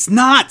 but it's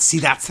not. See,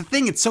 that's the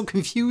thing. It's so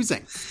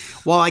confusing.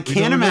 While I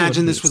can't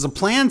imagine this was a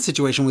planned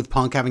situation with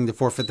Punk having to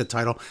forfeit the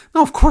title.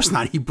 No, of course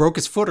not. He broke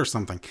his foot or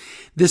something.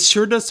 This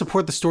sure does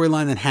support the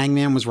storyline that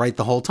Hangman was right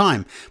the whole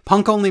time.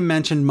 Punk only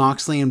mentioned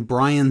Moxley and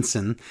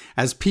Bryanson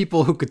as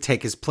people who could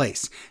take his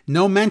place.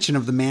 No mention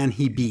of the man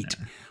he beat.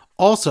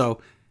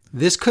 Also,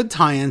 this could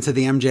tie into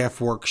the MJF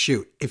work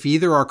shoot. If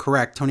either are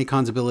correct, Tony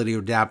Khan's ability to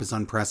adapt is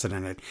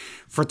unprecedented.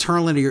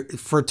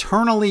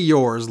 Fraternally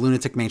yours,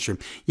 Lunatic Mainstream.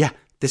 Yeah,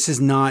 this is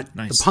not...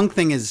 Nice. The Punk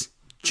thing is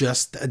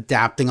just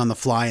adapting on the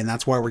fly, and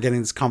that's why we're getting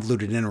this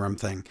convoluted interim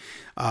thing.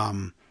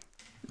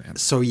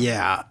 So,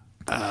 yeah.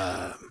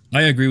 I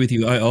agree with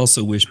you. I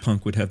also wish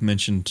Punk would have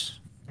mentioned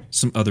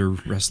some other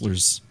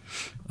wrestlers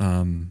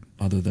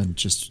other than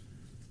just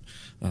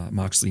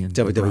Moxley and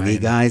WWE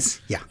Bryan.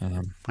 Guys. Yeah,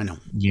 I know.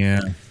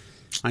 Yeah.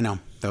 I know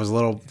that was a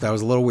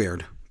little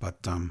weird, but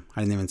I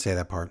didn't even say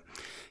that part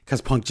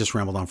because Punk just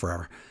rambled on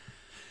forever.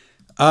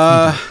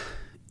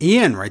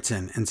 Ian writes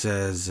in and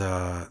says,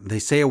 they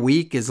say a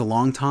week is a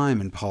long time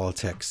in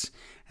politics,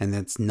 and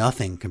it's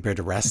nothing compared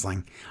to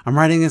wrestling. I'm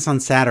writing this on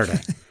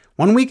Saturday.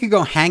 1 week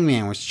ago,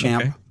 Hangman was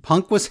champ. Okay.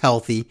 Punk was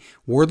healthy.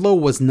 Wardlow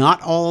was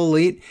not all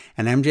elite,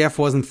 and MJF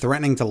wasn't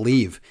threatening to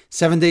leave.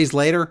 7 days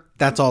later,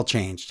 that's all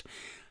changed.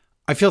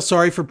 I feel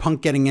sorry for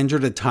Punk getting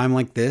injured at a time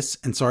like this,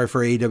 and sorry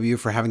for AEW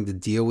for having to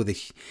deal with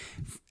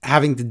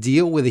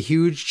a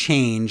huge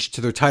change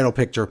to their title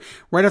picture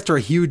right after a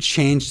huge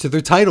change to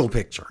their title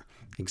picture.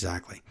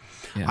 Exactly.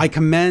 Yeah. I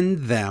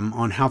commend them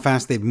on how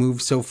fast they've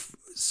moved so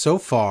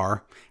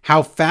far.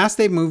 How fast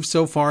they've moved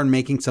so far in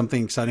making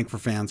something exciting for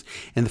fans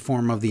in the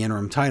form of the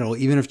interim title.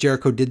 Even if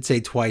Jericho did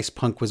say twice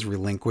Punk was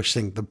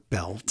relinquishing the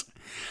belt.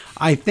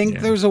 I think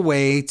there's a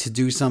way to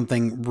do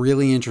something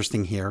really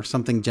interesting here,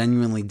 something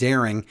genuinely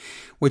daring,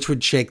 which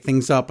would shake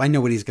things up. I know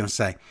what he's going to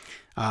say,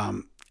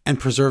 and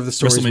preserve the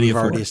stories we've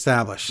already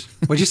established.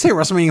 What'd you say,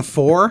 WrestleMania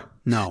 4?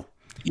 No.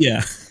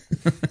 Yeah.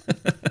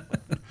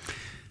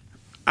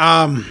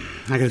 I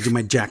got to do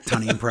my Jack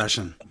Tunney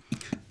impression.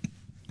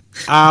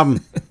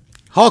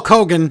 Hulk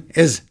Hogan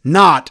is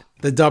not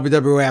the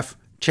WWF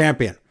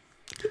champion.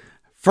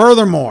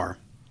 Furthermore,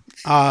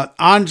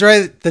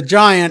 Andre the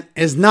Giant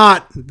is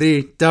not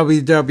the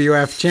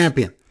WWF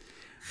champion.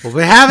 We'll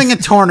be having a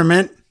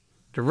tournament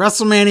to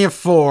WrestleMania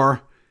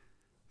 4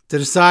 to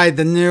decide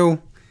the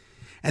new.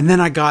 And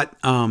then I got,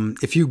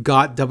 if you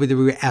got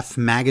WWF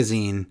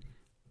magazine,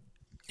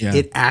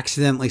 it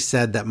accidentally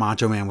said that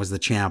Macho Man was the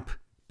champ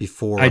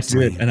before. I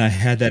did, and I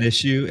had that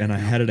issue, and I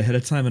had it ahead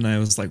of time, and I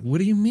was like, what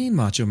do you mean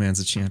Macho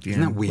Man's a champion?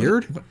 Isn't that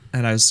weird? What?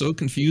 And I was so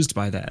confused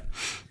by that.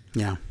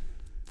 Yeah.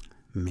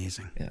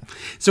 Amazing. Yeah.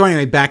 So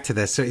anyway, back to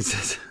this. So he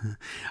says,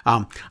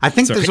 I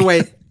think there's a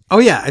way. Oh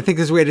yeah, I think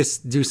there's a way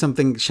to do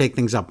something, shake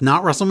things up.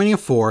 Not WrestleMania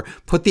 4.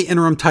 Put the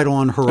interim title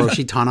on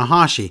Hiroshi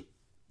Tanahashi.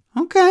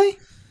 Okay.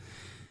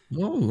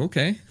 Oh,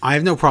 okay. I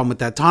have no problem with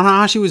that.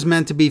 Tanahashi was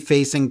meant to be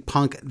facing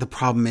Punk. The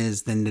problem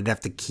is then they'd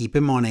have to keep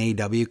him on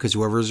AEW because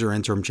whoever's your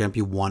interim champ,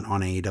 you want on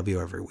AEW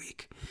every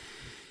week.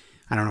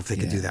 I don't know if they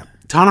could do that.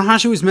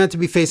 Tanahashi was meant to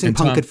be facing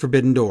Punk at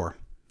Forbidden Door.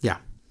 Yeah.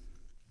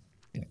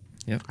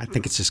 Yep. I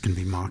think it's just going to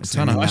be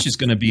Moxley. Tanahashi's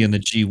going to be in the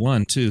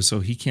G1 too,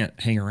 so he can't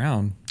hang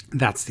around.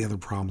 That's the other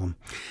problem.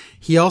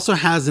 He also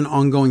has an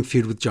ongoing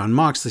feud with Jon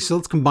Moxley. So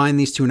let's combine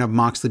these two and have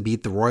Moxley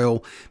beat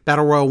the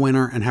Battle Royal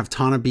winner and have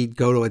Tana beat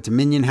Goto at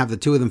Dominion. Have the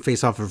two of them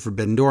face off at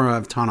Forbidden Door and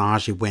have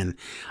Tanahashi win.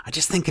 I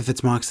just think if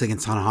it's Moxley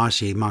against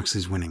Tanahashi,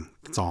 Moxley's winning.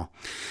 That's all.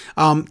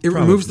 It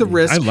removes the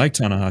risk. I like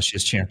Tanahashi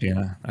as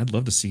champion. I'd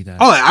love to see that.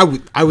 Oh,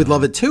 I would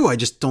love it too. I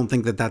just don't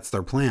think that that's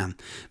their plan.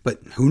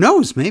 But who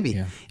knows? Maybe.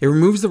 Yeah. It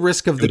removes the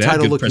risk of the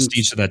title looking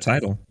prestige to that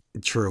title.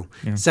 True.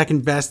 Yeah.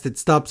 Second best, it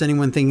stops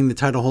anyone thinking the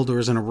title holder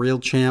isn't a real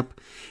champ.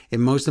 And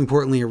most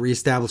importantly, it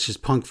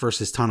reestablishes Punk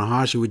versus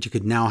Tanahashi, which you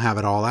could now have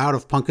it all out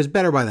if Punk is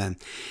better by then.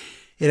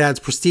 It adds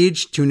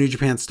prestige to a New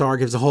Japan star,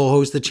 gives a whole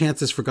host of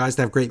chances for guys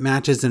to have great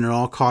matches, and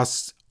all it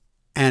costs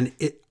from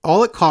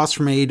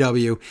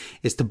AEW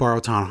is to borrow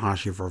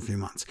Tanahashi for a few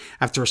months.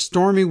 After a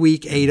stormy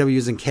week, AEW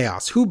is in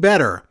chaos. Who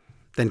better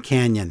then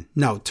Canyon.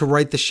 No, to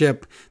right the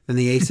ship, then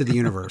the ace of the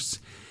universe.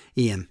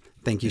 Ian,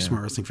 thank you,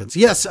 Smart Wrestling Fans.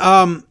 Yes,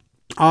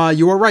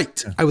 you are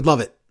right. I would love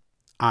it.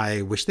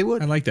 I wish they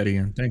would. I like that,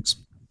 Ian. Thanks.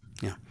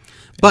 Yeah.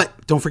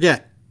 But don't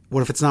forget,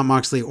 what if it's not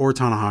Moxley or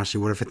Tanahashi?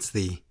 What if it's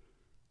the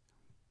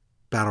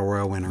Battle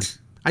Royal winner?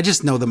 I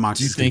just know that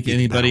Moxley. Do you think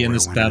anybody in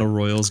this Battle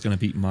Royal is going to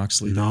beat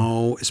Moxley?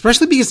 No,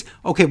 especially because,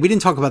 okay, we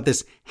didn't talk about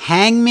this.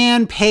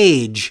 Hangman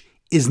Page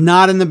is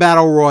not in the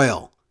Battle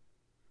Royal.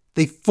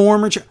 They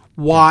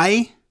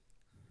why?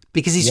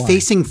 Because he's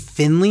facing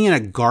Finlay in a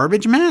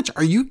garbage match?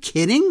 Are you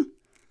kidding?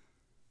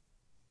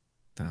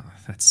 Oh,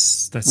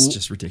 that's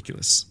just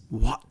ridiculous.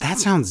 What? That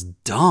sounds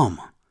dumb.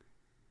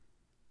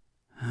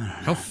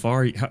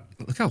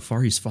 Look how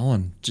far he's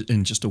fallen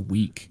in just a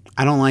week.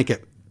 I don't like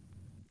it.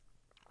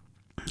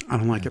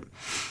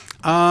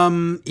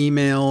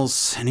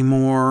 Emails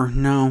anymore?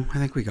 No, I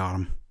think we got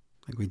them.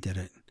 I think we did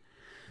it.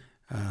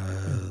 Good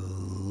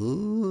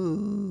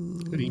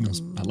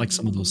emails. I like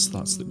some of those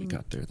thoughts that we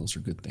got there. Those are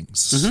good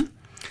things.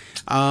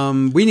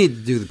 Mm-hmm. We need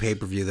to do the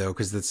pay-per-view though,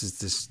 because this is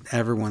just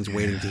everyone's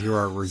waiting to hear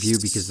our review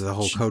because of the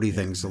whole Cody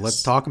thing. So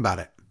let's talk about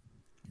it.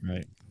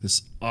 Right.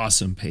 This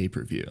awesome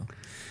pay-per-view.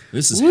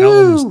 This is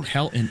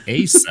hell in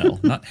a cell,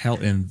 not hell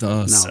in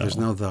the cell. No, there's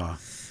no the.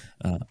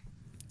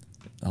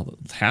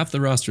 Half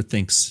the roster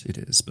thinks it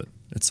is, but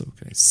it's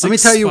okay. Let me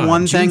tell you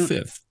one thing.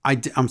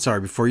 I'm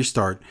sorry, before you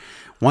start.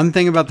 One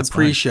thing about the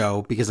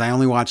pre-show, because I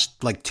only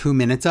watched like 2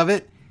 minutes of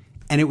it,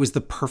 and it was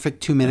the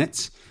perfect 2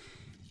 minutes.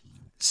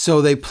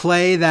 So they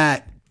play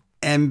that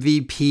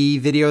MVP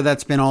video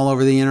that's been all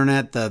over the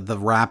internet, the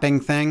rapping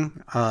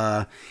thing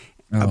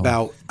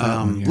about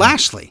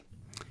Lashley.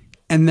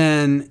 And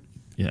then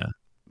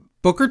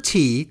Booker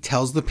T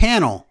tells the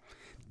panel,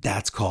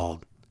 that's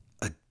called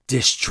a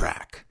diss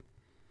track.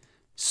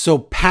 So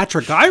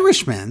Patrick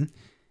Irishman,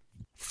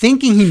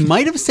 thinking he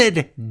might have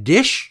said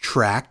dish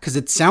track because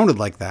it sounded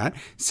like that,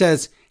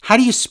 says, how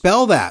do you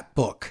spell that,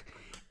 Book?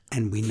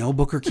 And we know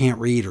Booker can't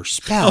read or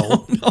spell.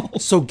 Oh, no.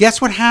 So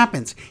guess what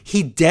happens?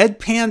 He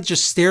deadpan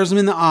just stares him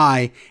in the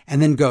eye and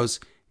then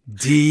goes,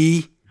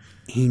 D.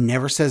 He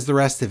never says the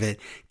rest of it.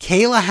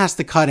 Kayla has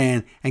to cut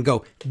in and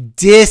go,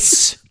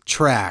 diss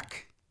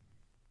track.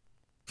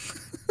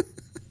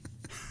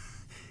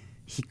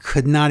 He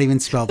could not even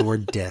spell the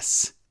word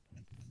diss.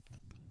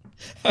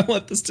 I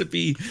want this to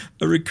be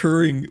a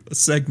recurring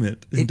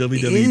segment in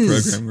WWE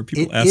program where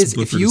people ask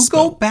Booker if you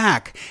go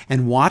back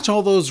and watch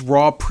all those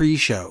Raw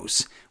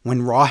pre-shows,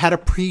 when Raw had a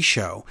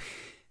pre-show,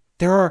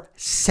 there are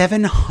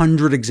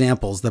 700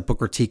 examples that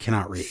Booker T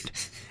cannot read.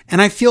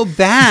 And I feel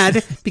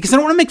bad because I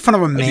don't want to make fun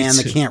of a man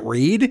that can't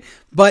read,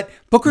 but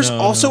Booker's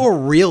also a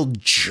real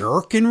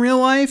jerk in real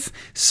life.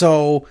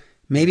 So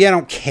maybe I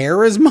don't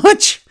care as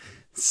much.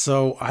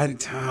 So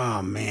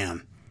oh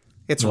man,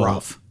 it's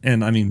rough.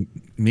 And I mean,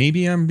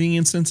 maybe I'm being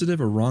insensitive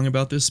or wrong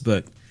about this,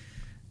 but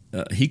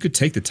he could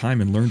take the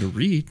time and learn to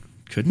read,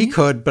 couldn't he? He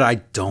could, but I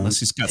don't. Unless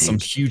he's got some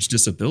huge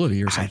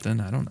disability or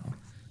something. I don't know.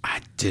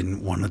 I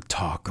didn't want to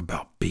talk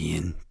about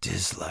being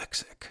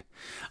dyslexic.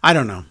 I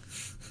don't know.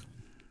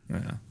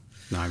 Yeah.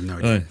 No, I have no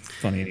idea.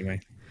 Funny anyway.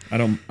 I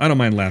don't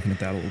mind laughing at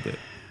that a little bit.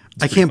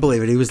 I can't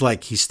believe it. He was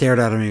like, he stared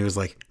at him. He was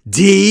like,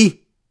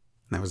 D.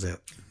 And that was it.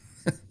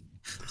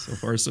 So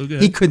far, so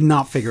good. He could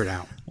not figure it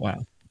out.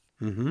 Wow.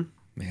 Mm-hmm.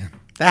 Man.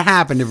 That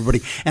happened,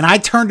 everybody. And I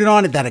turned it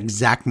on at that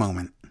exact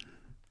moment.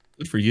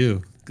 Good for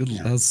you. Good.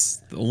 Yeah. That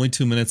was the only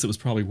 2 minutes that was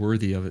probably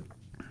worthy of it.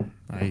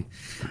 I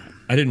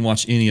didn't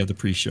watch any of the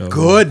pre-show.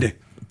 Good.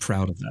 I'm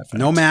proud of that fact.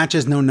 No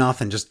matches, no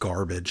nothing, just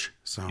garbage.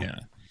 So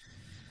yeah.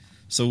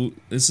 So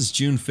this is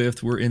June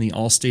 5th. We're in the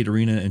Allstate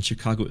Arena in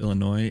Chicago,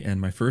 Illinois.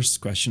 And my first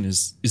question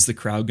is the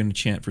crowd going to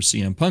chant for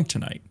CM Punk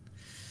tonight?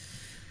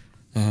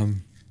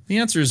 The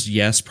answer is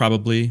yes,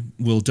 probably.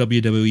 Will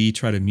WWE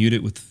try to mute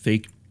it with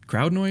fake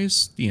crowd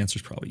noise? The answer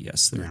is probably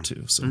yes there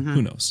too. So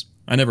who knows?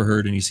 I never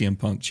heard any CM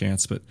Punk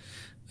chants, but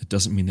it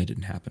doesn't mean they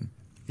didn't happen.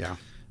 Yeah.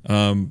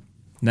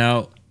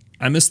 Now,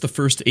 I missed the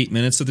first 8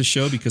 minutes of the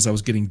show because I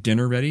was getting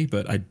dinner ready,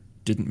 but I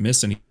didn't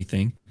miss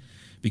anything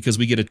because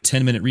we get a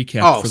 10-minute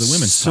recap for the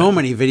women's title.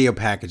 Many video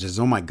packages.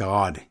 Oh my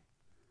God.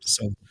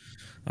 So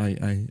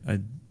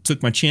I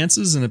took my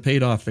chances and it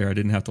paid off there. I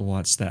didn't have to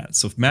watch that.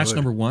 So match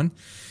number 1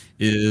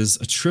 is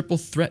a triple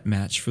threat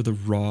match for the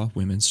Raw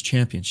Women's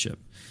Championship.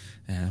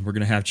 And we're going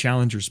to have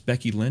challengers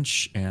Becky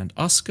Lynch and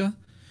Asuka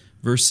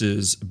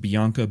versus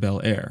Bianca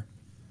Belair.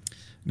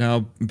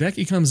 Now,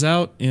 Becky comes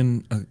out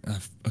in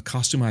a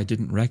costume I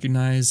didn't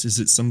recognize. Is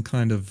it some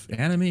kind of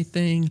anime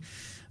thing?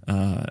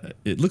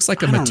 It looks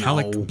like a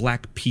metallic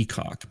black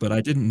peacock, but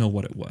I didn't know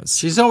what it was.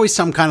 She's always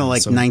some kind of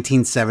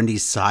 1970s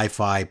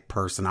sci-fi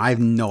person. I have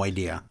no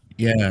idea.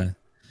 Yeah.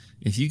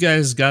 If you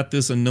guys got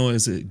this and know,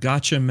 is it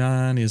Gotcha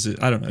Man? Is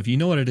it, I don't know. If you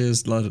know what it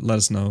is, let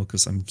us know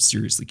because I'm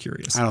seriously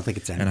curious. I don't think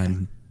it's anything. And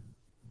I'm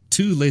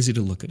too lazy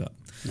to look it up.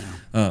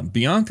 No.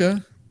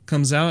 Bianca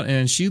comes out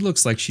and she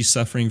looks like she's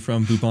suffering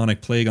from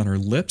bubonic plague on her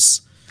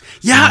lips.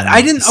 Yeah,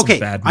 I didn't.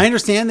 Okay, I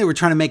understand they were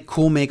trying to make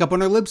cool makeup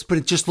on her lips, but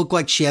it just looked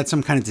like she had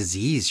some kind of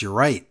disease. You're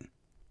right.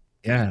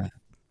 Yeah.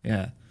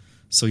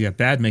 So yeah,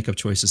 bad makeup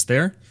choices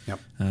there. Yep.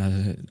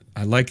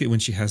 I like it when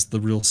she has the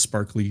real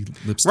sparkly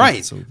lipstick.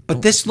 Right. So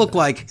but this looked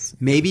like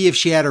maybe if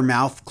she had her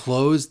mouth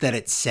closed that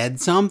it said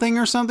something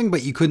or something,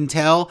 but you couldn't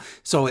tell.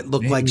 So it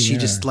looked like she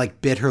just like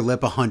bit her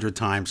lip 100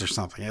 times or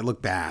something. It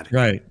looked bad.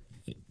 Right.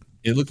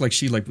 It looked like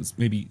she like was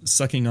maybe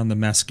sucking on the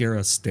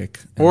mascara stick.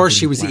 Or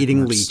she was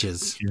eating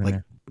leeches.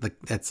 Like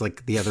that's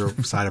like the other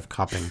side of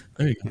cupping.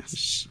 There you go.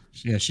 Yes.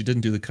 Yeah, she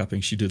didn't do the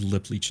cupping. She did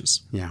lip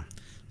leeches. Yeah.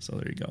 So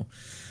there you go.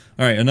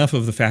 All right, enough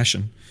of the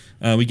fashion.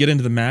 We get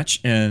into the match,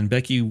 and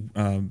Becky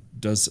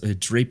does a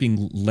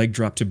draping leg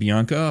drop to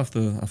Bianca off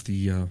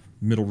the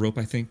middle rope,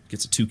 I think.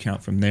 Gets a 2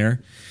 count from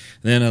there.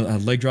 Then a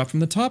leg drop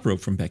from the top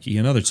rope from Becky,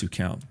 another 2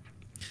 count.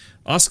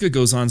 Asuka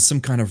goes on some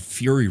kind of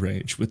fury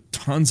rage with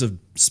tons of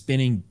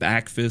spinning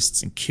back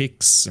fists and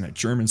kicks and a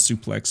German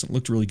suplex. It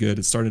looked really good.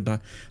 It started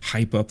to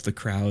hype up the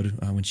crowd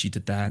when she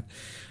did that.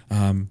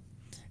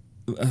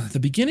 The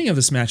beginning of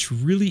this match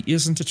really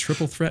isn't a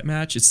triple threat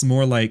match. It's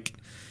more like,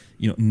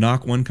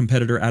 knock one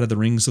competitor out of the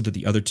ring so that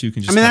the other two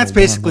can just. I mean, that's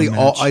basically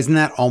all. Isn't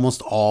that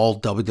almost all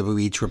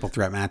WWE triple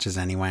threat matches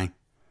anyway?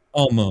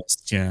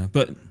 Almost, yeah.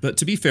 But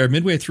to be fair,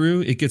 midway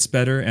through, it gets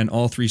better, and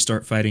all 3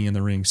 start fighting in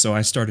the ring. So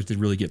I started to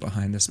really get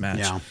behind this match.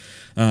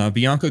 Yeah.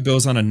 Bianca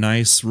goes on a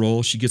nice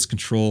roll. She gets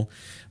control.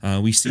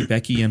 We see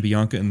Becky and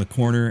Bianca in the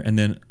corner, and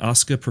then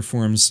Asuka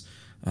performs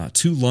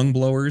 2 lung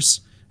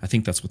blowers. I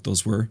think that's what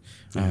those were.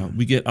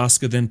 We get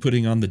Asuka then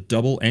putting on the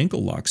double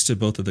ankle locks to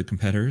both of the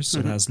competitors.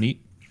 So that was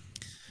neat.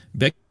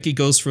 Becky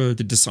goes to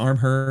disarm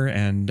her,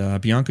 and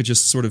Bianca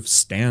just sort of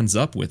stands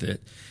up with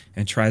it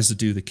and tries to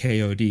do the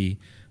KOD.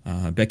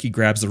 Becky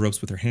grabs the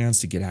ropes with her hands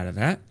to get out of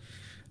that.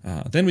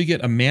 Then we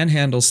get a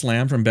manhandle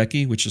slam from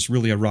Becky, which is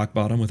really a rock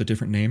bottom with a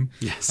different name.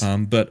 Yes.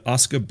 But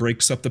Asuka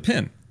breaks up the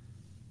pin.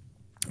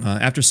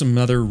 After some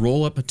other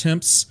roll-up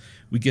attempts,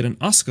 we get an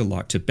Asuka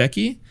lock to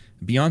Becky.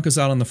 Bianca's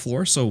out on the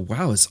floor, so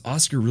wow, is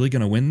Asuka really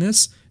going to win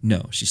this?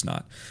 No, she's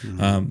not.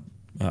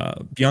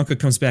 Bianca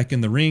comes back in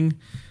the ring.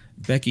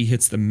 Becky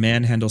hits the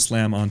manhandle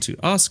slam onto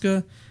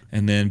Asuka,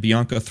 and then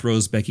Bianca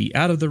throws Becky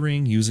out of the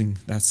ring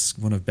that's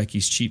one of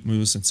Becky's cheap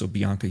moves, and so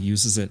Bianca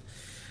uses it.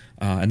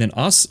 And then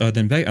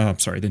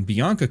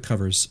Bianca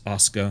covers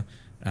Asuka.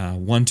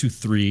 1, 2,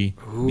 3.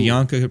 Ooh.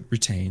 Bianca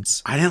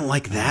retains. I didn't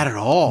like that at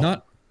all.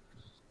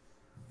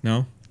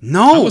 No.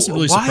 I wasn't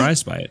really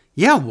surprised by it.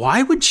 Yeah,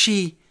 why would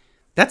she?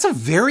 That's a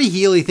very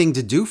heely thing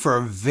to do for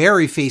a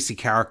very facey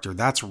character.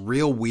 That's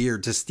real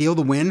weird to steal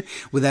the win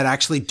without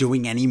actually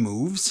doing any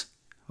moves.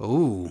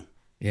 Oh.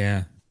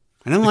 Yeah.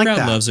 I didn't like that.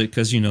 The crowd loves it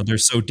because, they're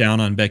so down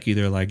on Becky.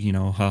 They're like,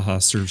 haha,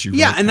 serves you right.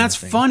 Yeah, and that's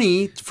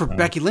funny for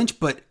Becky Lynch,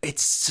 but it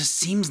just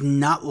seems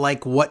not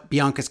like what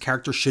Bianca's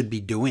character should be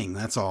doing.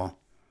 That's all.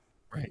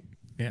 Right.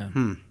 Yeah.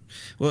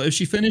 Well, if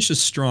she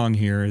finishes strong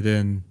here,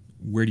 then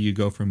where do you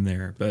go from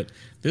there? But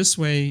this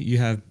way you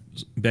have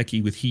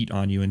Becky with heat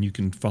on you, and you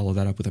can follow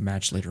that up with a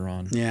match later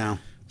on. Yeah.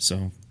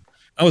 So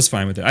I was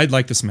fine with it. I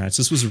like this match.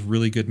 This was a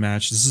really good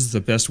match. This is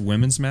the best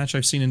women's match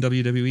I've seen in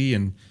WWE,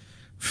 and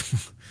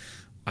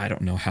I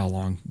don't know how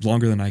long,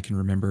 longer than I can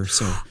remember.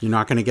 So you're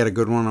not going to get a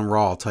good one on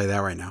Raw. I'll tell you that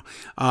right now.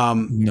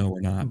 No,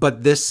 we're not.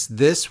 But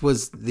this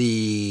was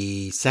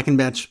the second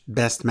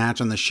best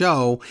match on the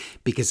show,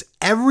 because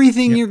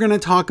everything you're going to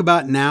talk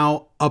about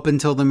now up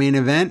until the main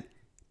event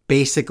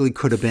basically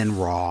could have been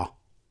Raw.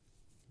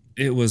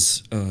 It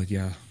was,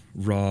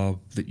 Raw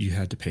that you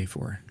had to pay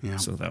for. Yeah.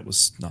 So that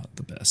was not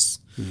the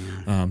best.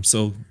 Yeah.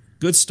 So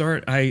good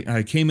start.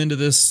 I came into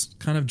this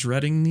kind of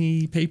dreading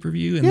the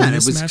pay-per-view, and then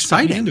this match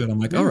exciting. Into it. I'm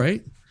like, all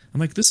right. I'm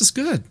like, this is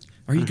good.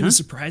 Are you going to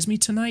surprise me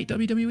tonight,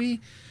 WWE?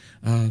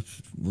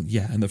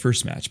 In the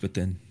first match, but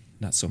then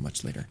not so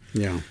much later.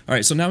 Yeah. All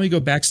right, so now we go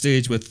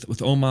backstage with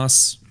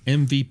Omos,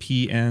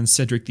 MVP, and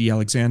Cedric the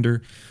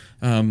Alexander.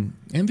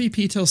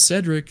 MVP tells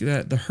Cedric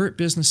that the Hurt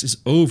Business is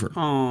over.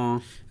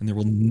 Aww. And there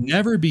will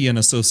never be an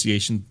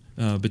association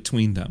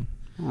between them.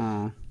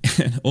 Aww.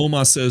 And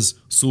Omos says,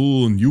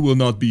 soon you will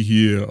not be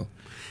here.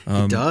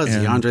 It does.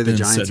 The Andre the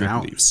Giant's Cedric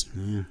out. Leaves.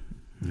 Yeah.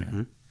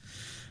 Mm-hmm.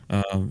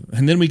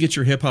 And then we get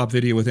your hip hop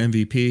video with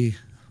MVP.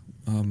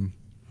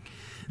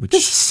 Which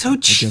this is so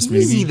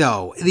cheesy,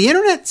 though. The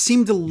internet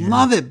seemed to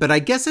love it, but I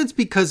guess it's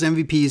because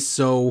MVP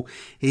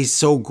he's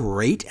so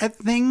great at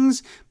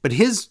things. But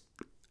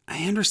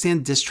I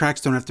understand diss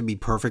tracks don't have to be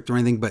perfect or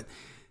anything, but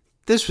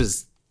this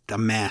was a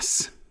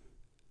mess.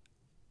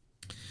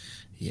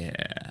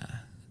 Yeah.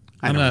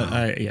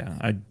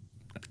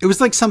 It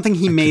was like something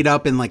he made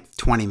up in like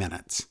 20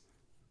 minutes,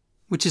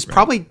 which is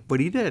probably what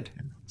he did.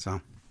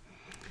 So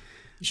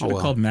you should have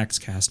called Max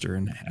Caster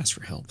and asked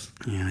for help.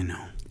 Yeah, I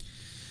know.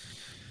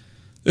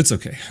 It's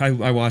okay.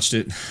 I watched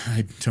it.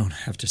 I don't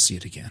have to see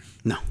it again.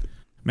 No.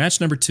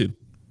 Match number 2.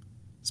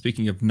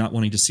 Speaking of not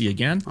wanting to see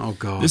again. Oh,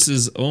 God. This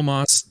is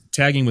Omos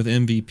tagging with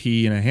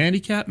MVP in a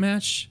handicap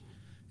match.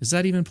 Is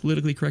that even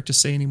politically correct to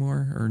say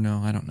anymore? Or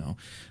no, I don't know.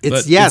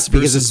 Because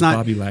it's not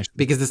Bobby Lashley.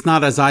 Because it's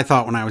not, as I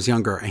thought when I was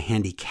younger, a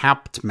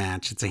handicapped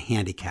match. It's a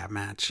handicap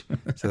match.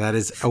 So that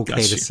is okay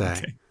to say.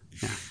 Okay.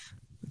 Yeah.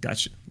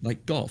 Gotcha.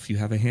 Like golf. You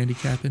have a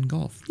handicap in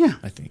golf. Yeah.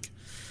 I think.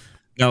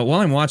 Now,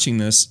 while I'm watching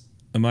this,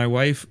 my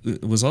wife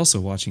was also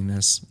watching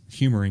this,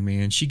 humoring me,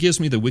 and she gives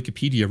me the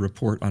Wikipedia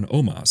report on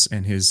Omos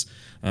and his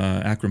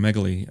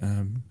acromegaly.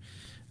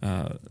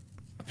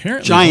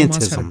 Apparently, Giantism.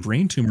 Omos had a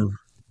brain tumor.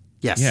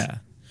 Yes. Yeah.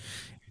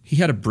 He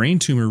had a brain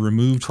tumor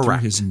removed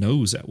Correct. through his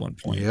nose at one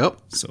point. Yep.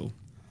 So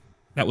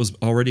that was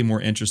already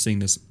more interesting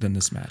than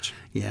this match.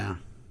 Yeah.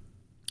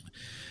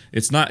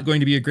 It's not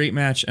going to be a great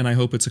match, and I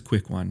hope it's a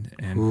quick one.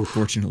 And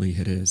fortunately,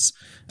 it is.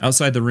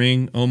 Outside the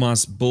ring,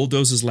 Omos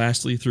bulldozes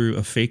Lashley through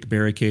a fake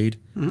barricade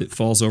that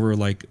falls over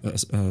like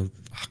a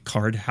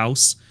card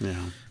house.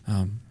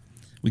 Yeah.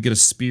 We get a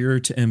spear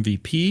to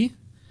MVP.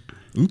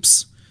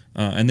 Oops.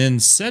 And then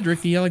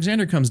Cedric the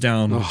Alexander comes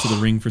down to the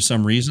ring for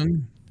some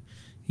reason.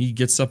 He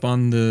gets up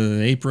on the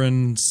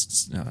apron.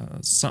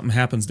 Something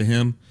happens to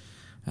him.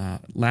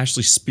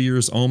 Lashley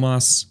spears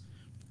Omos.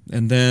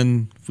 And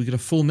then we get a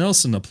full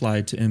Nelson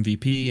applied to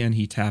MVP, and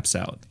he taps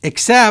out.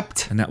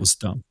 Except... And that was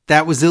dumb.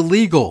 That was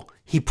illegal.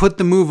 He put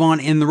the move on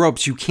in the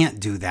ropes. You can't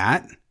do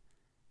that.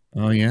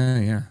 Oh,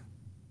 yeah.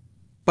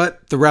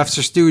 But the refs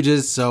are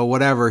stooges, so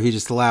whatever. He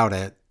just allowed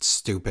it.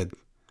 Stupid.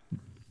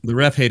 The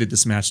ref hated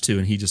this match, too,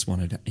 and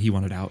he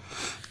wanted out.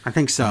 I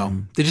think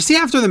so. Did you see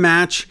after the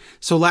match?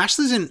 So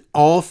Lashley's in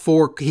all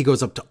four. He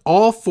goes up to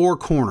all four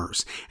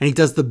corners, and he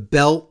does the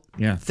belt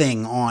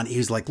thing on.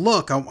 He's like,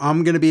 look,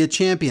 I'm going to be a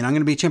champion. I'm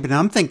going to be a champion. And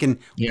I'm thinking,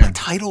 what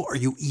title are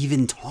you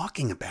even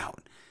talking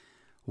about?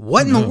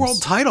 What in the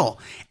world title?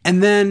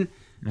 And then,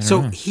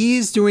 so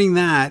he's doing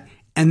that.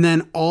 And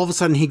then all of a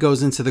sudden he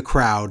goes into the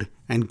crowd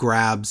and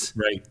grabs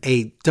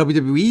a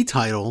WWE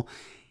title.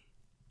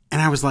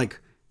 And I was like,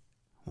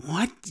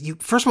 what?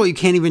 First of all, you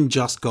can't even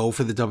just go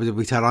for the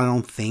WWE title. I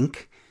don't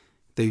think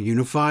they're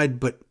unified,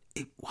 but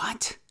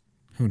what?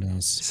 Who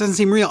knows? This doesn't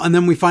seem real. And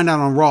then we find out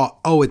on Raw,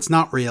 it's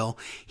not real.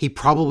 He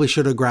probably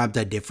should have grabbed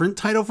a different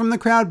title from the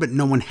crowd, but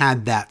no one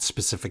had that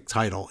specific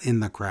title in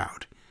the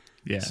crowd.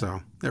 Yeah.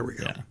 So there we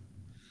go. Yeah.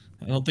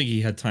 I don't think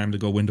he had time to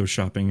go window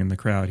shopping in the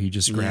crowd. He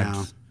just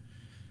grabbed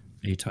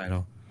a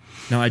title.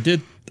 Now, I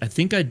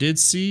think I did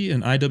see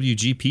an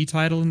IWGP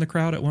title in the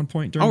crowd at one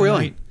point during the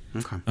night.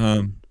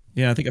 Okay.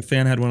 Yeah, I think a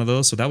fan had one of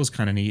those, so that was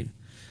kind of neat.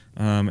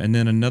 And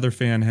then another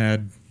fan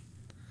had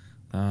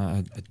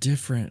a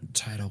different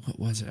title. What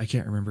was it? I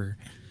can't remember.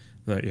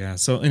 But yeah,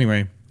 so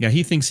anyway,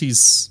 he thinks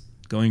he's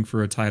going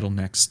for a title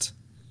next.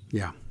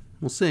 Yeah,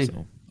 we'll see.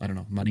 So, I don't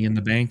know. Money in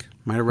the Bank?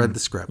 Might have read the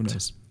script. Who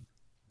knows?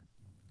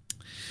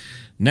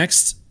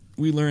 Next,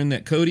 we learn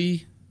that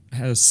Cody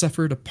has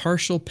suffered a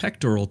partial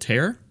pectoral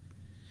tear.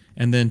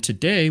 And then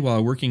today,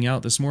 while working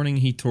out this morning,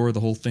 he tore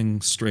the whole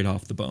thing straight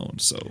off the bone.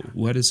 So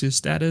what is his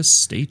status?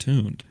 Stay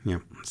tuned. Yeah,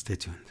 stay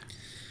tuned.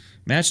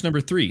 Match number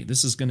 3.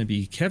 This is going to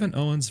be Kevin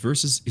Owens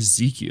versus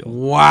Ezekiel.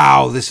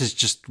 Wow, this is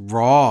just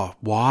raw.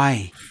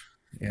 Why?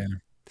 Yeah.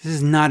 This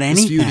is not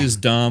anything. This feud is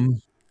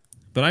dumb.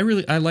 But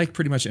I like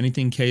pretty much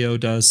anything KO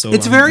does. So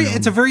it's a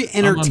very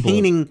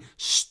entertaining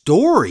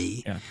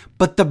story. Yeah.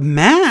 But the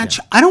match,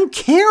 I don't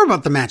care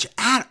about the match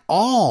at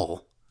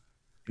all.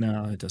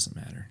 No, it doesn't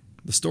matter.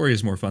 The story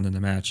is more fun than the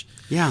match.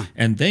 Yeah.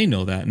 And they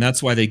know that. And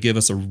that's why they give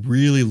us a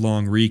really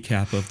long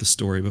recap of the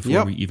story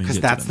before we even get to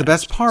the match. Because that's the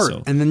best part.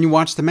 So, and then you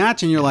watch the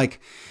match and you're like,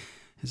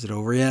 is it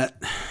over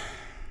yet?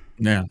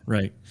 Yeah,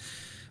 right.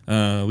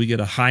 We get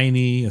a high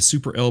knee, a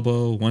super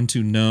elbow,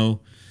 1-2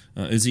 no.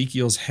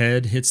 Ezekiel's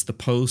head hits the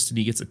post and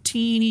he gets a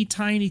teeny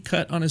tiny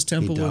cut on his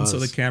temple. And so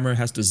the camera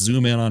has to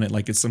zoom in on it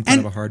like it's some kind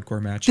of a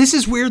hardcore match. This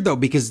is weird though,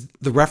 because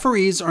the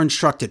referees are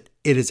instructed.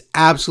 It is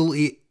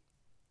absolutely...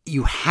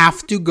 You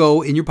have to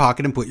go in your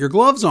pocket and put your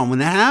gloves on when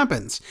that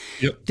happens.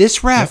 Yep.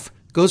 This ref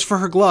goes for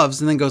her gloves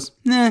and then goes,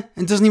 nah,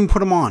 and doesn't even put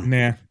them on.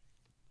 Nah.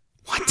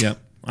 What? Yep.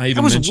 I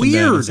even mentioned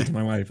that. I said to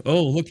my wife,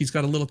 oh, look, he's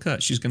got a little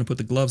cut. She's going to put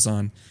the gloves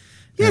on.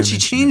 Yeah, she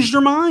changed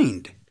her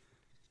mind.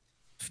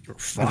 You're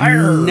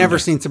fired. I've never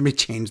seen somebody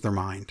change their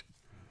mind.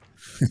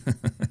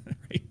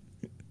 Right.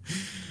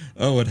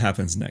 Oh, what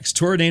happens next?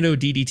 Tornado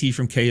DDT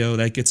from KO.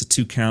 That gets a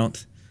 2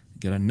 count.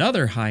 Get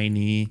another high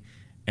knee.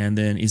 And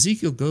then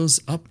Ezekiel goes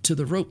up to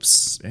the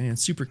ropes, and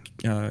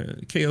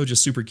KO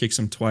just super kicks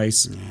him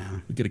twice. Yeah.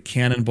 We get a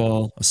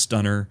cannonball, a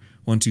stunner,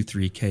 1, 2,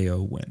 3.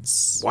 KO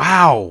wins.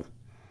 Wow,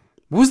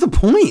 what was the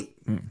point?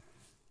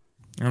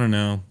 I don't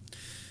know.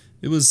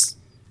 It was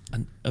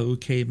an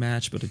okay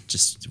match, but it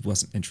just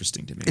wasn't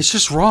interesting to me. It's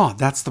just Raw.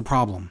 That's the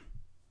problem.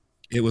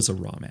 It was a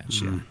Raw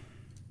match. Yeah.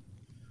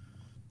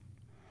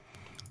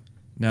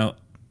 Now,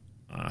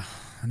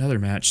 another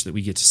match that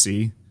we get to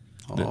see.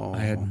 That I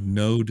had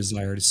no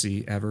desire to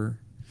see ever.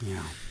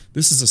 Yeah.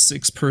 This is a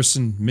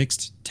 6-person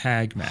mixed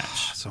tag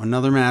match. So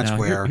another match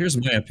where... Here's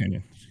my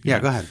opinion. Yeah,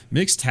 go ahead.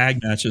 Mixed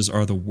tag matches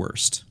are the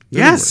worst.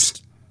 They're yes. The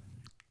worst.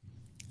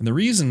 And the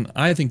reason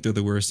I think they're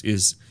the worst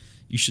is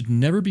you should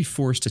never be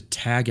forced to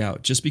tag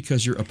out just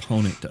because your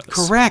opponent does.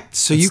 Correct.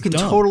 So you can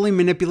totally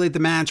manipulate the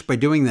match by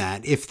doing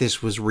that if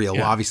this was real.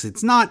 Yeah. Well, obviously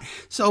it's not,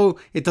 so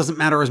it doesn't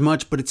matter as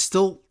much, but it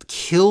still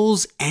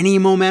kills any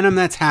momentum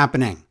that's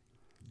happening.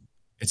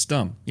 It's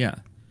dumb, yeah.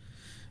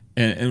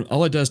 And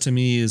all it does to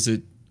me is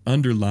it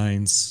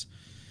underlines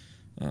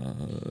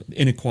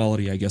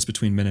inequality, I guess,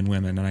 between men and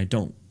women, and I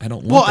don't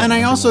want. Well, and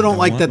I also don't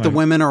like that the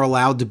women are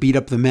allowed to beat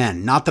up the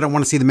men. Not that I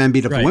want to see the men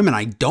beat up the women.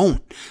 I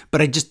don't,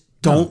 but I just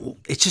don't. No.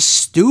 It's just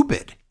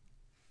stupid.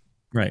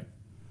 Right.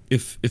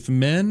 If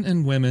men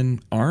and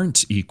women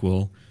aren't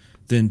equal,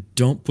 then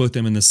don't put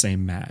them in the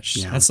same match.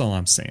 Yeah. That's all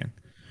I'm saying.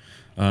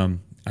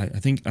 I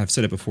think I've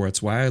said it before.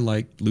 It's why I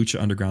like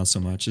Lucha Underground so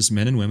much. Is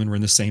men and women were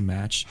in the same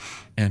match,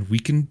 and we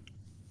can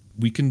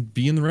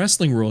be in the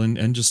wrestling world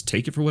and just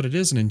take it for what it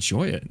is and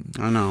enjoy it.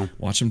 I know.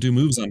 Watch them do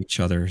moves on each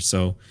other.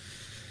 So,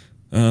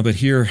 but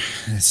here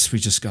we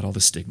just got all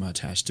the stigma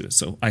attached to it.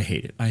 So I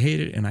hate it. I hate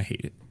it, and I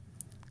hate it.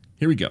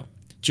 Here we go.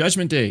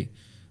 Judgment Day.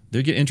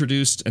 They get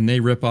introduced and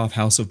they rip off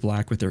House of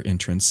Black with their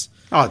entrance.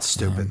 Oh, it's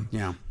stupid.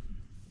 Yeah.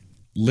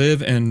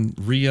 Liv and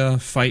Rhea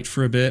fight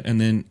for a bit,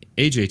 and then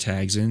AJ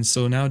tags in,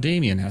 so now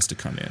Damian has to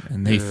come in,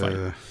 and they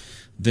fight.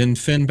 Then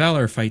Finn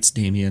Balor fights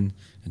Damian,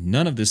 and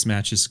none of this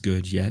match is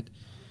good yet.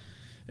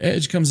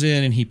 Edge comes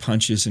in, and he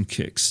punches and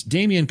kicks.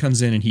 Damian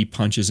comes in, and he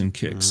punches and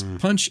kicks.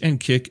 Punch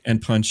and kick,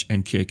 and punch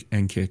and kick,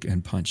 and kick,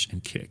 and punch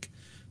and kick.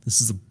 This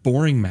is a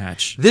boring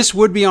match. This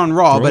would be on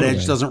Raw, but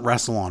Edge doesn't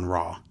wrestle on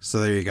Raw, so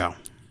there you go.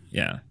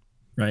 Yeah,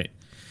 right.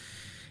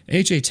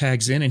 AJ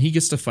tags in and he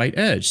gets to fight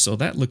Edge, so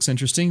that looks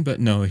interesting.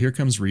 But no, here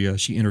comes Rhea.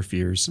 She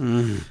interferes.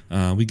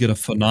 We get a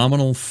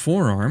phenomenal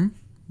forearm,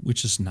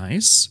 which is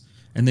nice.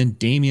 And then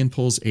Damian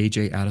pulls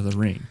AJ out of the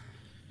ring.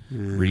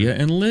 Rhea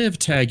and Liv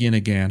tag in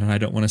again, and I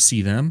don't want to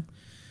see them.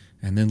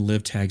 And then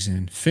Liv tags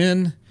in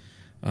Finn.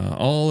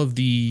 All of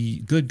the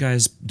good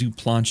guys do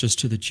planchas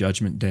to the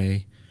Judgment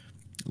Day.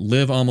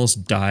 Liv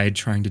almost died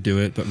trying to do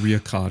it, but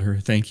Rhea caught her.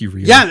 Thank you,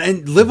 Rhea. Yeah,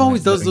 and Liv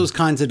always does those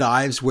kinds of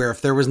dives where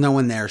if there was no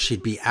one there,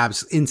 she'd be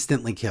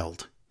instantly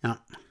killed. Yeah.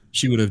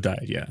 She would have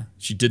died, yeah.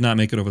 She did not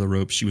make it over the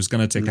rope. She was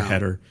going to take a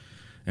header,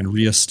 and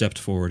Rhea stepped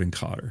forward and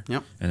caught her.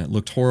 Yep. And it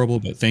looked horrible,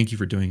 but thank you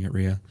for doing it,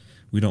 Rhea.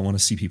 We don't want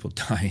to see people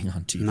dying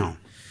on TV. No.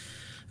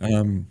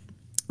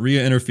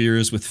 Rhea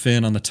interferes with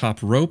Finn on the top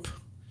rope.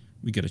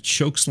 We get a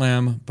choke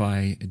slam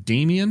by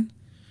Damian.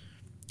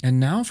 And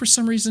now, for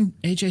some reason,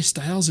 AJ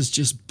Styles is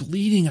just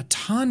bleeding a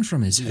ton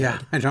from his head. Yeah,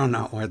 I don't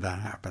know where that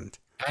happened.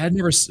 I had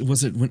never.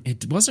 Was it when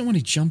it wasn't when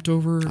he jumped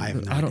over? I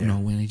don't know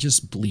when. He's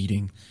just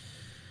bleeding,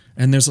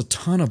 and there's a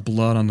ton of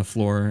blood on the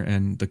floor,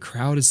 and the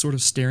crowd is sort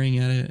of staring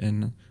at it,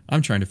 and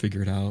I'm trying to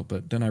figure it out,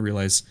 but then I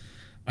realize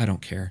I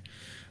don't care.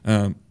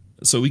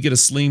 So we get a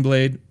sling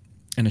blade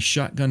and a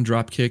shotgun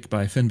drop kick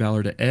by Finn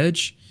Balor to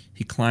Edge.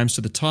 He climbs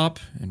to the top,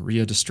 and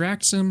Rhea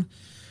distracts him.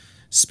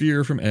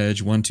 Spear from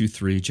Edge, 1, 2,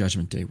 3,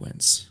 Judgment Day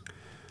wins.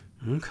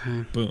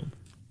 Okay. Boom.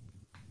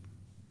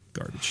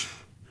 Garbage.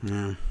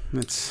 Yeah,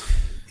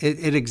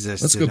 it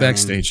exists. Let's go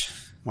backstage.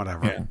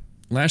 Whatever. Yeah.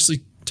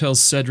 Lashley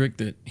tells Cedric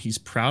that he's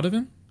proud of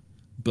him,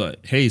 but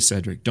hey,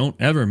 Cedric, don't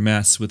ever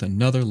mess with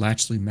another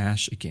Lashley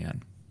match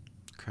again.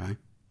 Okay.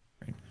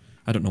 Right.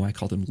 I don't know why I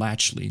called him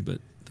Latchley,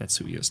 but that's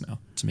who he is now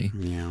to me.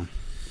 Yeah.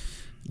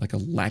 Like a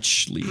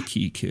Latchley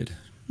key kid.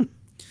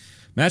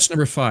 Match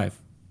number 5.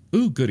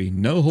 Ooh, goody.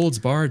 No holds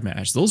barred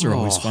match. Those are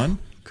always fun.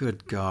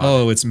 Good God.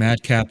 Oh, it's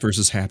Madcap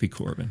versus Happy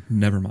Corbin.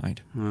 Never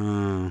mind.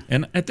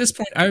 And at this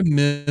point, I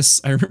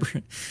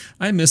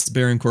missed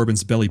Baron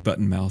Corbin's belly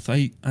button mouth.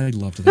 I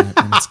loved that,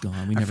 and it's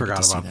gone. We never got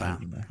to see that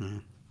anymore.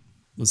 It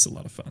was a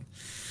lot of fun.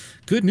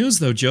 Good news,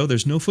 though, Joe.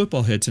 There's no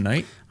football head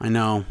tonight. I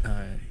know.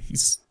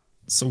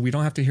 So we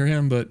don't have to hear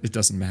him, but it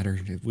doesn't matter.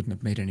 It wouldn't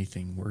have made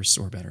anything worse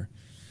or better.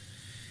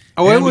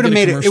 Oh, it would have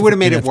made it. It would have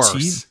made it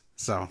worse.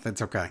 So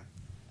that's okay.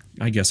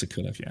 I guess it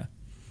could have, yeah.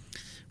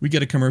 We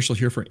get a commercial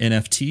here for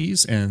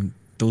NFTs, and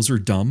those are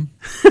dumb.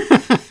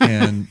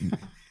 And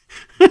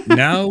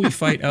now we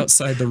fight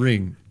outside the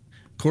ring.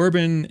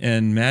 Corbin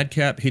and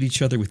Madcap hit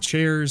each other with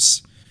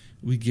chairs.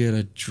 We get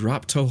a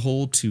drop toe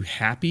hold to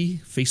Happy,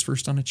 face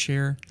first on a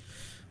chair.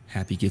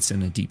 Happy gets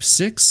in a deep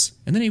 6,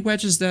 and then he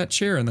wedges that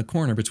chair in the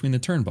corner between the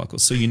turnbuckles,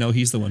 so you know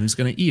he's the one who's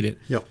going to eat it.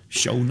 Yep.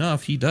 Sure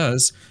enough, he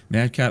does.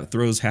 Madcap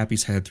throws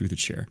Happy's head through the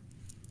chair.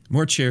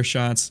 More chair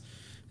shots.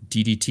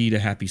 DDT to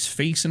Happy's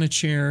face in a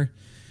chair.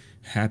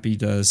 Happy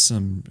does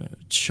some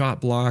shot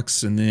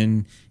blocks, and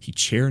then he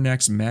chair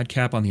necks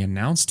Madcap on the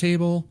announce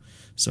table.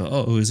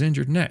 So, his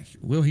injured neck.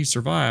 Will he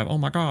survive? Oh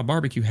my God,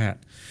 barbecue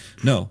hat.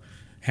 No.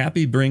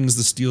 Happy brings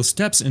the steel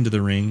steps into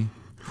the ring,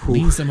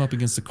 leans them up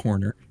against the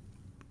corner,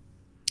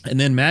 and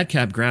then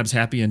Madcap grabs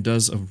Happy and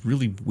does a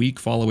really weak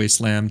fall-away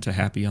slam to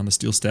Happy on the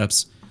steel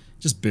steps.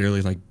 Just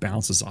barely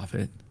bounces off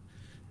it.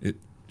 It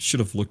should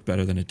have looked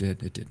better than it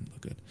did. It didn't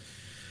look good.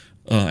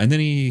 And then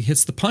he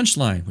hits the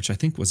punchline, which I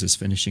think was his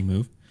finishing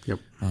move. Yep.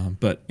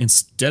 But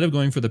instead of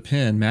going for the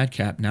pin,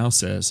 Madcap now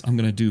says, I'm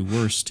going to do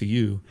worse to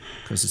you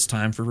because it's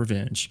time for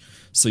revenge.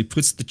 So he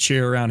puts the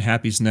chair around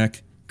Happy's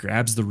neck,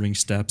 grabs the ring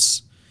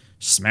steps,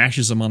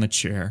 smashes him on the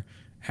chair.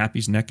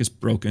 Happy's neck is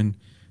broken,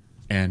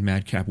 and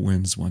Madcap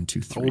wins 1,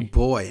 2, 3. Oh,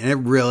 boy. And it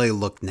really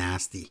looked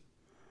nasty.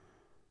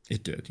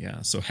 It did,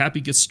 yeah. So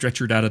Happy gets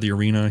stretchered out of the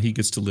arena. He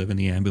gets to live in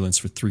the ambulance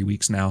for 3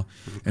 weeks now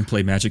and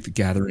play Magic the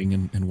Gathering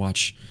and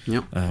watch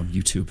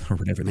YouTube or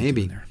whatever they're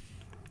doing there.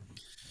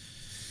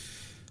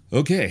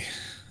 Okay.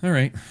 all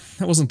right.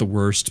 That wasn't the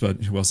worst, but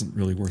it wasn't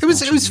really worth. It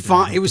was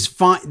fine. It was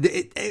fine.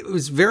 It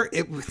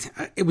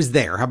was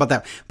there. How about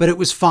that? But it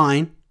was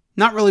fine.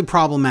 Not really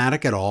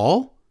problematic at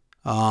all.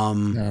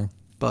 No.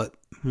 But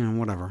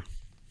whatever.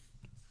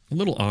 A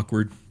little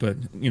awkward, but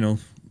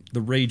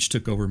the rage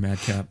took over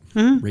Madcap.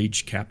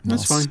 Rage Cap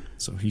Moss. That's fine.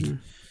 So he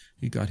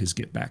got his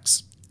get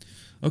backs.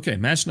 Okay,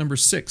 match number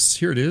 6.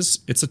 Here it is.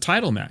 It's a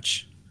title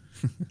match.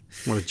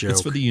 What a joke.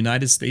 It's for the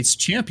United States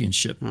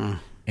Championship.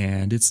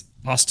 And it's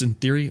Austin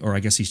Theory, or I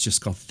guess he's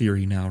just called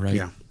Theory now, right?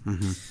 Yeah.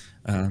 Mm-hmm.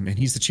 And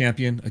he's the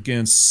champion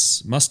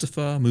against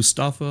Mustafa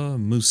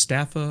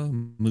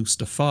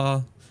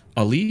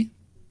Ali,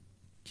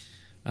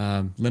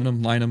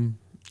 Linum,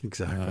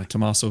 exactly.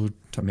 Tommaso,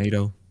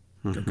 Tomato,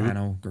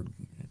 Gargano.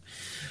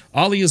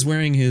 Ali is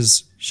wearing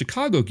his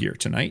Chicago gear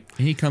tonight,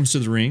 and he comes to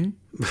the ring,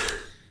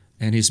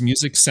 and his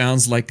music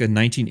sounds like a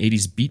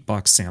 1980s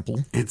beatbox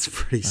sample. It's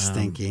pretty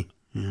stinky.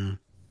 Yeah.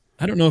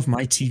 I don't know if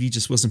my TV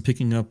just wasn't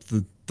picking up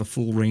the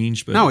full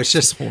range, but no, it's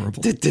just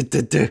horrible. That's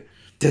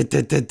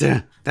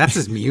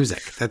his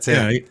music. That's it.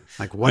 Yeah,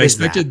 like what I is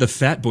that? expected the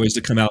Fat Boys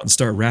to come out and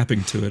start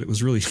rapping to it. It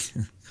was really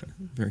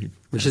very.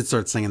 We should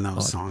start singing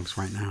those songs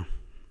right now.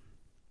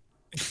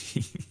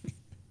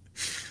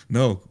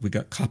 No, we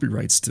got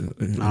copyrights to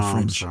infringe.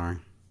 I'm sorry.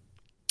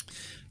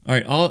 All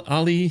right,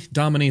 Ali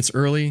dominates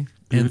early,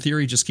 and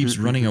Theory just keeps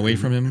running away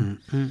from him.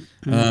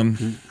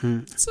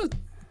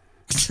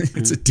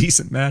 It's a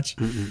decent match.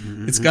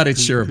 It's got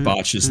its share of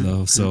botches,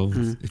 though. So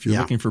if you're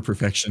looking for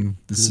perfection,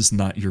 this is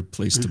not your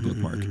place to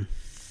bookmark.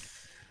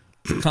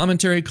 The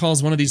commentary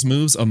calls one of these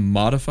moves a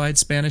modified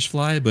Spanish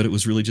fly, but it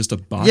was really just a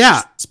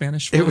botched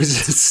Spanish fly. It was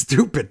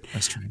stupid.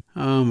 That's true.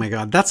 Oh my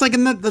God. That's like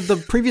in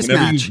the previous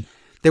match.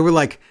 They were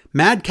like,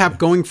 Madcap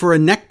going for a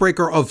neck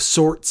breaker of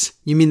sorts.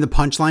 You mean the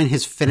punchline,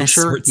 his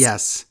finisher?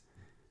 Yes.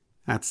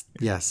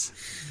 Yes.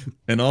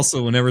 And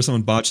also, whenever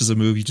someone botches a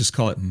move, you just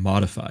call it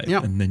modified,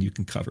 and then you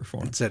can cover for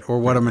them. That's it. Or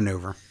what a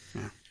maneuver.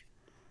 Yeah.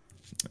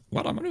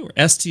 What a maneuver.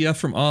 STF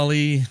from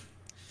Ali.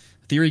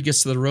 Theory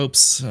gets to the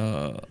ropes.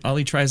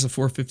 Ali tries a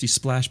 450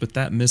 splash, but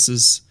that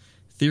misses.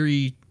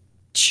 Theory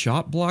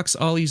chop blocks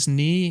Ali's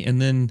knee,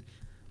 and then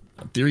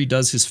Theory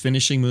does his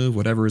finishing move,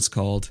 whatever it's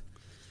called.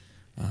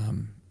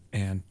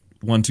 And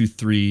 1, 2,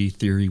 3,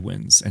 Theory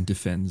wins and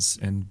defends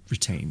and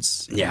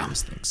retains. Yeah.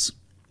 Those things.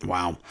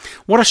 Wow.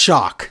 What a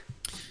shock.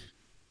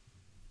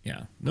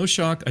 Yeah. No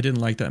shock. I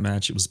didn't like that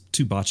match. It was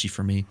too botchy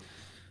for me.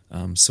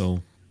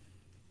 So,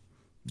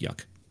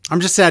 yuck. I'm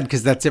just sad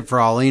because that's it for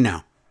Ali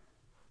now.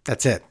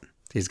 That's it.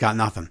 He's got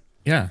nothing.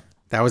 Yeah.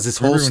 That was his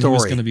whole story. He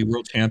was going to be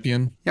world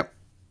champion. Yep.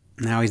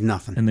 Now he's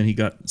nothing. And then he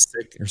got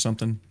sick or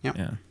something. Yep.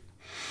 Yeah.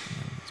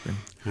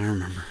 I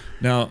remember.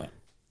 Now,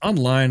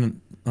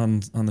 online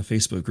on the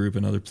Facebook group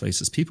and other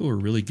places, people were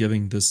really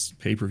giving this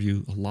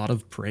pay-per-view a lot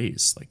of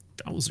praise. Like,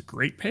 that was a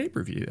great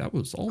pay-per-view. That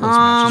was all those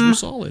matches were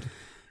solid.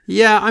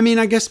 Yeah, I mean,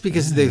 I guess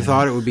because they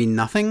thought it would be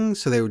nothing,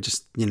 so they would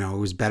just, it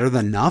was better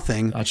than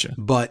nothing. Gotcha.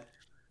 But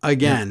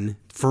again,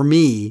 for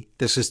me,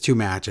 this is 2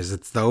 matches.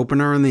 It's the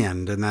opener and the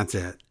end, and that's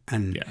it.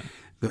 And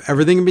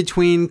everything in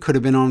between could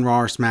have been on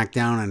Raw or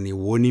SmackDown, and you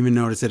wouldn't even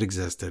notice it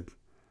existed.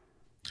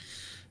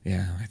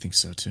 Yeah, I think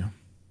so too.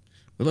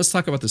 But let's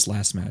talk about this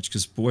last match,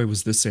 because boy,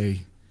 was this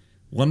a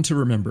one to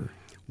remember.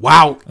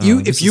 Wow.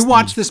 If you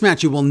watch this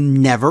match, you will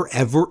never,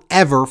 ever,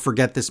 ever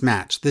forget this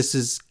match. This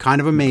is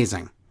kind of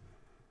amazing.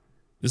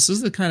 This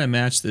is the kind of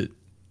match that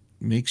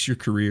makes your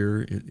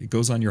career. It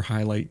goes on your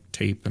highlight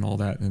tape and all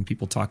that, and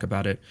people talk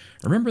about it.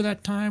 Remember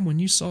that time when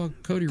you saw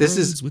Cody Rhodes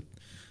is with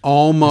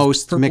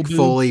almost Mick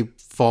Foley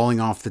falling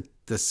off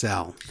the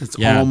cell. It's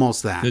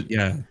almost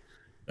that.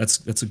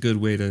 That's a good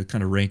way to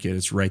kind of rank it.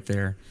 It's right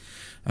there.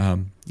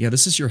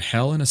 This is your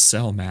Hell in a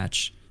Cell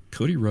match.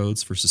 Cody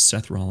Rhodes versus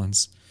Seth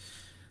Rollins.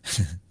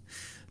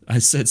 I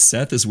said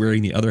Seth is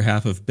wearing the other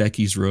half of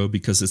Becky's robe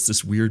because it's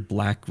this weird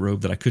black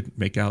robe that I couldn't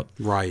make out.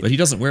 Right. But he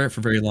doesn't wear it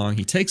for very long.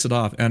 He takes it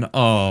off, and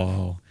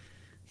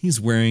he's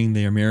wearing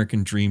the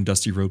American Dream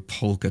Dusty Road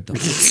polka dot.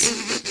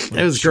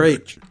 That was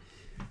great.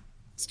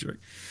 It's great.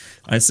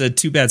 I said,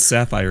 too bad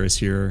Sapphire is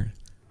here.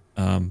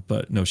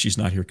 But no, she's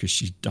not here because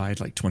she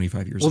died like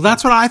 25 years ago. Well,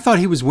 that's what I thought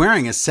he was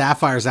wearing, is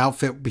Sapphire's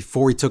outfit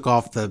before he took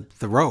off the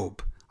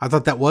robe. I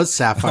thought that was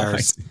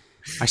Sapphire's.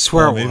 I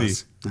swear it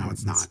was. No,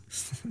 it's not.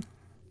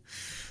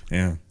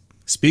 Yeah.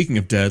 Speaking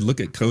of dead, look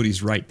at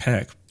Cody's right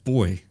pec.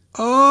 Boy.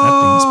 Oh,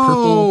 that thing's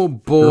purple.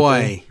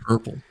 Boy.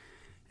 Purple.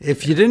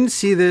 If you didn't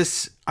see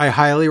this, I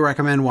highly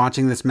recommend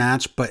watching this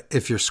match. But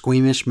if you're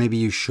squeamish, maybe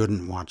you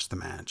shouldn't watch the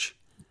match.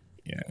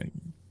 Yeah.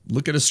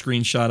 Look at a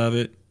screenshot of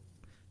it.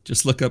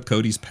 Just look up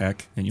Cody's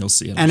pec and you'll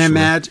see it. And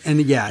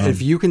imagine,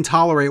 if you can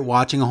tolerate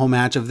watching a whole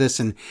match of this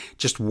and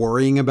just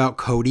worrying about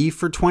Cody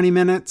for 20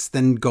 minutes,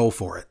 then go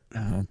for it.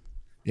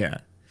 Yeah.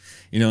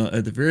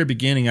 At the very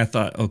beginning, I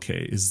thought,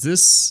 okay, is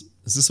this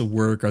a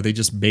work? Are they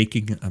just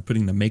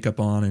putting the makeup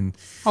on? And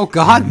oh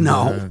God,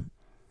 no.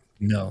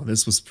 No,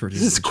 this was pretty.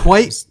 This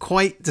is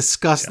quite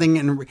disgusting,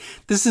 and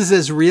this is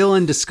as real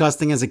and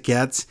disgusting as it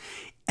gets.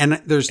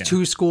 And there's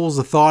 2 schools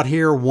of thought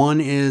here.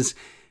 One is,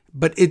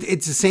 but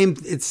it's the same.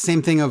 It's the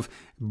same thing of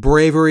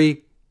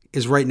bravery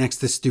is right next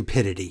to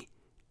stupidity.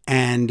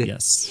 And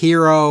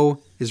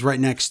hero is right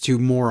next to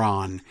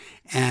moron.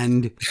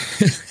 And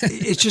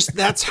it's just,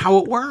 that's how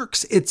it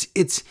works.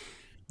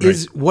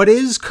 What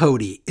is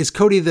Cody? Is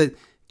Cody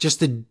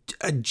just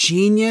a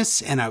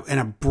genius and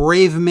a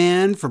brave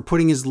man for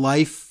putting his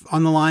life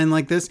on the line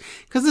like this?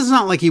 Because it's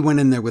not like he went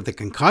in there with a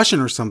concussion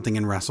or something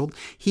and wrestled.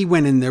 He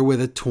went in there with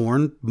a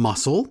torn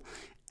muscle,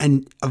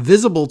 and a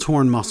visible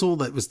torn muscle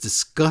that was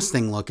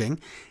disgusting looking.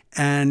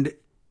 And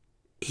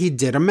he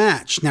did a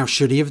match. Now,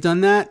 should he have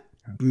done that?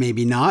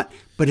 Maybe not.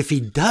 But if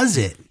he does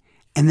it,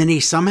 and then he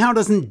somehow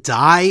doesn't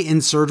die in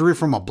surgery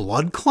from a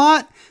blood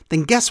clot,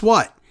 then guess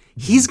what?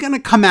 He's going to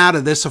come out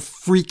of this a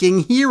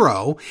freaking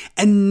hero,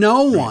 and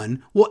no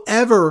one will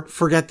ever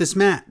forget this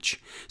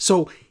match.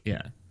 So,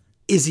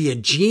 is he a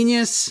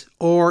genius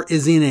or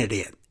is he an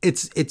idiot?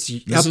 It's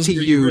up to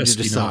you to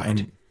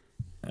decide.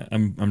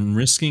 I'm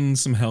risking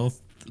some health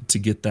to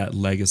get that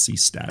legacy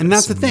status. And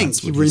that's the thing.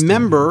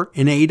 Remember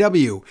in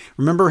AEW,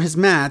 remember his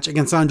match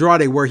against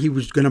Andrade where he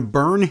was going to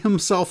burn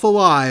himself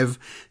alive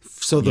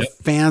so the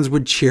fans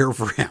would cheer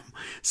for him.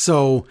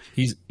 So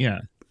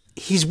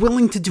he's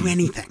willing to do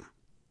anything.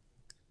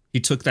 He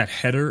took that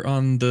header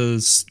on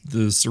the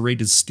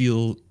serrated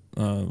steel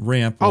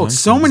ramp. Oh,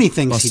 so many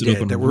things he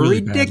did that were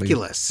really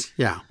ridiculous.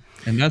 Badly. Yeah.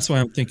 And that's why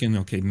I'm thinking,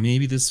 okay,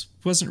 maybe this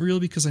wasn't real,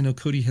 because I know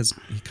Cody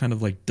he kind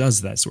of like does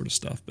that sort of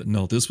stuff. But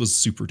no, this was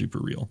super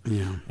duper real.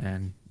 Yeah.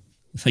 And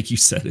like you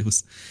said, it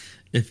was,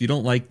 if you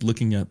don't like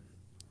looking at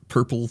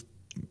purple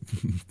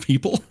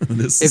people,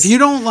 if you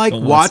don't like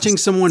watching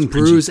someone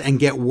bruise and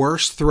get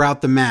worse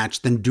throughout the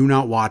match, then do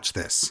not watch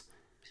this.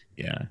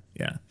 Yeah.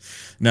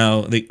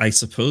 Now, I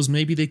suppose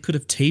maybe they could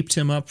have taped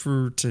him up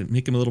to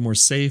make him a little more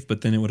safe,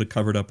 but then it would have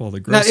covered up all the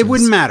grossness. No, it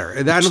wouldn't matter.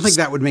 I don't think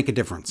that would make a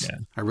difference. Yeah.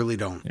 I really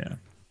don't. Yeah.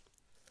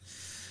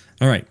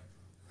 All right,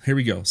 here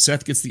we go.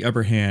 Seth gets the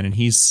upper hand, and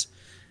he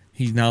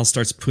now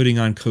starts putting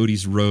on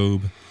Cody's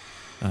robe.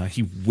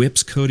 He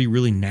whips Cody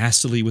really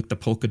nastily with the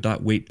polka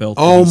dot weight belt.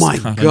 Oh my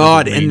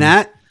God! And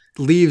that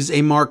leaves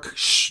a mark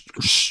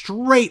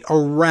straight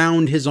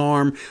around his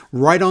arm,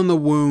 right on the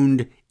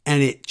wound,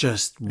 and it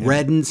just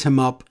reddens him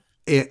up.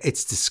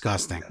 It's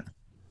disgusting.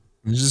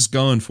 He's just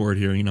going for it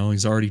here.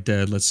 He's already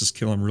dead. Let's just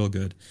kill him real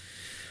good.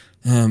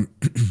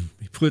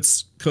 He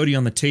puts Cody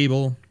on the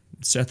table.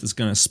 Seth is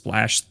going to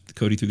splash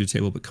Cody through the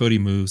table, but Cody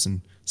moves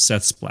and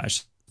Seth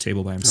splashes the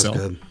table by himself.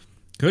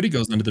 Cody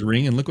goes into the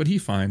ring, and look what he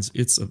finds.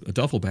 It's a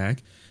duffel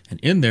bag, and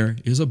in there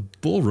is a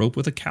bull rope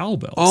with a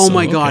cowbell. Oh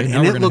my God.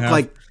 And it looked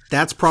like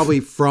that's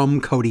probably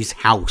from Cody's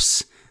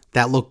house.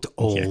 That looked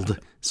old. Yeah.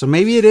 So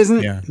maybe it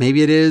isn't. Yeah.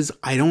 Maybe it is.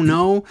 I don't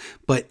know.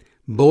 But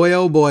boy,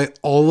 oh boy,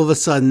 all of a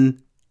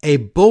sudden, a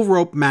bull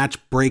rope match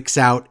breaks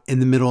out in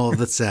the middle of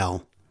the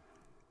cell.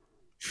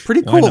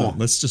 Pretty cool. Why not?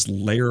 Let's just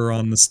layer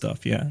on the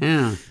stuff.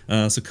 Yeah.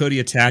 So Cody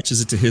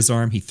attaches it to his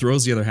arm. He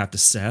throws the other half to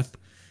Seth,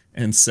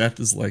 and Seth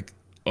is like,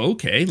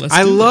 okay, let's do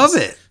this. I love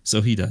it.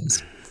 So he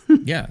does.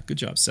 Yeah. Good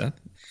job, Seth.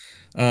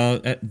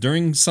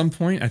 During some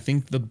point, I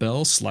think the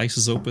bell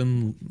slices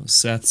open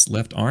Seth's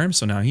left arm.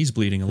 So now he's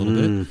bleeding a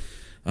little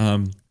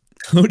bit.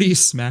 Cody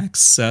smacks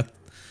Seth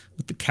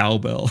with the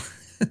cowbell.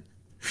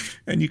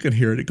 And you can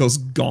hear it. It goes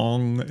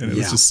gong, and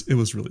it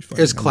was really fun.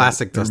 It was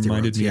classic Dusty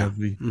Rhodes.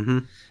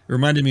 It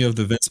reminded me of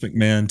the Vince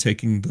McMahon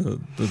taking the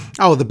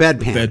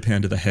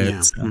bedpan to the head.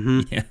 Yeah.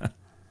 So, yeah,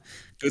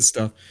 good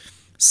stuff.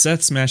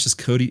 Seth smashes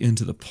Cody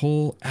into the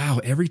pole.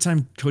 Ow! Every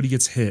time Cody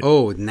gets hit,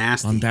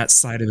 nasty on that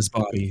side of his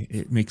body,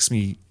 it makes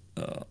me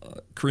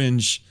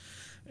cringe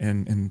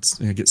and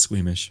get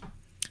squeamish.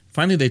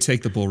 Finally, they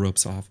take the bull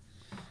ropes off.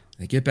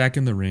 They get back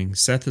in the ring.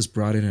 Seth has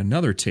brought in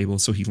another table,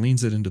 so he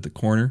leans it into the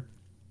corner.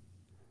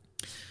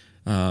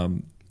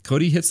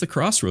 Cody hits the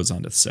crossroads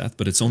onto Seth,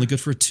 but it's only good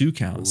for a 2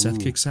 count. Ooh. Seth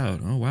kicks out.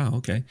 Oh, wow.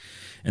 Okay.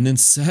 And then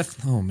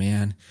Seth,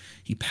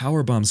 he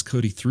power bombs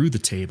Cody through the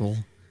table.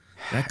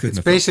 That couldn't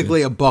It's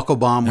basically a buckle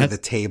bomb with a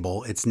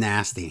table. It's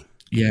nasty.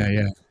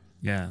 Yeah.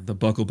 The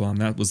buckle bomb.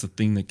 That was the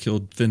thing that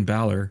killed Finn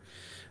Balor.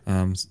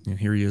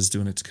 Here he is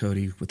doing it to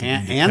Cody with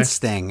and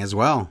Sting as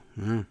well.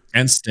 Yeah.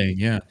 And Sting,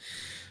 yeah.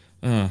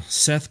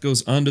 Seth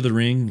goes under the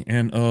ring,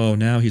 and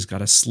now he's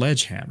got a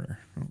sledgehammer.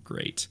 Oh,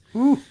 great.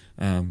 Ooh.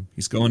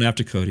 He's going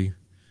after Cody.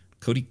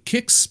 Cody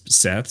kicks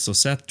Seth, so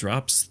Seth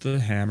drops the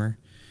hammer,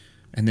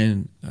 and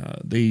then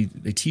they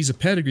tease a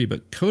pedigree,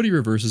 but Cody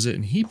reverses it,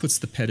 and he puts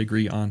the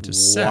pedigree onto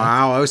Seth.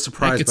 Wow, I was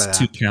surprised by that. That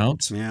gets 2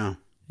 counts.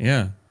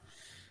 Yeah.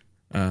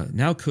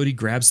 Now Cody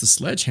grabs the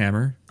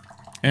sledgehammer,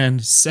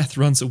 and Seth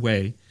runs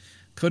away.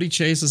 Cody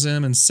chases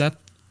him, and Seth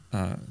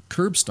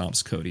curb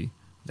stomps Cody.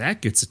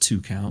 That gets a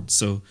 2 count,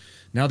 so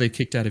now they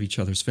kicked out of each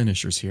other's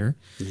finishers here.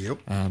 Yep.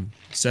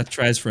 Seth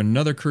tries for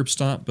another curb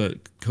stomp, but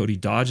Cody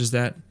dodges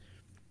that.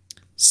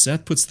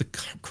 Seth puts the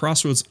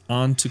crossroads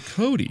onto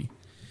Cody,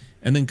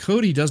 And then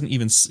Cody doesn't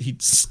even, he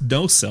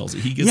no sells it.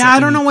 He gets I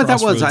don't know what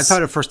that was. I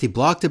thought at first he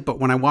blocked it, but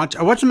when I watched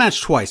the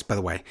match twice, by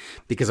the way,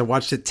 because I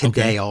watched it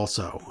today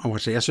also. I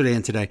watched it yesterday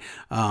and today.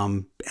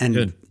 And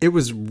good. It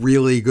was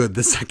really good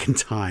the second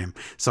time.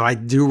 So I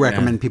do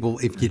recommend people,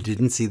 if you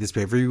didn't see this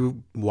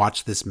pay-per-view,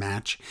 watch this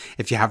match.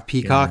 If you have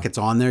Peacock, it's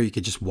on there. You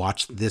could just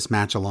watch this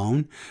match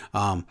alone.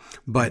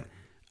 But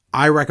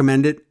I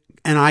recommend it.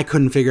 And I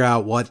couldn't figure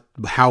out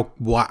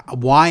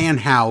why and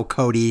how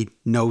Cody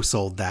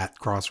no-sold that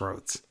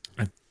Crossroads.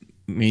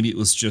 Maybe it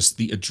was just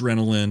the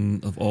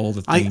adrenaline of all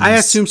the things. I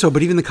assume so,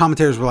 but even the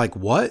commentators were like,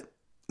 what?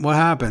 What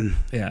happened?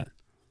 Yeah.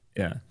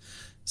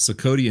 So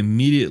Cody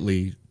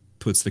immediately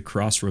puts the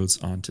Crossroads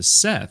onto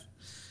Seth.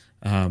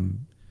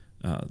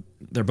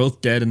 They're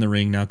both dead in the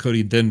ring now.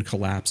 Cody then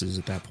collapses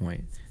at that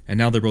point. And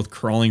now they're both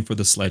crawling for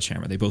the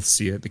sledgehammer. They both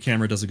see it. The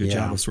camera does a good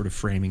job of sort of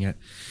framing it.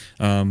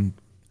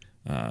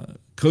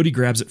 Cody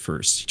grabs it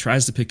first. He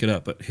tries to pick it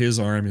up, but his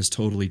arm is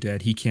totally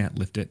dead. He can't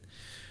lift it.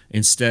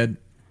 Instead,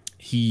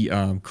 he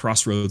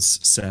crossroads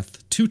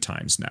Seth 2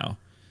 times now.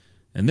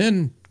 And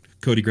then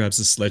Cody grabs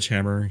the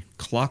sledgehammer,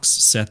 clocks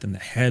Seth in the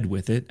head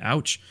with it.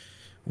 Ouch.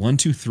 1,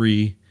 2,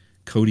 3.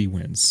 Cody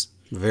wins.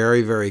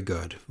 Very, very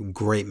good.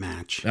 Great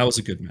match. That was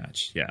a good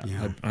match. Yeah.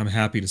 I'm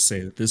happy to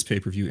say that this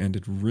pay-per-view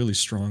ended really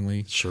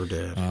strongly. Sure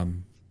did.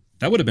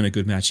 That would have been a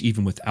good match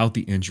even without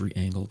the injury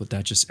angle, but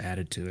that just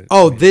added to it.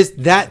 Oh,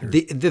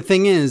 the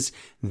thing is,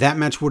 that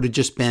match would have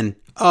just been,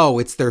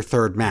 it's their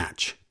third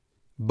match.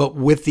 But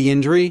with the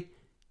injury,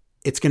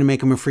 it's going to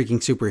make him a freaking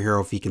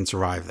superhero if he can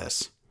survive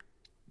this.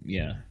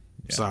 Yeah.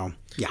 So,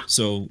 yeah.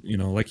 So,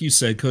 like you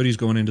said, Cody's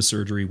going into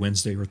surgery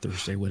Wednesday or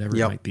Thursday, whatever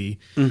it might be.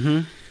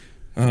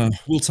 Mm-hmm.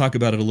 We'll talk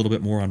about it a little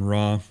bit more on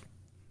Raw.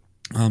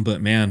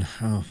 But man,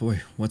 oh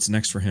boy, what's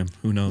next for him?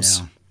 Who knows?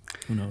 Yeah.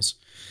 Who knows?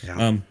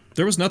 Yeah.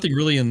 There was nothing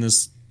really in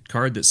this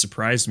card that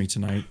surprised me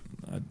tonight.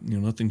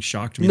 Nothing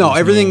shocked me. No,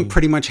 everything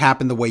pretty much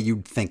happened the way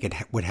you'd think it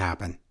would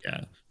happen.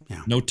 Yeah.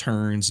 Yeah. No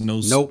turns,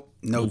 no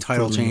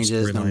title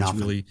changes, no nothing.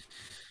 Really.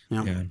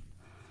 Yeah.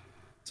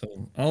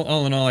 So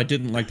all in all, I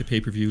didn't like the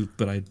pay-per-view,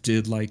 but I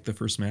did like the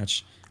first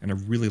match, and I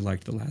really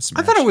liked the last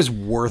match. I thought it was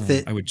worth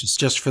it. I would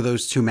just for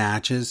those 2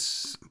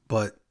 matches,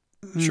 but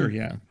sure,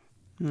 yeah.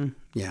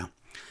 Yeah.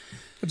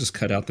 I'll just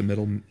cut out the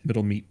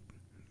middle meat.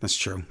 That's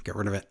true. Get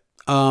rid of it.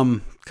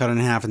 Cut it in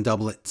half and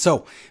double it.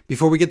 So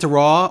before we get to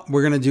Raw,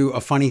 we're going to do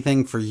a funny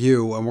thing for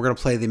you, and we're going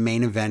to play the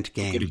main event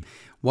game. Goody.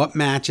 What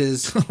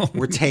matches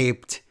were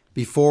taped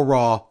before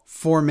Raw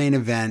for main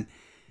event?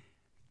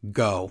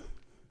 Go.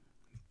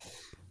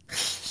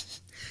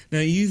 Now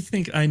you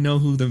think I know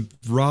who the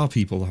Raw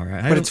people are.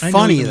 But it's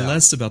funny, I know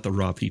less about the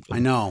Raw people. I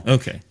know.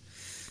 Okay.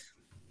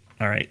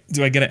 All right.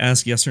 Do I get to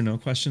ask yes or no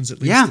questions at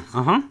least? Yeah.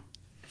 Uh-huh.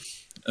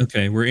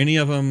 Okay. Were any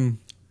of them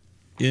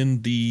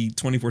in the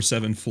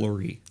 24/7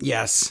 flurry?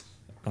 Yes.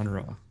 On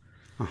Raw.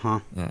 Uh-huh.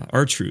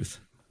 R-Truth.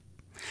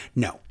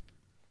 No.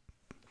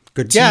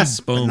 Good guess.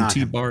 T-Bone,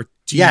 T-Bar,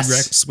 T-Rex.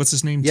 Yes. What's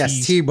his name?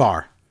 Yes,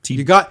 T-Bar.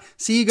 You got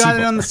T-Bar.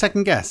 It on the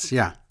second guess.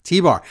 Yeah.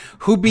 T-Bar.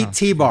 Who beat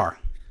T-Bar?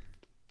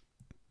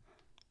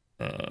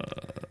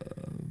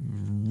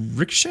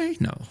 Ricochet?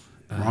 No.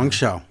 Wrong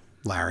show,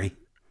 Larry.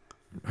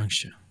 Wrong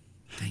show.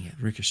 Dang it.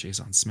 Ricochet's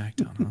on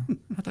SmackDown, huh?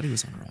 I thought he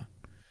was on Raw.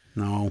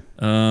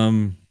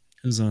 No.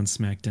 Who's on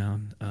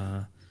SmackDown?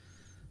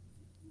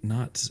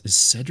 Is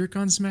Cedric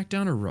on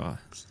SmackDown or Raw?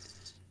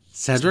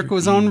 Cedric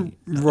was on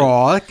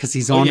Raw because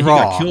he's on Raw.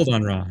 He got killed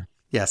on Raw.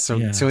 Yeah, so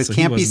it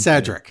can't be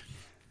Cedric.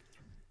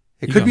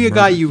 It could be a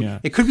guy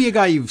It could be a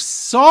guy you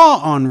saw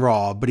on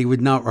Raw, but he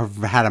would not have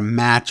had a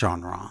match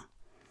on Raw.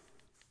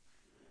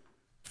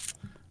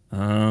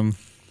 The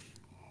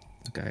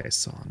guy I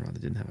saw on Raw that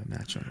didn't have a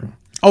match on Raw.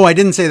 Oh, I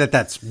didn't say that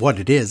that's what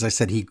it is. I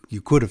said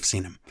you could have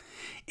seen him.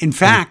 In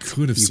fact,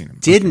 you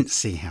didn't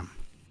see him.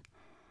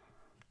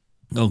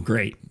 Oh,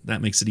 great.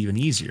 That makes it even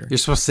easier. You're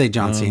supposed to say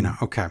John Cena.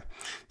 Okay.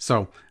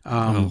 So,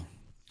 John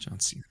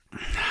Cena.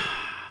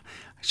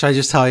 Should I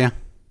just tell you?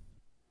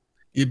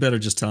 You better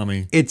just tell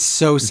me. It's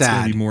so sad. It's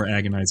going to be more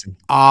agonizing.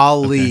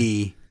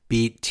 Ali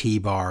beat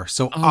T-Bar.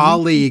 So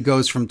Ali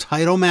goes from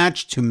title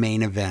match to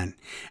main event,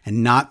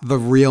 and not the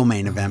real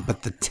main event,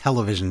 but the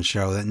television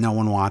show that no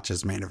one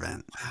watches main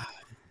event. Wow.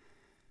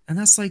 And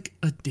that's like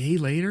a day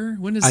later?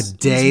 When is a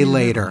day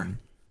later?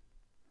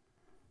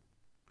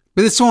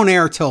 But this won't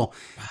air till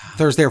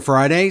Thursday or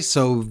Friday,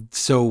 so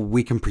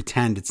we can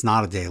pretend it's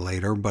not a day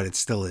later, but it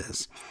still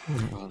is.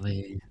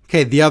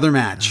 Okay, the other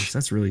match. Gosh,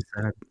 that's really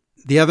sad.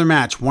 The other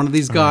match. One of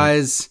these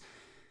guys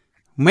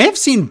may have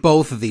seen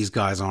both of these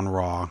guys on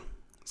Raw.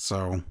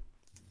 So,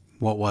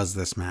 what was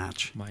this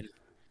match?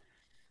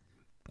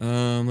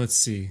 Let's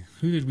see.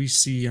 Who did we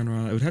see on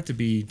Raw? It would have to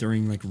be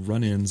during like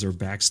run-ins or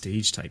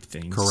backstage type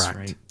things. Correct.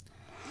 Right?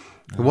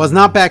 It was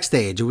not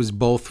backstage. It was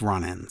both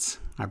run-ins,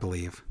 I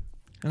believe.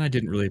 And I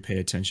didn't really pay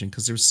attention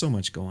because there was so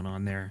much going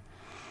on there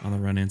on the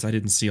run-ins. I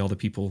didn't see all the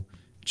people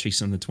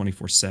chasing the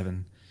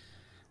 24/7.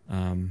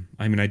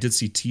 I mean, I did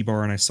see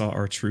T-Bar and I saw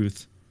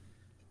R-Truth.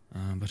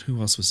 But who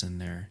else was in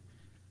there?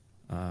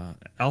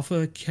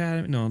 Alpha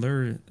Academy? No,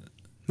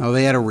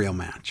 they had a real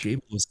match.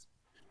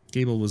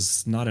 Gable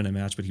was not in a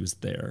match, but he was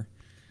there.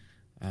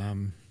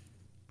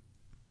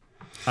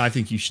 I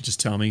think you should just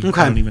tell me.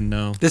 Okay. I don't even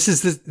know. This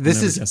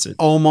is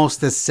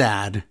almost as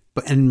sad,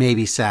 and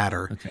maybe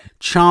sadder. Okay.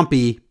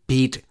 Ciampa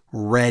beat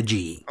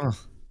Reggie. Oh.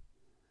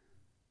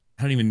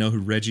 I don't even know who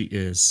Reggie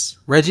is.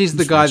 Reggie's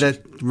the guy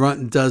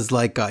that does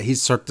like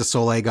he's Cirque du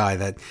Soleil guy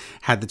that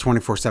had the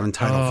 24/7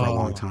 title for a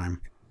long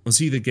time. Was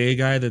he the gay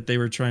guy that they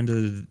were trying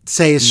to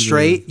say is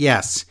straight?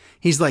 Yes.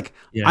 He's like,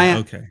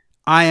 I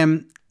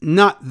am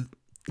not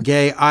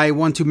gay. I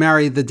want to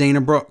marry the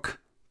Dana Brooke,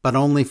 but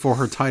only for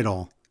her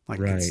title. Like,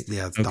 it's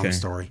a dumb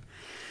story.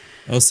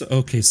 So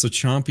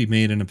Ciampa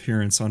made an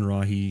appearance on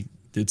Raw. He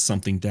did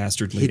something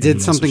dastardly. He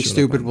did something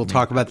stupid. We'll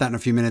talk about that in a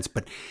few minutes.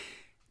 But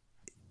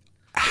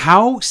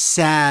how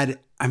sad.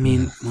 I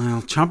mean,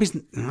 well, Ciampa's,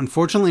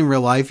 unfortunately in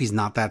real life, he's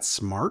not that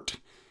smart.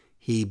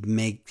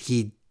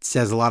 He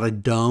says a lot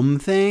of dumb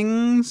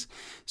things.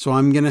 So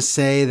I'm going to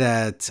say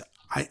that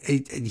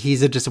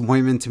he's a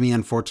disappointment to me,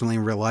 unfortunately,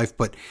 in real life.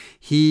 But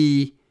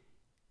he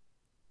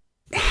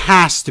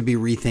has to be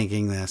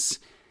rethinking this,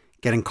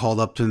 getting called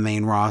up to the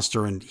main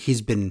roster, and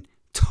he's been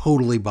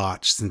totally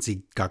botched since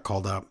he got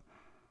called up.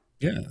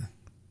 Yeah.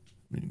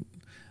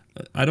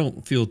 I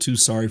don't feel too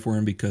sorry for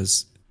him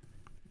because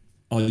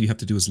all you have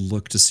to do is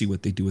look to see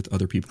what they do with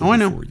other people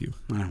before you.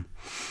 I know.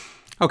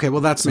 Okay,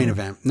 well, that's main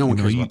event. No one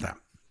cares about that.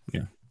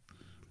 Yeah.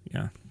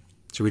 Yeah.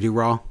 Should we do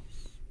Raw?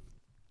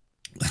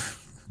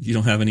 You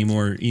don't have any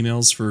more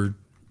emails for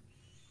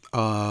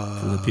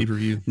the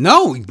pay-per-view?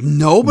 No,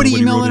 nobody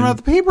emailed in about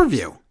the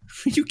pay-per-view.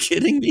 Are you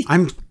kidding me?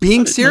 I'm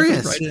being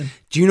serious.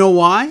 Do you know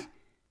why?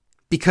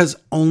 Because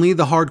only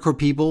the hardcore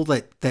people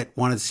that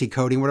wanted to see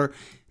Cody and whatever,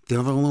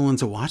 they're the only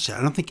ones that watched it.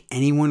 I don't think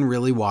anyone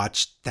really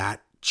watched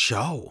that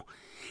show.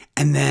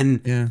 And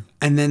then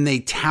they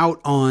tout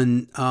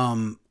on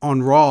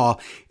Raw,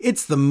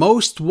 it's the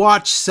most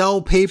watched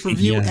Cell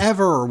pay-per-view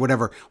ever or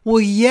whatever. Well,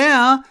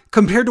 yeah,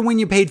 compared to when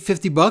you paid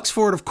 $50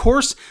 for it, of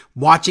course,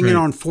 watching it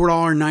on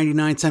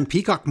 $4.99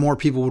 Peacock, more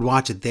people would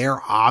watch it there,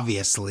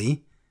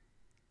 obviously.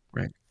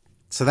 Right.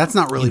 So that's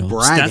not really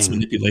bragging. Stats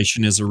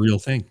manipulation is a real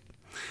thing.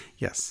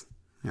 Yes.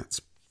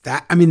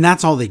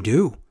 That's all they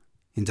do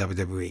in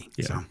WWE.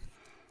 Yeah. So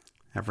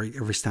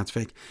every stat's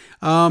fake.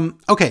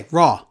 Okay,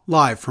 Raw,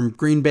 live from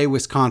Green Bay,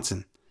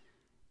 Wisconsin.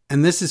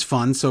 And this is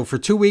fun. So for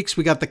 2 weeks,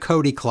 we got the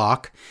Cody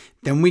clock.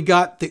 Then we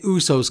got the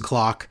Usos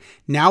clock.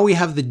 Now we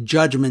have the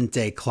Judgment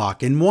Day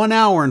clock. In 1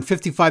 hour and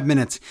 55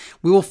 minutes,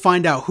 we will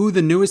find out who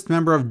the newest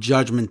member of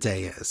Judgment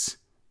Day is.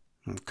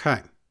 Okay,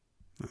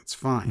 that's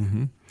fine.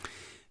 Mm-hmm.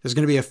 There's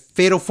going to be a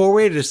fatal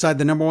four-way to decide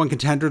the number one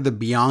contender, the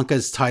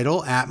Bianca's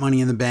title at Money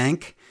in the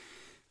Bank.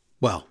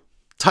 Well,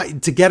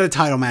 to get a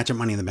title match at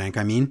Money in the Bank,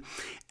 I mean.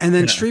 And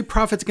then Street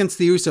Profits against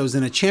the Usos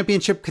in a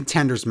championship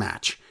contenders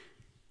match.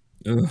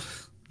 Ugh.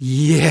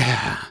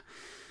 Yeah.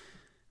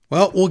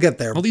 Well, we'll get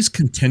there. All these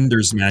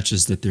contenders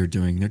matches that they're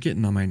doing, they're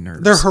getting on my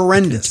nerves. They're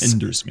horrendous. The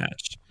contenders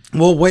match.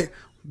 Well, wait.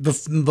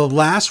 The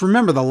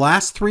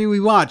last three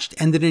we watched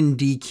ended in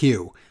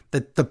DQ.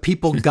 That the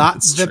people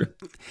got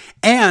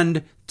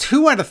and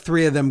 2 out of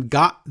 3 of them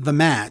got the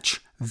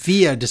match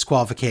via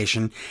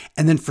disqualification.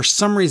 And then for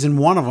some reason,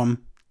 one of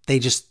them, they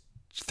just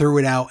threw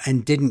it out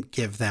and didn't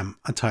give them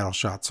a title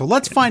shot. So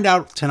let's find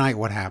out tonight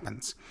what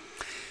happens.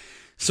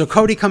 So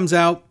Cody comes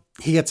out.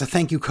 He gets a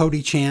thank you,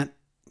 Cody chant.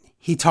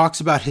 He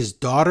talks about his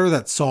daughter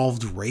that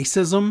solved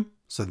racism.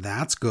 So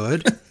that's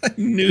good. I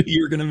knew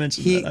you were going to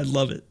mention that. I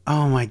love it.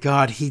 Oh my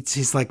God.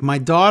 He's like, my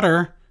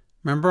daughter,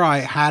 remember I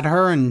had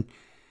her and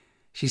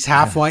she's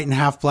half white and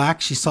half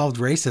black. She solved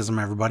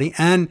racism, everybody.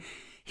 And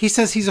he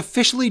says he's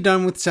officially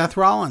done with Seth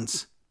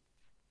Rollins.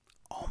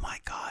 Oh my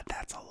God,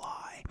 that's a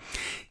lie.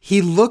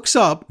 He looks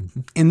up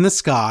in the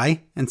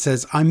sky and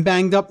says, I'm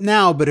banged up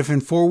now, but if in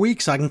 4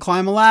 weeks I can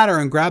climb a ladder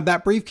and grab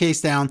that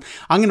briefcase down,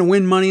 I'm going to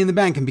win Money in the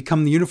Bank and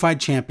become the unified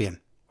champion.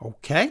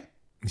 Okay.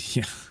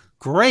 Yeah.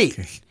 Great.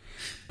 Okay.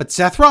 But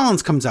Seth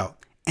Rollins comes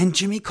out and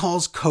Jimmy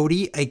calls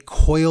Cody a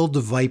coiled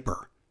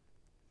viper.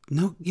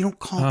 No, you don't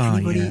call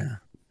anybody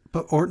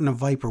but Orton a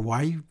viper.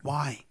 Why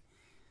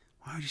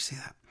would you say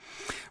that?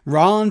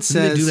 Rollins says...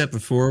 Didn't they do that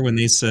before when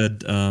they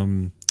said,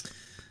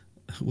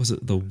 was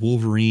it the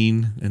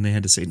Wolverine? And they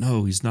had to say,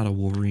 no, he's not a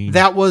Wolverine.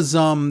 That was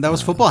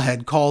Football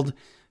Head called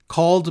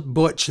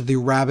Butch the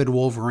Rabid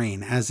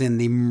Wolverine, as in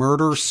the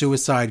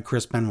murder-suicide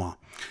Chris Benoit.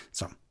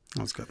 So,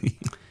 that was good.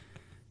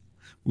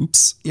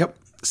 Oops. Yep.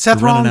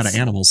 Seth Rollins... running out of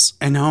animals.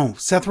 I know.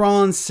 Seth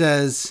Rollins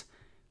says,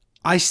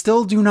 I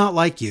still do not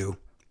like you,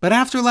 but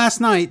after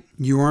last night,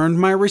 you earned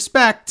my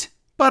respect,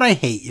 but I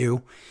hate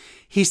you.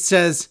 He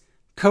says...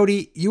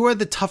 Cody, you are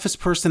the toughest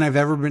person I've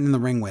ever been in the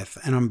ring with,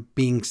 and I'm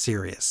being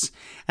serious.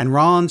 And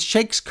Rollins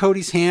shakes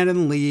Cody's hand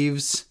and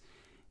leaves,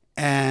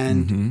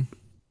 and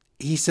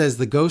he says,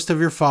 the ghost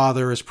of your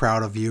father is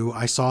proud of you.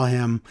 I saw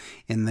him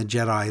in the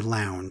Jedi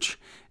Lounge.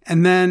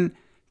 And then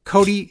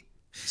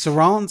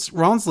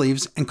Rollins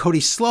leaves, and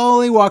Cody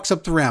slowly walks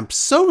up the ramp,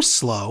 so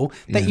slow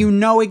that you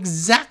know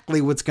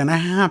exactly what's going to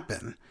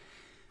happen.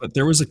 But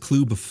there was a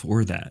clue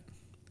before that.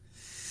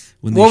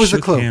 When they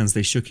shook hands,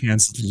 they shook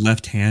hands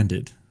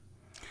left-handed.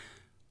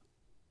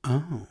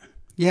 Oh.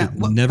 Yeah.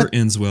 It never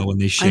ends well when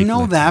they shake. I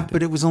know that,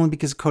 but it was only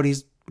because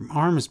Cody's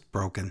arm is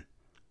broken.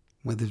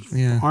 With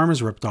his arm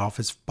is ripped off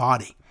his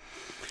body.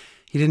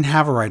 He didn't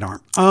have a right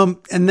arm.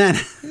 And then,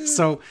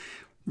 so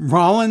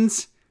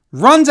Rollins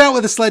runs out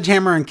with a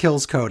sledgehammer and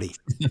kills Cody.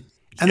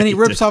 And then he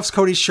rips off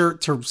Cody's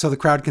shirt so the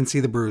crowd can see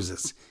the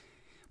bruises.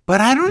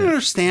 But I don't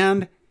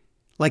understand.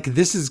 Like,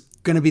 this is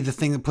going to be the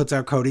thing that puts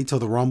out Cody till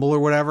the Rumble or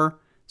whatever,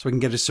 so he can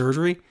get his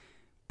surgery.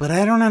 But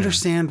I don't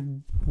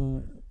understand,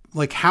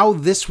 like, how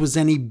this was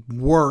any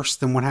worse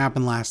than what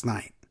happened last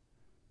night.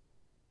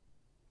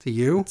 To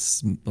you?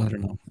 I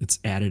don't know. It's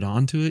added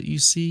on to it, you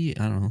see?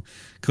 I don't know.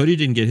 Cody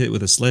didn't get hit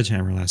with a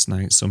sledgehammer last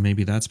night, so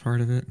maybe that's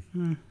part of it.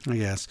 I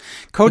guess.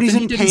 Cody's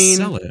in pain. Didn't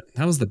sell it.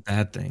 That was the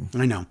bad thing.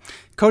 I know.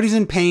 Cody's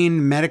in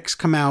pain. Medics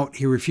come out.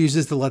 He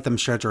refuses to let them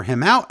stretcher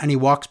him out, and he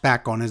walks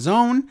back on his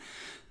own.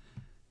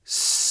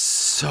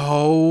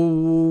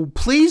 So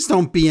please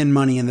don't be in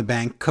Money in the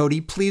Bank. Cody,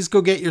 please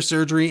go get your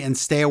surgery and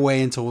stay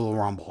away until the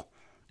Rumble.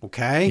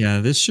 Okay.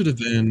 Yeah, this should have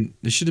been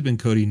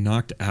Cody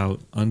knocked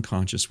out,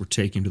 unconscious. We're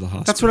taking him to the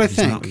hospital. That's what I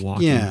think.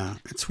 Yeah,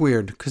 it's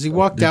weird because he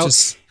walked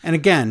out, and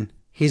again,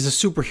 he's a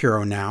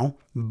superhero now.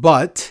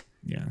 But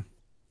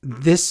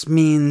this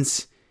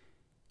means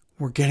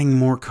we're getting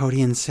more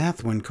Cody and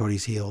Seth when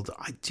Cody's healed.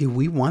 Do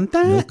we want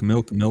that?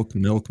 Milk.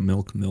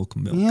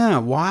 Yeah.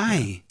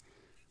 Why?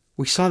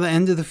 We saw the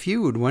end of the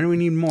feud. Why do we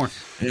need more?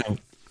 Yeah.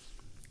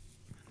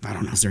 I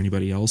don't know. Is there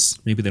anybody else?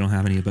 Maybe they don't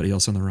have anybody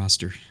else on the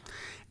roster.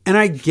 And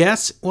I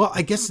guess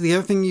the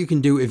other thing you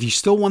can do, if you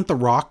still want The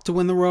Rock to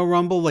win the Royal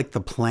Rumble, like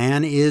the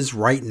plan is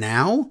right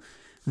now,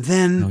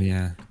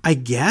 then I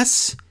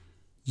guess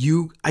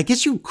you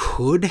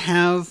could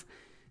have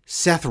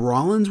Seth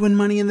Rollins win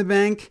Money in the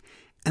Bank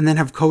and then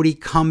have Cody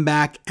come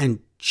back and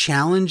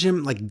challenge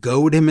him, like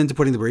goad him into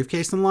putting the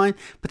briefcase in line.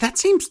 But that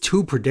seems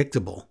too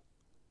predictable.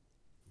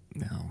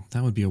 No,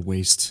 that would be a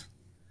waste.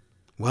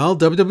 Well,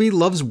 WWE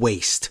loves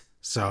waste.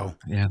 So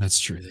yeah, that's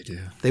true. They do.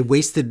 They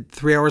wasted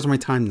 3 hours of my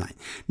time tonight.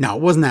 No,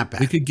 it wasn't that bad.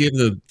 We could give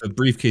the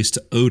briefcase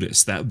to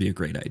Otis. That would be a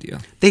great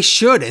idea. They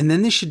should, and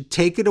then they should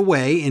take it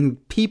away in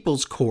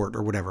People's Court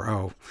or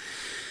whatever.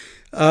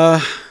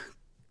 Other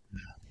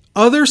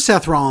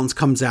Seth Rollins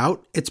comes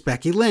out. It's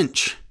Becky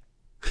Lynch.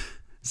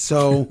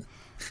 So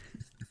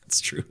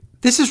that's true.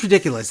 This is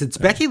ridiculous. It's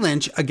Becky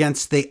Lynch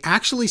against, they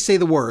actually say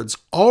the words,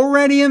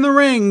 already in the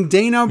ring,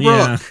 Dana Brooke.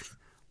 Yeah.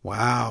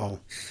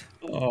 Wow.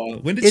 Oh,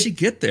 when did she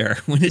get there?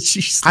 When did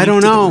she? I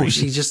don't know.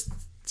 She just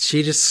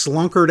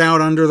slunkered out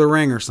under the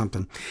ring or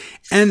something.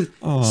 And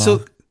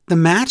so the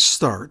match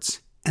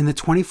starts, and the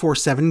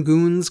 24/7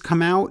 goons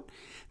come out.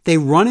 They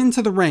run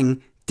into the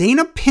ring.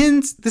 Dana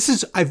pins. This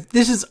is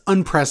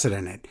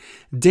unprecedented.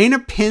 Dana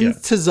pins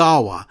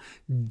Tozawa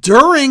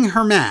during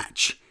her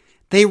match.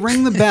 They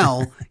ring the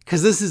bell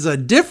because this is a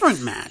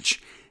different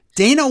match.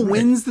 Dana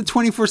wins the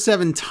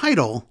 24/7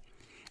 title.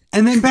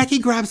 And then Becky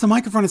grabs the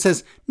microphone and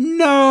says,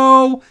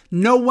 no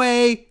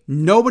way.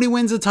 Nobody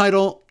wins a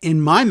title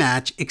in my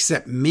match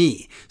except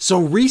me.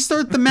 So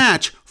restart the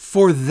match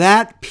for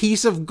that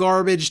piece of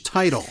garbage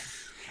title.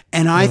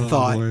 And I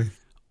thought,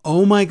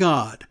 oh my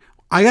God.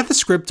 I got the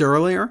script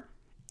earlier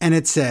and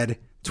it said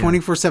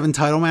 24/7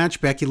 title match,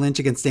 Becky Lynch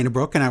against Dana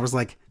Brooke. And I was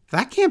like,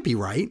 that can't be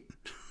right.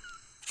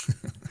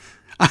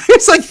 I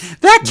was like,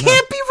 that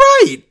can't be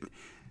right.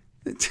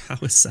 How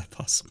is that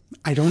possible?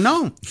 I don't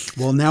know.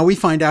 Well, now we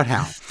find out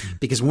how.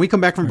 Because when we come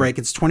back from break,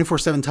 it's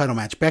 24/7 title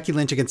match. Becky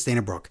Lynch against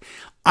Dana Brooke.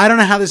 I don't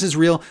know how this is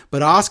real,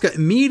 but Asuka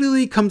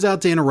immediately comes out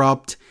to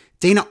interrupt.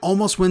 Dana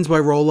almost wins by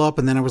roll-up,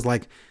 and then I was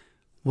like,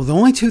 well, the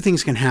only two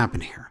things can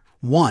happen here.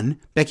 One,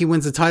 Becky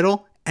wins the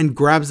title and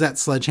grabs that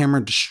sledgehammer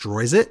and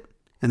destroys it,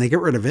 and they get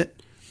rid of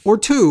it. Or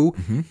two,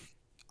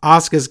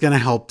 Asuka's going to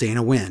help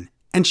Dana win.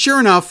 And sure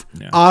enough,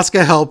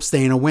 Asuka helps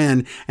Dana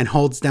win and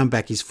holds down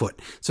Becky's foot.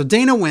 So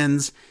Dana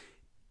wins.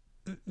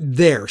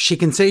 There, she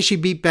can say she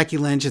beat Becky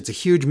Lynch. It's a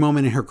huge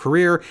moment in her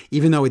career,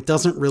 even though it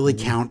doesn't really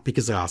count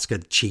because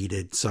Asuka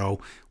cheated. So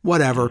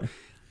whatever.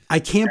 I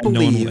can't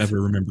believe no one will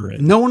ever remember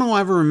it. No one will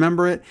ever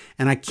remember it.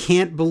 And I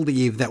can't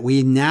believe that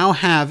we now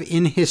have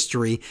in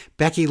history,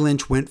 Becky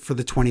Lynch went for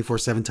the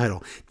 24/7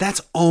 title.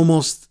 That's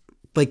almost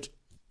like,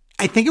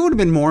 I think it would have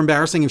been more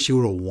embarrassing if she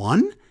would have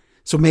won.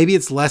 So maybe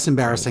it's less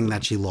embarrassing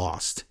that she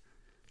lost.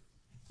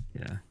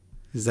 Yeah.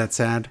 Is that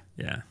sad?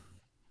 Yeah.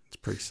 It's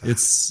pretty sad.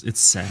 It's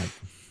sad.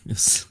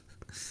 It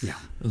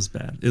was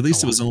bad. At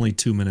least it was only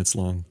 2 minutes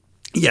long.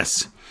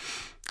 Yes.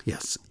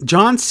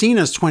 John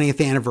Cena's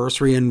 20th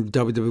anniversary in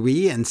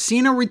WWE, and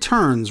Cena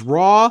returns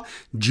Raw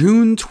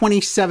June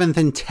 27th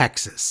in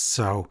Texas.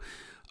 So,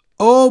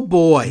 oh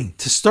boy,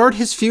 to start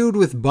his feud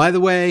with, by the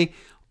way,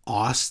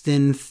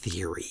 Austin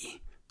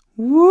Theory.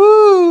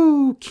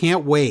 Woo!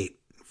 Can't wait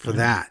for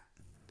that.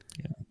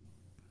 Yeah.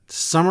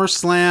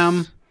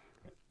 SummerSlam.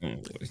 Oh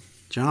boy.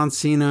 John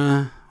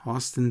Cena.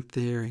 Austin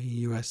Theory,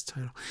 U.S.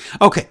 title.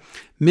 Okay,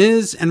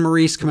 Miz and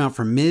Maurice come out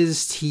from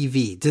Miz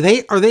TV.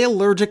 Are they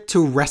allergic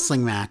to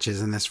wrestling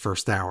matches in this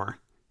first hour?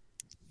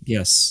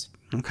 Yes.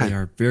 Okay. They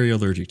are very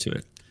allergic to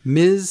it.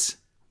 Miz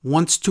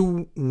wants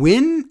to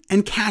win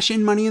and cash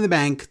in Money in the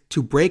Bank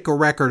to break a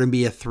record and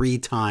be a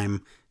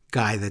 3-time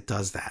guy that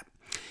does that.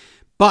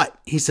 But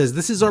he says,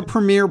 this is our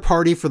premiere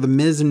party for the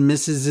Miz and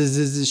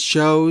Mrs.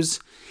 shows.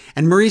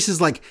 And Maurice is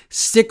like,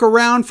 stick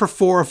around for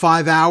 4 or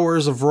 5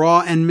 hours of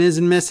Raw and Miz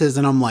and Mrs.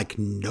 And I'm like,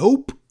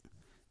 nope,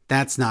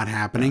 that's not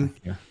happening.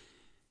 Yeah.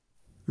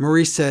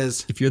 Maurice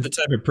says, if you're the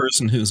type of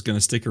person who's going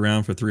to stick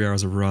around for 3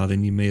 hours of Raw,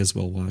 then you may as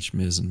well watch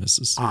Miz and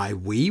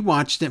Mrs. We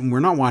watched it, and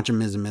we're not watching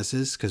Miz and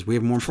Mrs. because we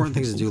have more important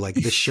things to do, like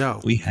this show.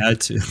 We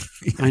had to.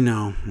 I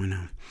know.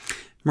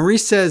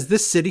 Maurice says,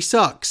 this city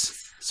sucks.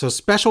 So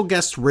special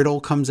guest Riddle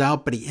comes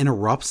out, but he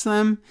interrupts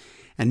them.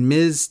 And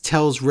Miz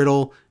tells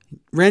Riddle,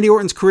 Randy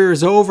Orton's career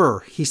is over.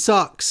 He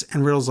sucks.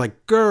 And Riddle's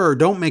like, grr,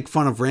 don't make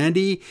fun of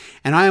Randy.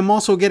 And I am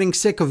also getting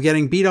sick of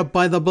getting beat up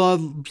by the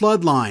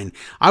bloodline.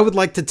 I would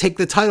like to take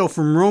the title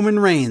from Roman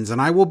Reigns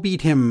and I will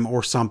beat him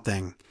or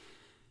something.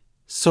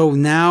 So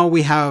now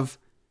we have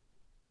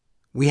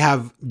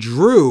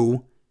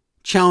Drew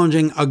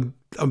challenging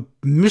a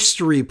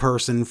mystery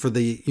person for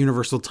the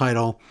Universal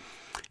title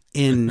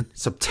in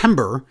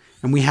September.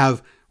 And we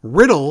have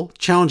Riddle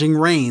challenging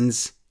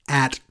Reigns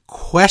at ?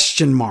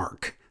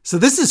 So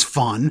this is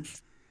fun.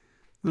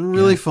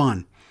 Really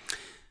fun.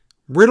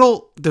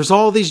 Riddle, there's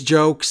all these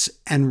jokes,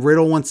 and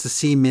Riddle wants to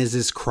see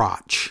Miz's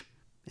crotch.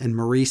 And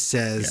Maurice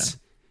says,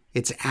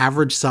 it's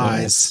average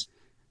size.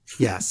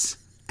 Yes.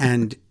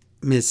 And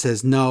Miz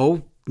says,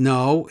 no,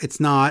 it's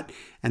not.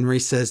 And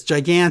Maurice says,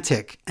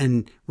 gigantic.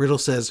 And Riddle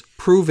says,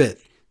 prove it.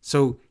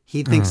 So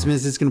he thinks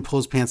Miz is going to pull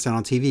his pants down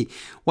on TV.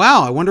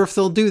 Wow, I wonder if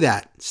they'll do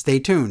that. Stay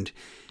tuned.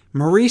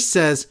 Maurice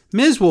says,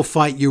 Miz will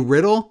fight you,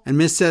 Riddle. And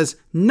Miz says,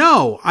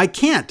 no, I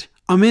can't.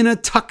 I'm in a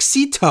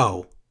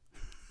tuxedo.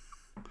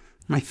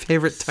 My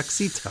favorite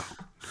tuxedo.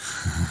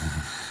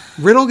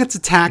 Riddle gets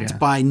attacked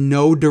by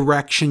No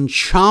Direction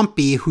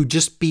Chompy, who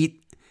just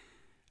beat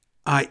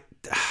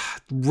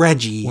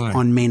Reggie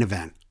on Main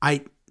Event.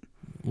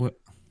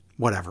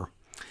 Whatever.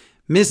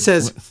 Miz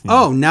says,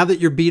 now that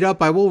you're beat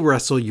up, I will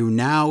wrestle you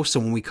now. So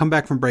when we come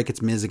back from break,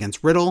 it's Miz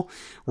against Riddle.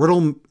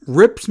 Riddle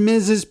rips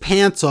Miz's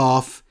pants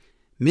off.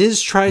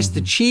 Miz tries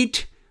to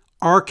cheat.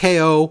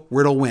 RKO.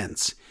 Riddle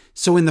wins.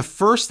 So in the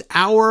first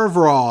hour of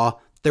Raw,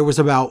 there was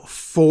about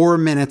 4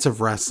 minutes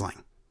of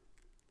wrestling.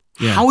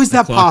 Yeah, how is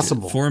that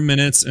possible? 4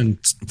 minutes and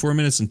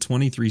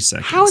 23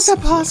 seconds. How is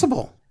that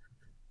possible?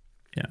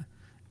 Yeah.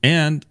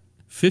 And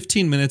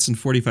 15 minutes and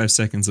 45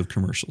 seconds of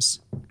commercials.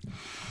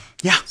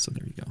 Yeah. So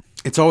there you go.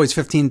 It's always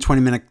 15, 20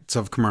 minutes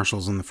of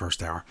commercials in the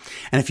first hour.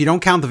 And if you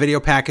don't count the video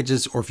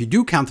packages, or if you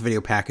do count the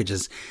video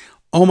packages,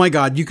 oh my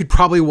God, you could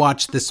probably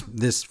watch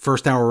this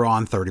first hour Raw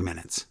in 30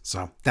 minutes.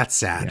 So that's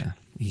sad. Yeah,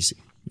 easy.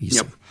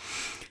 Yep.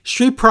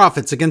 Street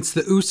Profits against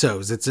the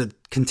Usos. It's a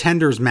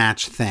contenders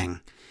match thing.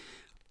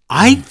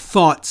 I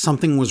thought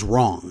something was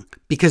wrong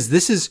because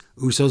this is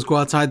Usos go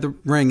outside the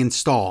ring and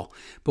stall.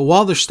 But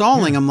while they're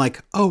stalling, I'm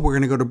like, oh, we're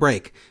going to go to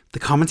break. The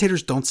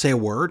commentators don't say a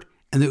word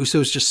and the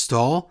Usos just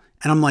stall.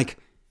 And I'm like,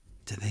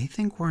 do they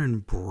think we're in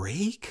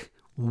break?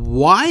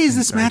 Why is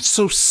this match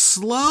so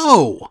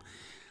slow?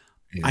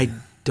 Yeah. I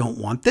don't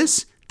want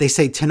this. They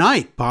say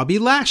tonight, Bobby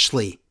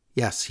Lashley.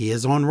 Yes, he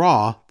is on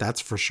Raw. That's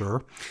for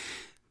sure.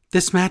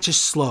 This match is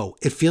slow.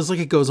 It feels like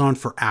it goes on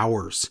for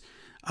hours.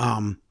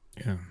 And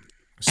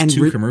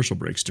two commercial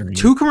breaks during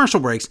Two commercial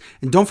breaks.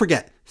 And don't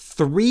forget,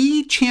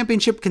 3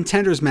 championship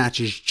contenders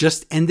matches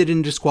just ended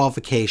in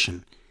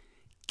disqualification.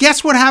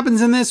 Guess what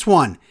happens in this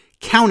one?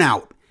 Count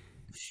out.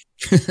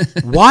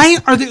 Why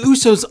are the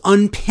Usos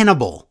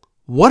unpinnable?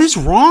 What is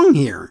wrong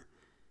here?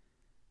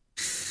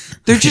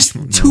 They're just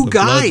two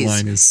guys. The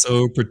bloodline is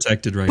so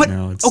protected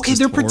now. It's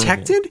they're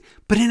protected,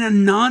 but in a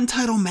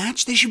non-title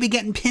match, they should be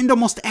getting pinned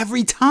almost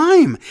every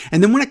time.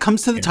 And then when it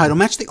comes to the title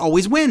match, they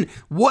always win.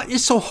 What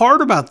is so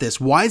hard about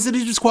this? Why is it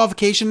a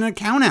disqualification and a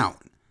count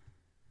out?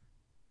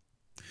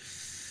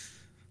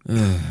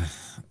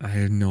 I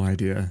have no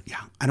idea.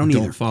 Yeah, I don't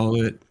either. Don't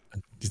follow it.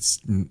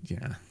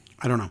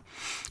 I don't know.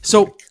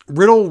 So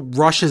Riddle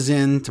rushes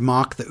in to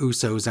mock the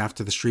Usos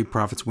after the Street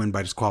Profits win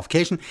by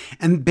disqualification.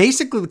 And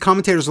basically the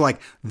commentators are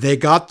like, they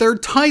got their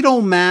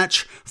title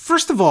match.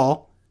 First of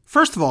all,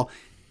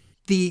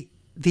 the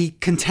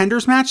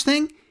contenders match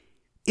thing,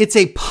 it's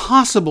a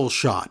possible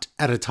shot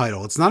at a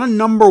title. It's not a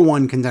number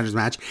 1 contenders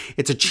match.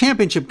 It's a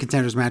championship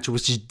contenders match,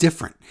 which is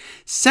different.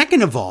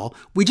 Second of all,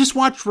 we just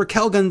watched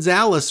Raquel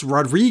Gonzalez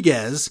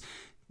Rodriguez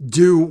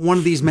do one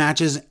of these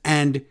matches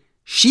and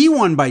she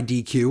won by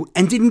DQ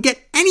and didn't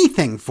get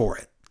anything for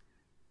it.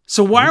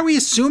 So why are we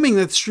assuming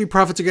that the Street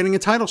Profits are getting a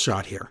title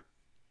shot here?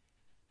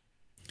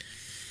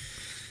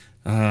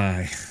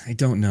 I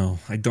don't know.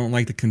 I don't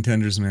like the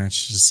contenders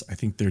matches. I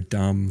think they're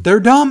dumb. They're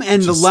dumb,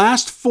 and the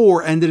last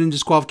 4 ended in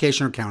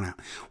disqualification or count out.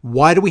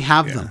 Why do we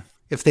have them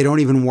if they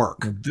don't even work?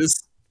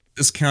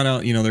 This count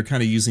out, they're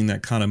kind of using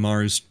that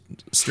Kanemaru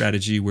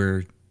strategy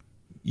where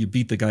you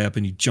beat the guy up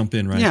and you jump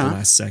in right at the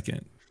last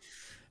second.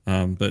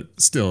 But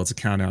still, it's a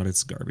count out.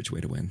 It's a garbage way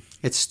to win.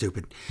 It's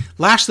stupid.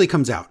 Lashley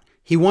comes out.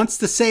 He wants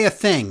to say a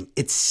thing.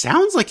 It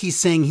sounds like he's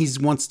saying he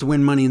wants to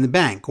win Money in the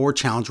Bank or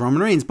challenge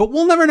Roman Reigns, but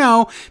we'll never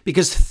know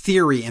because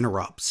Theory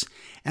interrupts.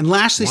 And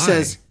Lashley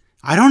says,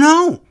 I don't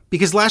know.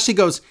 Because Lashley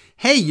goes,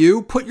 hey,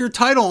 you, put your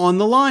title on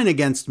the line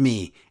against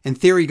me. And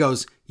Theory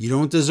goes, you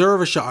don't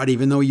deserve a shot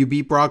even though you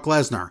beat Brock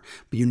Lesnar,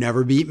 but you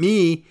never beat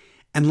me.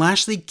 And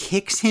Lashley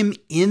kicks him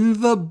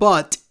in the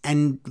butt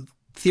and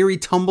Theory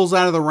tumbles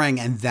out of the ring,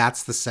 and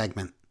that's the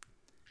segment.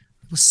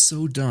 It was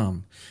so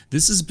dumb.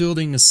 This is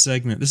building a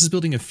segment. This is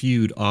building a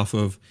feud off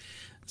of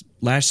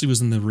Lashley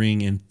was in the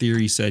ring and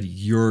Theory said,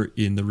 you're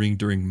in the ring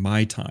during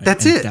my time.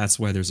 That's it. That's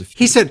why there's a feud.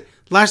 He said,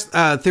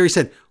 Theory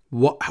said,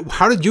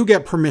 how did you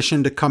get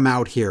permission to come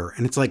out here?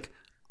 And it's like,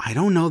 I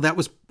don't know. That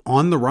was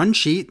on the run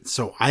sheet,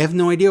 so I have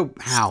no idea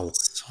how.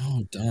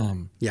 So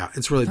dumb. Yeah,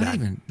 it's really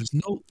bad. There's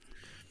no...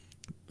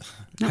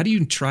 How do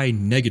you try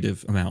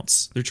negative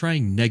amounts? They're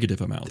trying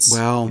negative amounts.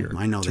 Well,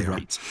 I know they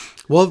are.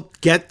 Well,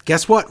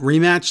 guess what?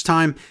 Rematch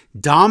time.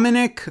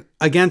 Dominic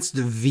against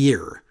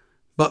Veer.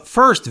 But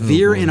first,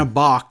 Veer in a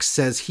box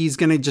says he's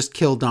going to just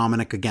kill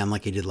Dominic again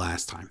like he did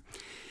last time.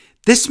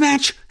 This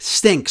match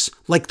stinks.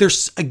 Like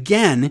there's,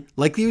 again,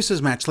 like the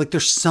Usos match, like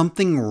there's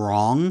something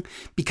wrong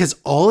because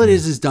all it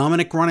is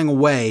Dominic running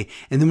away.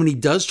 And then when he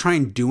does try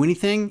and do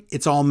anything,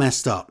 it's all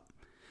messed up.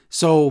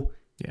 So...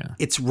 yeah.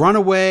 It's run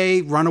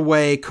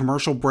away,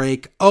 commercial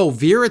break. Oh,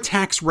 Veer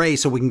attacks Ray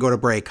so we can go to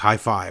break. High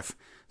five.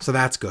 So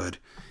that's good.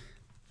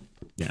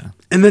 Yeah.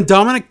 And then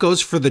Dominic goes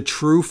for the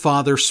true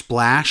father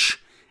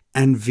splash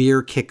and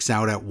Veer kicks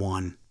out at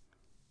 1.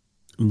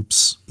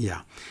 Oops.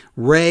 Yeah.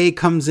 Ray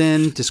comes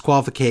in,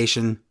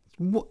 disqualification.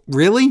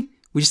 Really?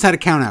 We just had a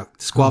count out.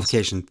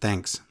 Disqualification.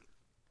 Thanks.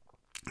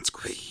 That's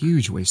great.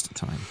 Huge waste of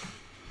time.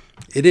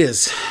 It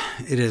is.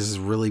 It is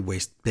really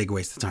big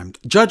waste of time.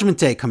 Judgment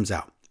Day comes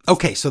out.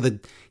 Okay, so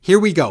here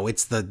we go.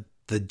 It's the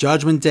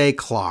Judgment Day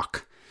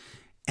clock.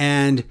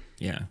 And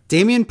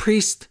Damian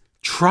Priest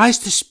tries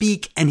to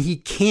speak and he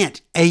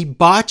can't. He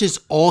botches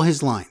all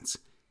his lines.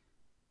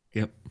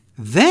 Yep.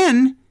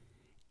 Then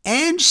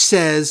Edge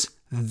says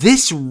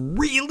this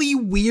really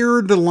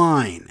weird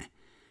line,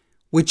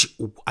 which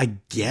I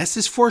guess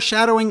is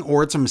foreshadowing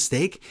or it's a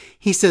mistake.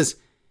 He says,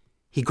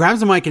 he grabs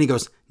the mic and he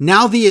goes,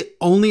 now the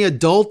only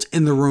adult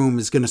in the room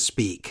is going to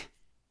speak.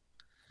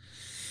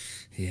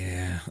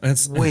 Yeah,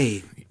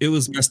 it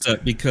was messed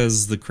up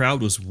because the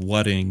crowd was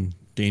whatting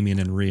Damian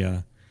and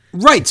Rhea.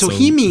 Right, so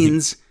he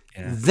means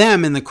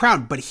them in the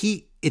crowd, but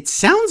it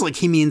sounds like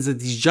he means that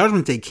these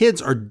Judgment Day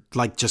kids are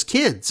like just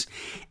kids.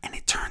 And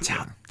it turns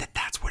out that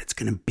that's what it's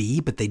going to be,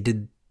 but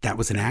that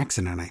was an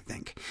accident, I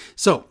think.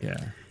 So,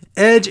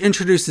 Edge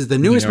introduces the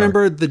newest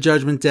member of the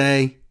Judgment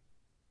Day.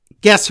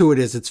 Guess who it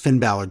is? It's Finn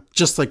Balor,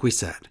 just like we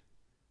said.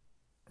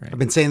 Right. I've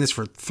been saying this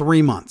for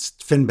 3 months.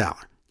 Finn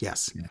Balor.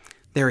 Yes,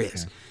 there he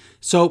is.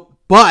 So,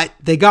 but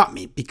they got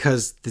me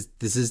because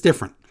this is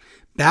different.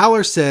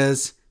 Balor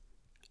says,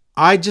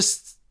 I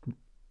just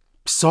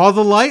saw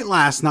the light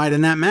last night in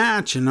that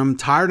match and I'm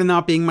tired of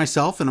not being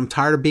myself and I'm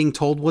tired of being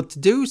told what to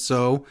do.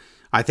 So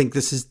I think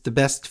this is the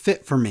best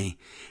fit for me.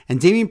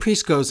 And Damian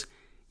Priest goes,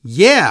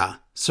 yeah.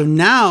 So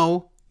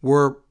now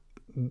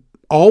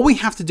all we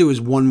have to do is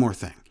one more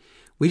thing.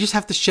 We just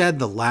have to shed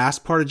the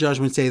last part of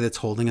Judgment Day that's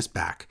holding us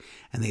back.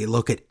 And they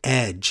look at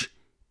Edge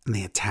and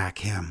they attack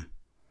him.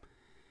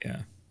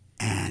 Yeah.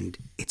 And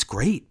it's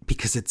great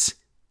because it's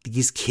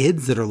these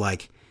kids that are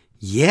like,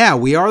 yeah,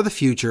 we are the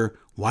future.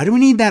 Why do we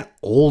need that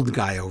old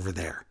guy over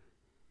there?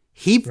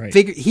 He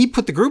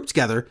put the group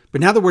together, but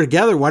now that we're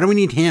together, why do we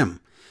need him?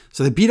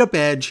 So they beat up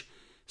Edge.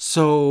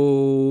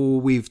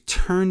 So we've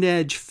turned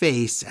Edge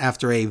face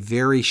after a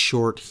very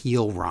short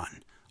heel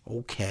run.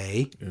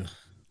 Okay. Ugh.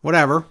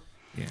 Whatever.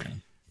 Yeah.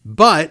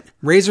 But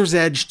Razor's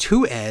Edge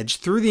to Edge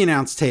through the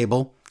announce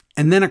table.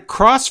 And then a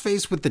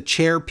crossface with the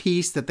chair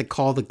piece that they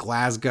call the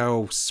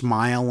Glasgow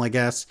smile, I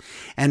guess.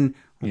 And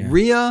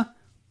Rhea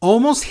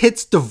almost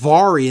hits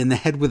Daivari in the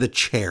head with a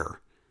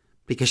chair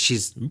because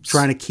she's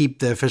trying to keep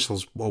the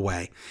officials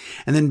away.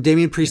 And then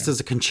Damian Priest does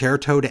a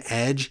concerto to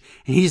Edge.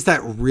 And he's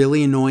that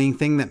really annoying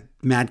thing that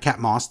Madcap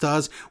Moss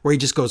does where he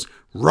just goes,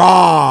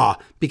 Raw!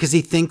 Because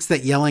he thinks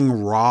that yelling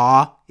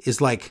Raw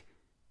is like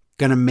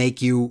going to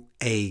make you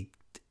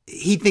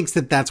he thinks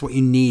that that's what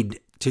you need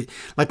to,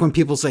 like when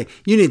people say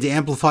you need to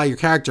amplify your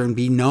character and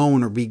be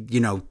known or be,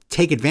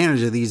 take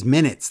advantage of these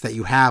minutes that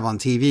you have on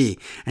TV.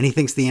 And he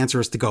thinks the answer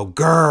is to go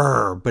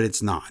grrr, but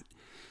it's not.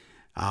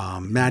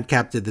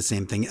 Madcap did the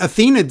same thing.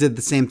 Athena did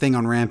the same thing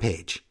on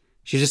Rampage.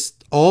 She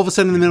just all of a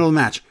sudden in the middle of the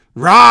match,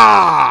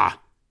 rah!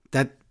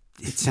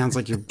 It sounds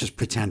like you're just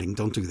pretending.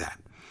 Don't do that.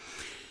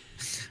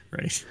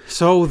 Right.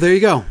 So there you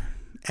go.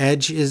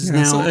 Edge is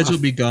now. So Edge will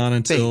be gone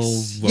until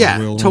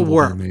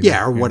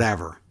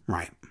whatever.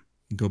 Right.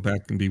 Go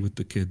back and be with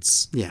the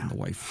kids and the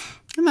wife.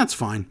 And that's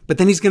fine. But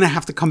then he's going to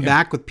have to come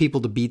back with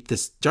people to beat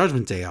this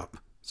Judgment Day up.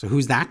 So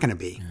who's that going to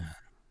be?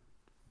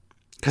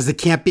 Because it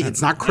can't be.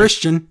 It's not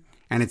Christian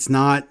and it's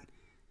not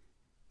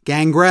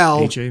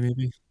Gangrel. AJ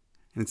maybe.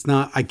 And it's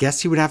not. I guess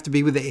he would have to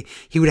be with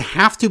he would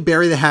have to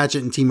bury the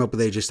hatchet and team up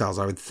with AJ Styles.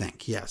 I would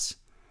think. Yes.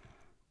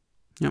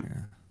 Yep.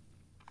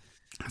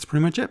 That's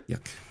pretty much it.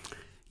 Yuck.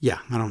 Yeah,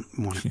 I don't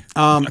want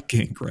it.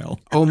 Gangrel.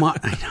 I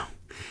know.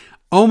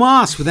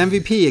 Omos with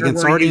MVP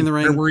against Already in the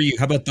Ring. Where were you?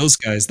 How about those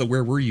guys?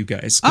 Where were you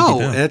guys?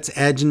 That's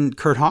Edge and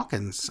Kurt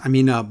Hawkins. I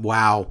mean,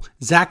 wow.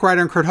 Zack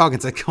Ryder and Kurt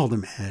Hawkins. I called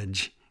him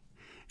Edge.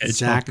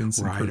 Zack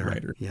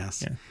Ryder.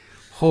 Yes. Yeah.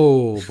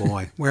 Oh,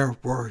 boy. Where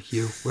were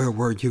you? Where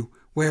were you?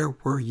 Where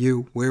were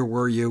you? Where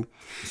were you?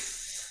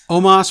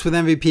 Omos with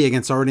MVP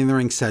against Already in the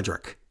Ring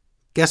Cedric.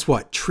 Guess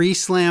what? Tree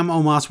Slam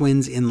Omos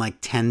wins in like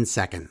 10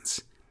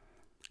 seconds.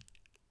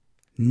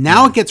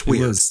 Now it gets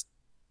weird.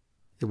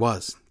 It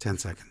was 10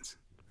 seconds.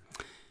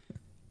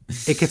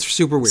 It gets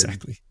super weird.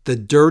 Exactly. The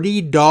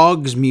Dirty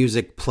Dogs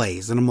music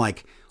plays, and I'm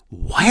like,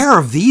 where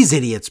have these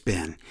idiots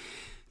been?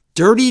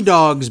 Dirty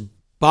Dogs,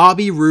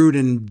 Bobby Roode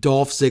and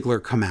Dolph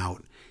Ziggler come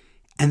out,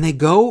 and they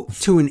go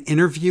to an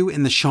interview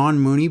in the Sean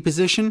Mooney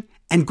position,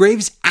 and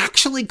Graves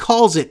actually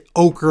calls it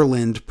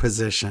Okerlund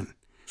position.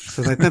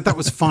 So I thought that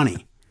was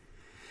funny.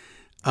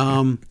 We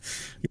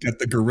got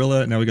the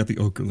gorilla, now we got the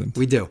Okerlund.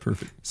 We do.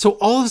 Perfect. So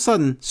all of a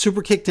sudden,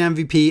 Super Kick to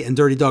MVP and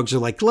Dirty Dogs are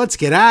like, let's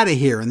get out of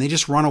here. And they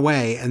just run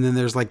away. And then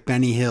there's like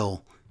Benny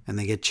Hill and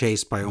they get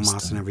chased by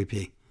Omos and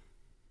MVP.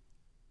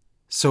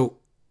 So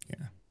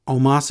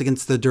Omos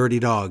against the Dirty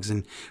Dogs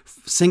and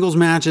singles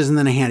matches and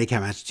then a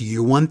handicap match. Do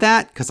you want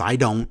that? Because I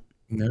don't.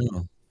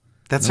 No.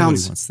 That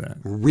sounds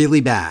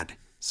really bad.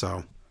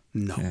 So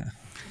no. Yeah.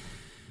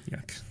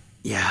 Yuck.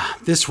 Yeah,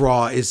 this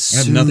Raw is. I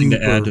have nothing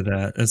to add to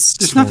that.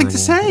 There's nothing to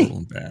say.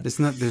 There's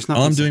nothing.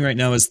 All I'm doing right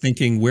now is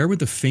thinking, where would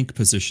the Fink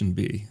position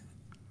be?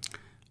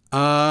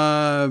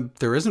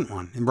 There isn't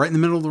one. Right in the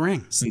middle of the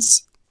ring.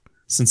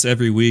 Since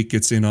every week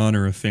it's in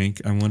honor of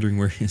Fink, I'm wondering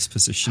where his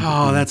position.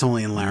 Oh, that's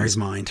only in Larry's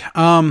mind.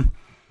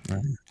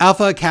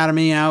 Alpha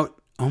Academy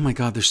out. Oh my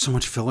God, there's so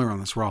much filler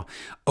on this Raw.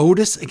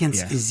 Otis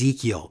against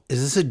Ezekiel.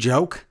 Is this a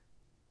joke?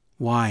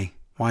 Why?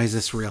 Why is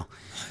this real?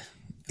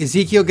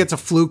 Ezekiel gets a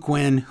fluke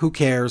win. Who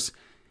cares?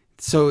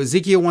 So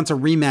Ezekiel wants a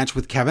rematch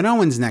with Kevin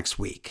Owens next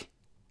week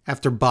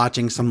after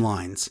botching some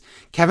lines.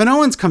 Kevin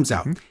Owens comes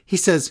out. He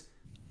says,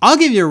 I'll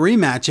give you a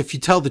rematch if you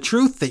tell the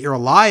truth that you're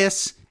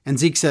Elias. And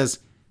Zeke says,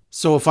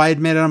 so if I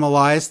admit I'm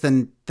Elias,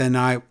 then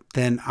I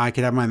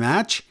could have my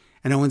match?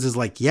 And Owens is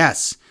like,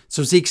 yes.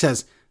 So Zeke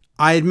says,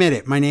 I admit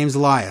it. My name's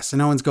Elias.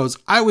 And Owens goes,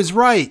 I was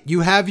right. You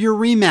have your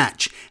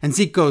rematch. And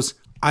Zeke goes,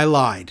 I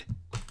lied.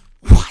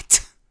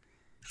 What?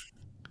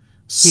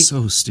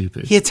 So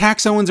stupid. He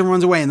attacks Owens and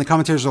runs away, and the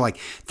commentators are like,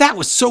 that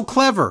was so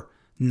clever.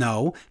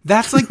 No,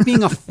 that's like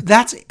being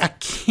that's a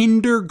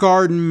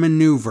kindergarten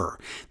maneuver.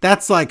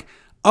 That's like,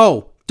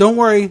 oh, don't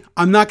worry.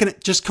 I'm not going to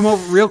just come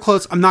over real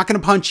close. I'm not going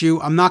to punch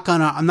you. I'm not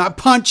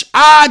punch.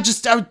 I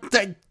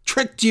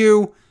tricked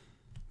you.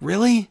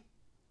 Really?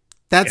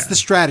 That's the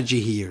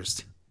strategy he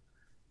used.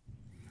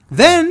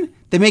 Then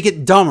they make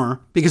it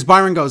dumber because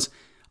Byron goes,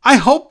 I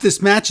hope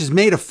this match is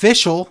made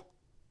official.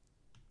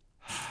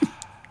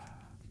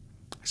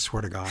 I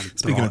swear to God.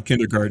 Speaking of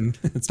kindergarten.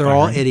 They're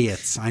all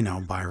idiots. I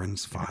know.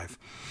 Byron's 5.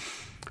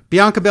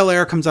 Bianca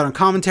Belair comes out on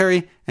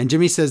commentary, and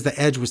Jimmy says the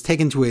Edge was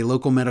taken to a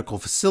local medical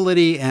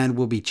facility and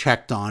will be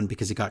checked on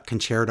because he got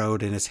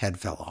concertoed and his head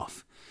fell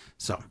off.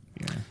 So,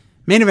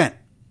 main event.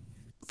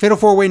 Fatal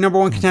 4-Way number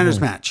 1 contenders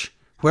match.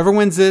 Whoever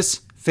wins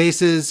this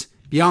faces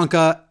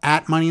Bianca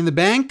at Money in the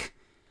Bank.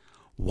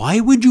 Why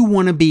would you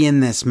want to be in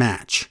this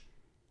match?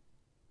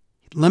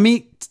 Let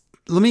me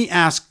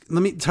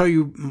tell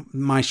you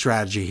my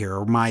strategy here,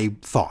 or my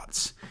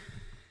thoughts.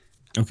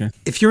 Okay.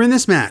 If you're in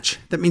this match,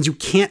 that means you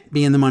can't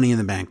be in the Money in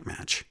the Bank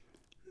match.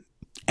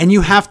 And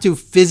you have to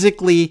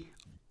physically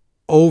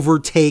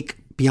overtake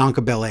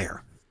Bianca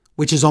Belair,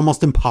 which is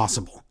almost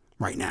impossible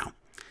right now.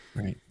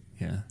 Right.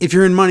 Yeah. If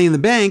you're in Money in the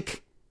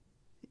Bank,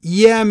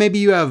 maybe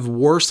you have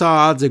worse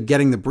odds of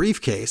getting the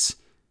briefcase,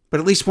 but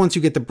at least once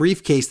you get the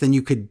briefcase, then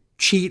you could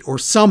cheat or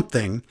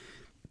something.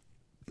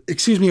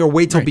 Or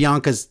wait till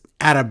Bianca's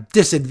at a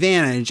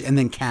disadvantage and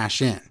then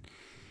cash in.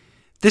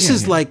 This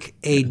is like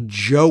a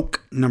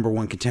joke number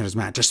 1 contenders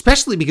match,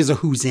 especially because of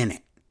who's in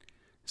it.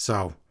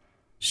 So,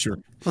 sure.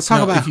 Let's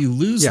talk about if you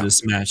lose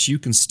this match, you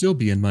can still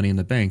be in Money in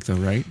the Bank, though,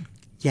 right?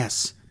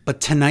 Yes, but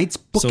tonight's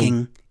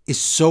booking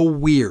is so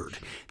weird.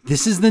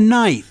 This is the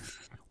night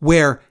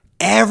where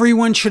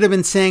everyone should have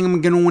been saying I'm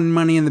going to win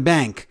Money in the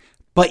Bank,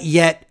 but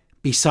yet,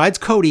 besides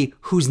Cody,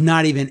 who's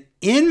not even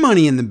in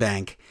Money in the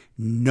Bank,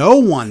 no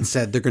one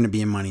said they're going to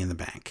be in Money in the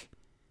Bank.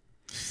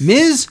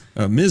 Miz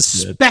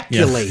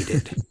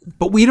speculated,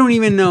 but we don't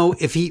even know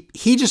if he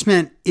just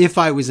meant if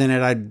I was in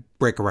it, I'd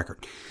break a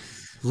record.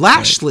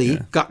 Lashley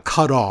got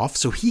cut off,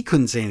 so he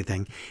couldn't say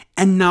anything.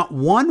 And not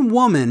one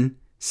woman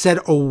said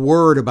a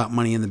word about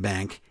Money in the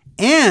Bank.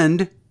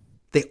 And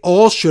they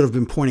all should have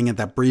been pointing at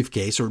that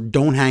briefcase or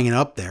don't hang it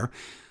up there.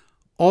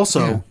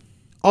 Also,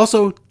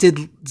 did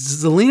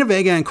Zelina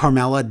Vega and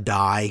Carmella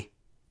die?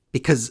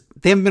 Because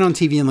they haven't been on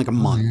TV in like a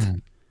month. Yeah.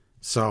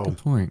 So, good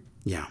point.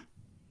 Yeah.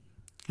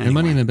 Anyway. And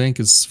Money in the Bank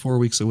is 4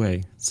 weeks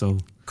away. So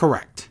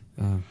correct.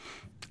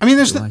 I mean,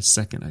 there's July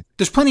 2nd.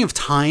 There's plenty of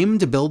time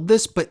to build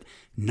this, but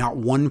not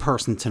one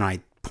person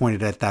tonight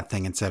pointed at that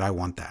thing and said, "I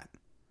want that."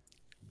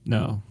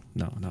 No.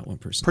 No, not one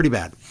person. Pretty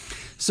bad.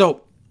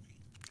 So,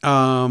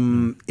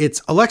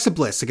 it's Alexa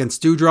Bliss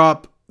against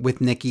Doudrop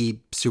with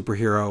Nikki,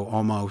 superhero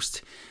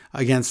almost,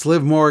 against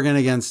Liv Morgan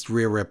against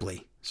Rhea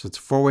Ripley. So it's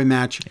a 4-way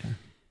match.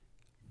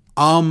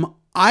 Yeah.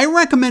 I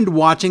recommend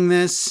watching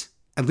this,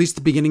 at least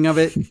the beginning of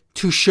it,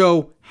 to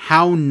show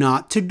how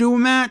not to do a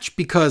match,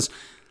 because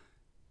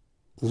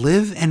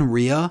Liv and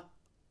Rhea,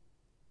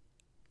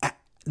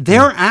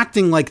 they're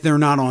acting like they're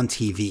not on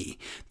TV.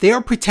 They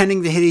are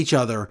pretending to hit each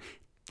other,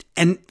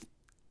 and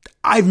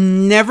I've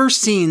never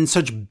seen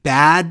such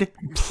bad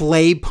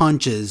play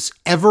punches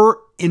ever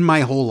in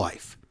my whole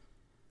life.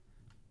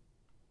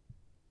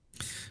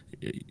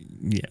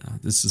 Yeah,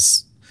 this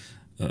is...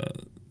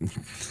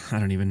 I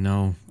don't even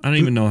know. I don't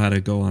even know how to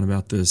go on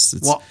about this.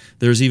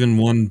 There's even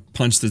one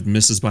punch that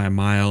misses by a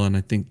mile, and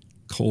I think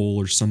Cole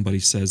or somebody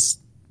says,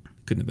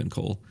 couldn't have been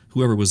Cole,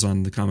 whoever was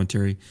on the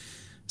commentary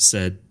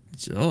said,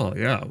 oh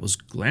yeah, it was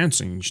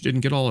glancing. She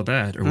didn't get all of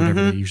that, or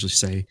whatever they usually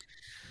say.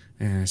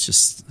 And it's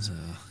just...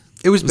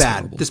 it was bad.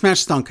 Horrible. This match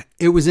stunk.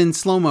 It was in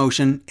slow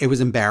motion. It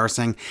was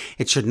embarrassing.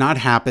 It should not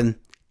happen.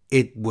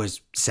 It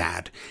was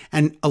sad.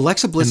 And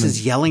Alexa Bliss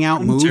is yelling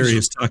out moves. Terry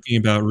is talking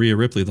about Rhea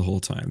Ripley the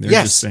whole time. They're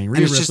just saying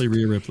Rhea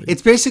Ripley.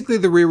 It's basically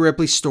the Rhea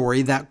Ripley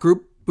story. That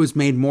group was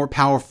made more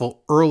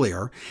powerful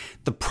earlier.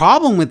 The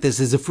problem with this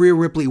is if Rhea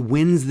Ripley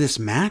wins this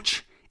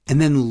match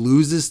and then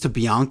loses to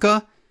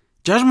Bianca,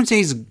 Judgment Day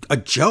is a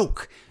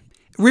joke.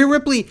 Rhea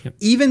Ripley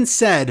even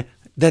said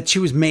that she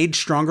was made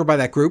stronger by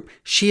that group.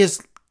 She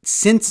has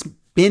since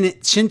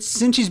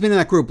she's been in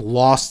that group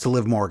lost to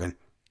Liv Morgan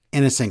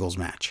in a singles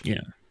match.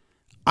 Yeah.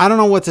 I don't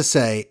know what to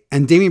say.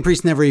 And Damian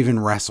Priest never even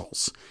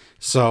wrestles.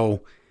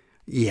 So,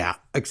 yeah,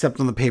 except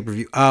on the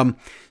pay-per-view.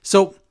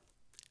 So,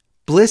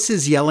 Bliss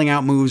is yelling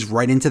out moves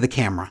right into the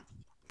camera.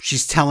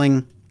 She's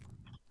telling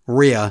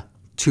Rhea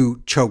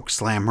to choke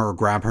slam her or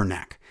grab her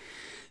neck.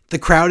 The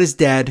crowd is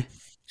dead.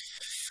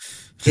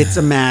 It's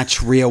a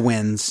match. Rhea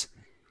wins.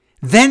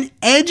 Then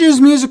Edge's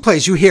music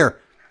plays. You hear,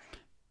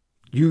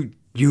 you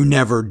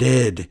never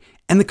did.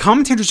 And the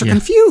commentators are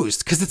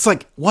confused because it's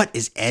like, what,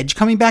 is Edge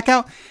coming back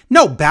out?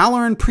 No,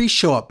 Balor and Priest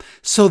show up.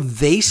 So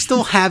they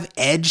still have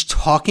Edge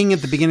talking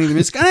at the beginning of the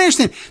music. I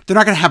understand they're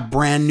not going to have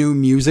brand new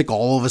music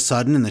all of a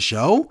sudden in the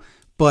show,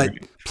 but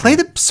play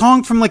the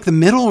song from like the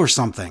middle or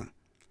something.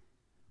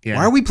 Yeah.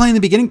 Why are we playing the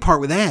beginning part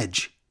with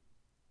Edge?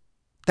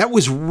 That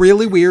was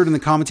really weird. And the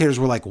commentators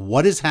were like,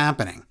 what is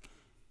happening?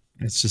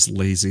 It's just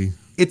lazy.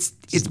 It's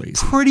lazy.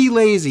 Pretty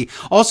lazy.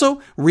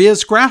 Also,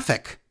 Rhea's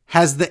graphic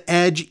has the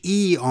Edge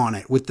E on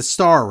it with the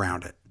star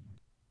around it,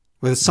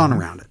 with a sun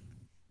around it.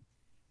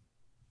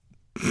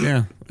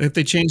 Yeah, if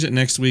they change it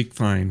next week,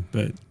 fine.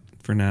 But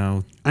for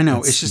now, I know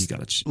it's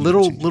just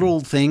little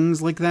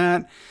things like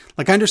that.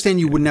 Like I understand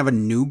you wouldn't have a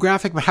new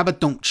graphic, but how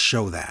about don't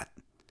show that?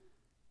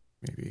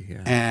 Maybe,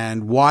 yeah.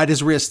 And why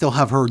does Rhea still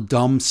have her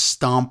dumb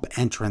stomp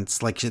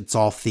entrance like it's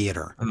all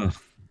theater?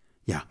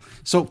 Yeah.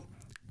 So,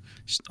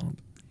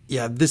 stomp.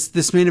 Yeah,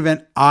 this main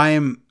event,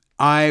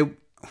 I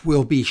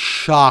will be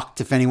shocked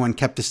if anyone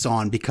kept this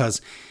on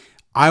because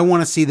I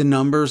want to see the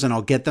numbers and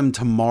I'll get them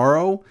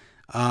tomorrow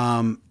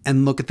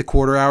and look at the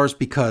quarter hours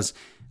because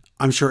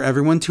I'm sure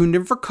everyone tuned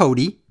in for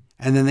Cody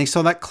and then they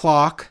saw that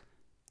clock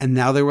and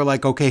now they were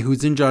like, okay,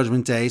 who's in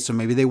Judgment Day? So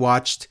maybe they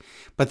watched.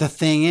 But the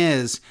thing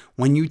is,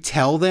 when you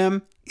tell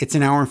them it's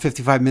an hour and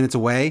 55 minutes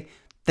away,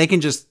 they can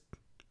just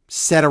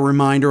set a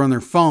reminder on their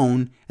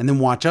phone and then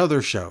watch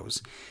other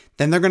shows.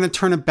 Then they're going to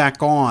turn it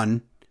back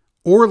on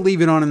or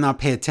leave it on and not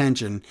pay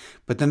attention.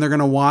 But then they're going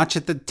to watch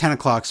at the 10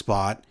 o'clock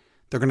spot.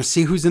 They're going to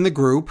see who's in the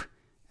group.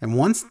 And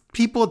once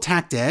people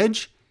attacked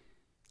Edge,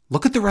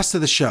 look at the rest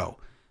of the show.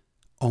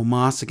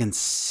 Omos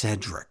against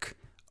Cedric.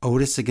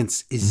 Otis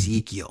against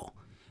Ezekiel.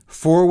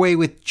 4-way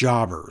with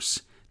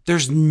jobbers.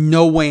 There's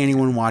no way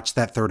anyone watched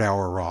that 3rd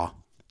hour Raw.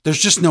 There's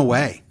just no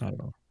way. Not at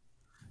all.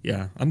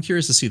 Yeah, I'm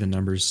curious to see the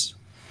numbers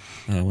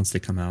once they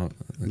come out,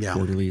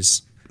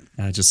 quarterlies,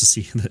 just to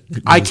see that.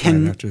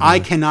 I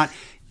cannot.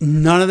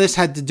 None of this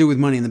had to do with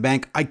Money in the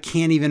Bank. I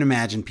can't even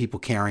imagine people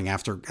caring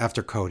after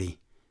Cody.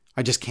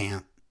 I just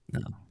can't.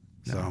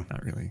 No,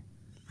 not really.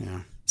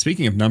 Yeah.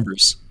 Speaking of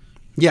numbers.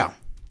 Yeah.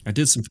 I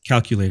did some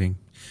calculating.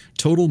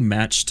 Total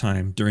match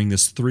time during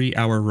this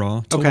 3-hour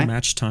Raw. Total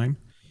match time,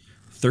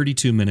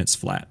 32 minutes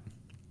flat.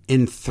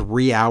 In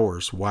 3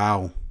 hours.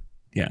 Wow.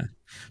 Yeah.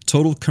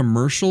 Total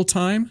commercial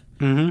time,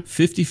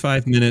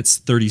 55 minutes,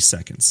 30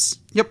 seconds.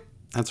 Yep.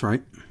 That's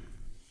right.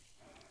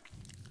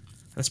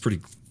 That's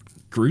pretty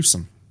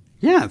gruesome.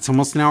 Yeah, it's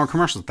almost an hour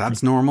commercial.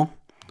 That's normal.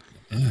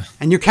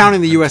 And you're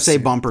counting the USA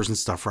bumpers and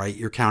stuff, right?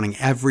 You're counting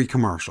every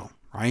commercial,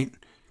 right?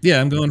 Yeah,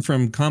 I'm going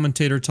from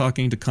commentator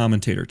talking to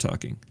commentator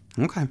talking.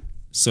 Okay.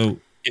 So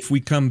if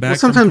we come back,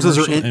 sometimes those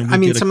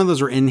are some of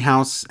those are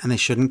in-house and they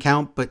shouldn't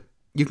count, but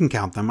you can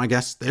count them, I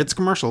guess. It's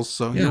commercials,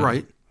 so you're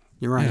right.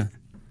 You're right. Yeah.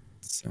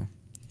 So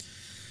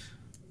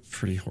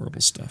pretty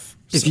horrible stuff.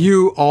 If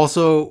you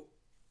also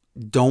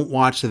don't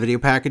watch the video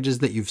packages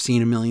that you've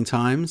seen a million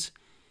times,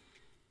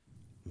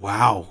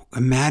 wow,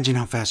 imagine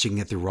how fast you can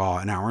get through Raw.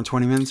 An hour and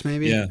 20 minutes,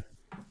 maybe? Yeah.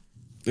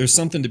 There's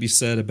something to be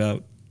said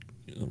about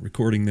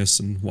recording this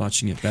and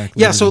watching it back.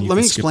 Yeah, so let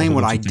me explain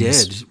what I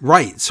did.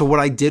 Right. So what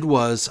I did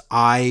was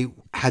I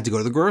had to go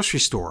to the grocery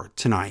store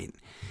tonight.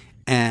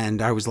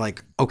 And I was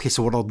like, okay,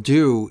 so what I'll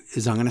do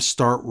is I'm going to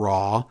start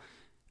Raw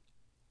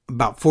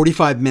about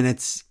 45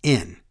 minutes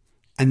in.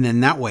 And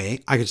then that way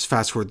I could just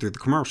fast forward through the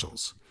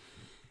commercials.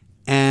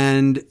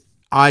 And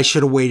I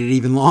should have waited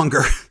even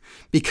longer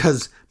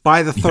because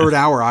by the third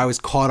hour I was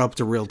caught up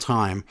to real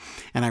time.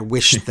 And I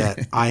wish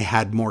that I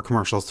had more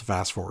commercials to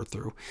fast forward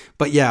through.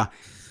 But yeah,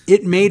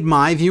 it made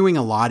my viewing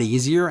a lot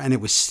easier and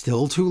it was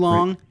still too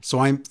long. Right. So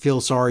I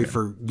feel sorry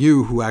for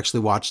you who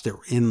actually watched it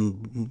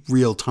in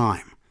real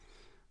time.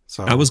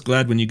 So I was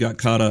glad when you got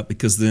caught up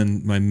because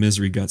then my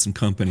misery got some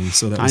company.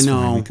 So that was I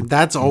know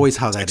that's always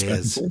how that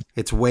is.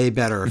 It's way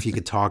better if you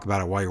could talk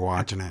about it while you're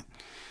watching it.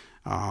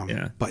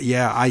 But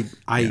yeah,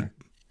 I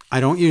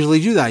don't usually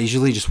do that. I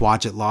usually just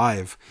watch it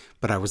live.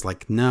 But I was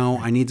like, no,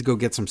 I need to go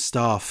get some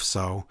stuff.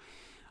 So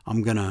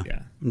I'm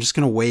just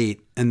gonna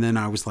wait. And then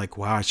I was like,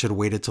 wow, I should have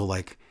waited till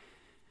like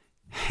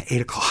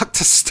 8 o'clock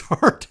to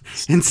start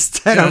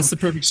instead of. That's the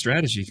perfect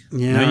strategy.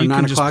 Yeah,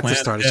 now 9 o'clock to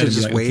start. I should have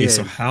just waited. Okay,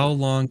 so how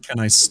long can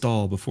I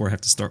stall before I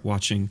have to start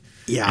watching?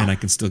 Yeah, and I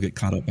can still get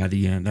caught up by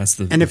the end. That's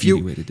the easy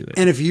way to do it.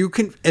 And if you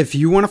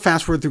want to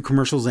fast forward through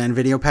commercials and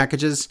video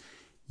packages,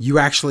 you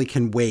actually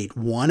can wait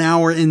 1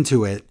 hour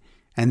into it,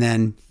 and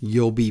then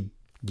you'll be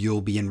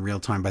in real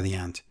time by the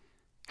end.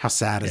 How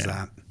sad is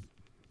that?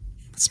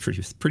 It's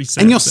pretty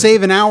sad. And you'll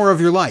save an hour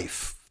of your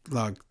life.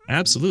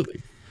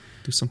 Absolutely.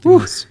 Do something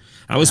else.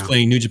 I was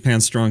playing New Japan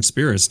Strong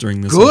Spirits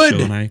during this show,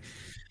 and I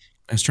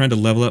was trying to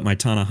level up my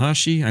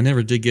Tanahashi. I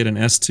never did get an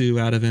S2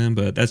 out of him,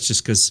 but that's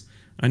just because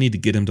I need to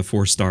get him to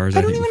 4 stars.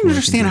 I don't even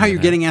understand how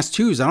you're getting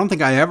S2s. I don't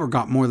think I ever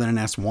got more than an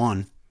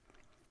S1.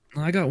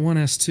 I got one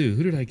S2.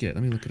 Who did I get?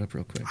 Let me look it up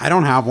real quick. I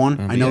don't have one.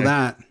 I know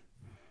that.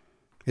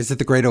 Is it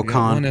the Great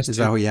Okan? Is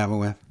that who you have it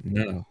with?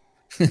 No,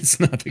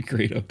 it's not the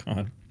Great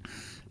Okan.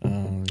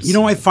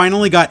 I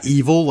finally got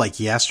Evil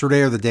like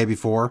yesterday or the day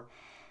before.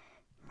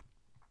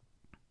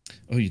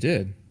 Oh, you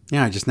did?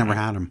 Yeah, I just never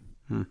had him.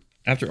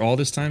 After all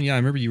this time? Yeah, I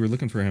remember you were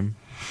looking for him.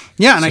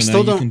 Yeah, and I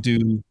still don't.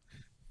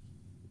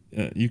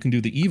 You can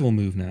do the evil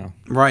move now.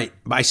 Right,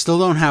 but I still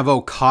don't have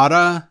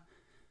Okada.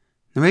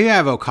 Maybe I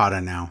have Okada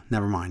now.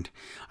 Never mind.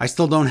 I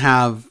still don't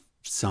have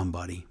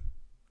somebody.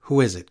 Who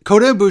is it?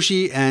 Kota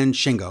Ibushi and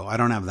Shingo. I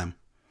don't have them.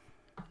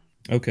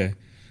 Okay.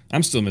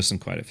 I'm still missing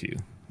quite a few,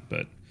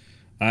 but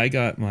I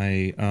got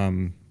my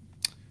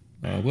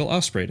Will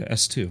Ospreay to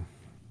S2.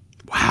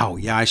 Wow,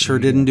 yeah, I sure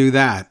didn't do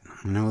that.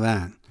 I know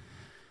that.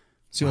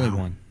 It's the only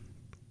one.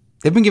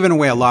 They've been giving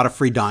away a lot of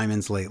free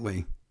diamonds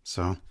lately,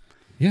 so.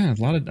 Yeah,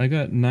 I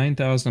got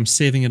 9,000. I'm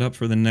saving it up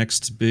for the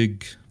next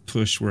big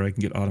push where I can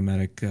get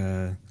automatic.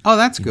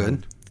 That's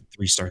good.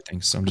 3-star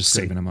things. So I'm just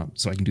saving them up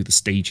so I can do the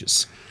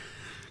stages.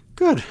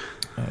 Good.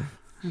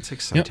 That's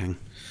exciting.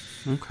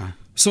 Yep. Okay.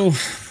 So,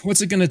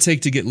 what's it going to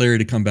take to get Larry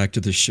to come back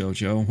to this show,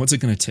 Joe? What's it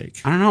going to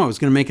take? I don't know. I was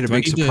going to make it a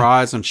big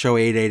surprise on show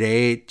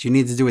 888. Do you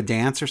need to do a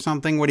dance or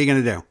something? What are you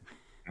going to do?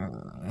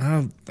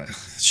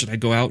 Should I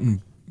go out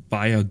and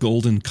buy a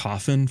golden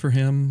coffin for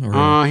him?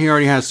 Or he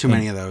already has too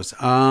many of those.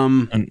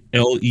 An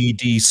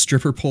LED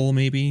stripper pole,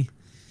 maybe?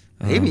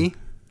 Maybe.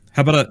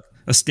 How about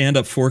a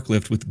stand-up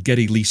forklift with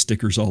Geddy Lee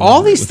stickers all over it?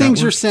 All these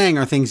things you're saying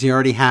are things he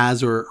already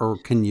has or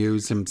can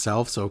use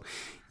himself, so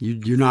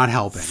you're not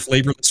helping.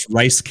 Flavorless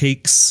rice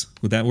cakes,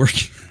 would that work?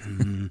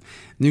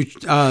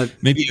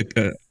 Maybe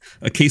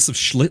a case of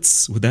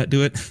Schlitz, would that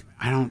do it?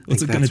 I don't think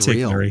What's it going to take,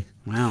 real. Larry?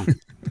 Wow.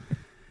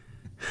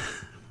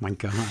 My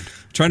God.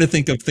 Trying to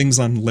think of things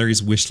on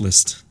Larry's wish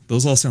list.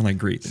 Those all sound like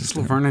great things. Is this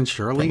Laverne and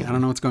Shirley? Probably. I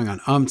don't know what's going on.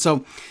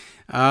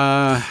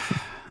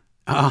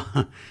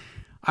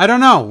 I don't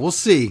know. We'll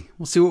see.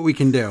 We'll see what we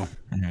can do.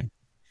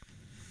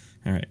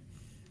 All right.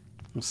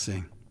 We'll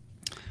see.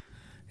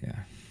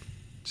 Yeah.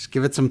 Just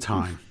give it some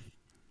time.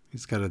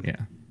 He's got to.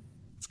 Yeah.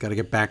 He's got to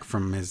get back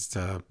from his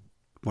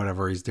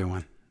whatever he's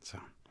doing. So.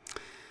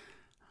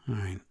 All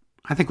right.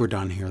 I think we're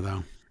done here,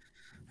 though.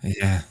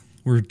 Yeah,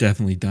 we're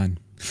definitely done.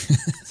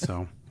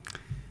 So.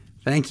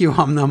 Thank you,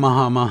 Humna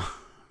Mahama,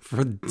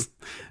 for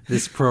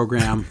this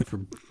program, for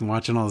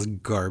watching all this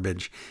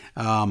garbage.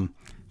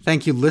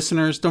 Thank you,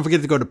 listeners. Don't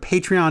forget to go to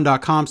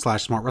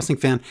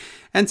patreon.com/smartwrestlingfan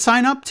and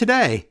sign up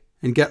today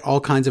and get all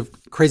kinds of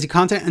crazy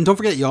content. And don't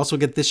forget, you also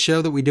get this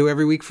show that we do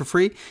every week for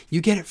free. You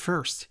get it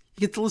first.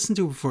 You get to listen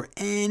to it before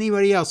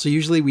anybody else. So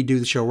usually we do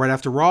the show right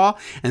after Raw,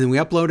 and then we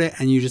upload it,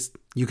 and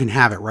you can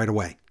have it right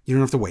away. You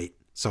don't have to wait.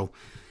 So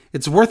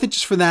it's worth it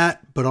just for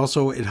that, but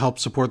also it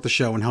helps support the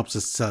show and helps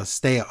us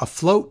stay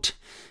afloat.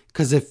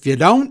 Because if you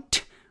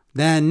don't,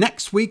 then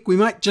next week we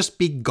might just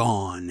be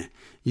gone.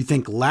 You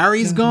think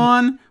Larry's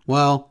gone?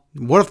 Well,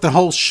 what if the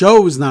whole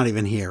show's not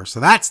even here?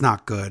 So that's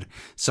not good.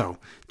 So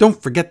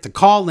don't forget to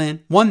call in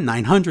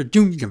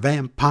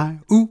 1-900-JUNIOR-VAMPIRE.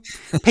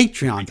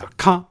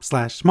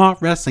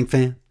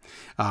 Patreon.com/smartwrestlingfan.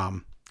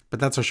 But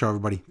that's our show,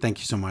 everybody. Thank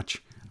you so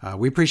much.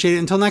 We appreciate it.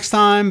 Until next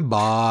time,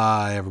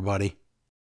 bye, everybody.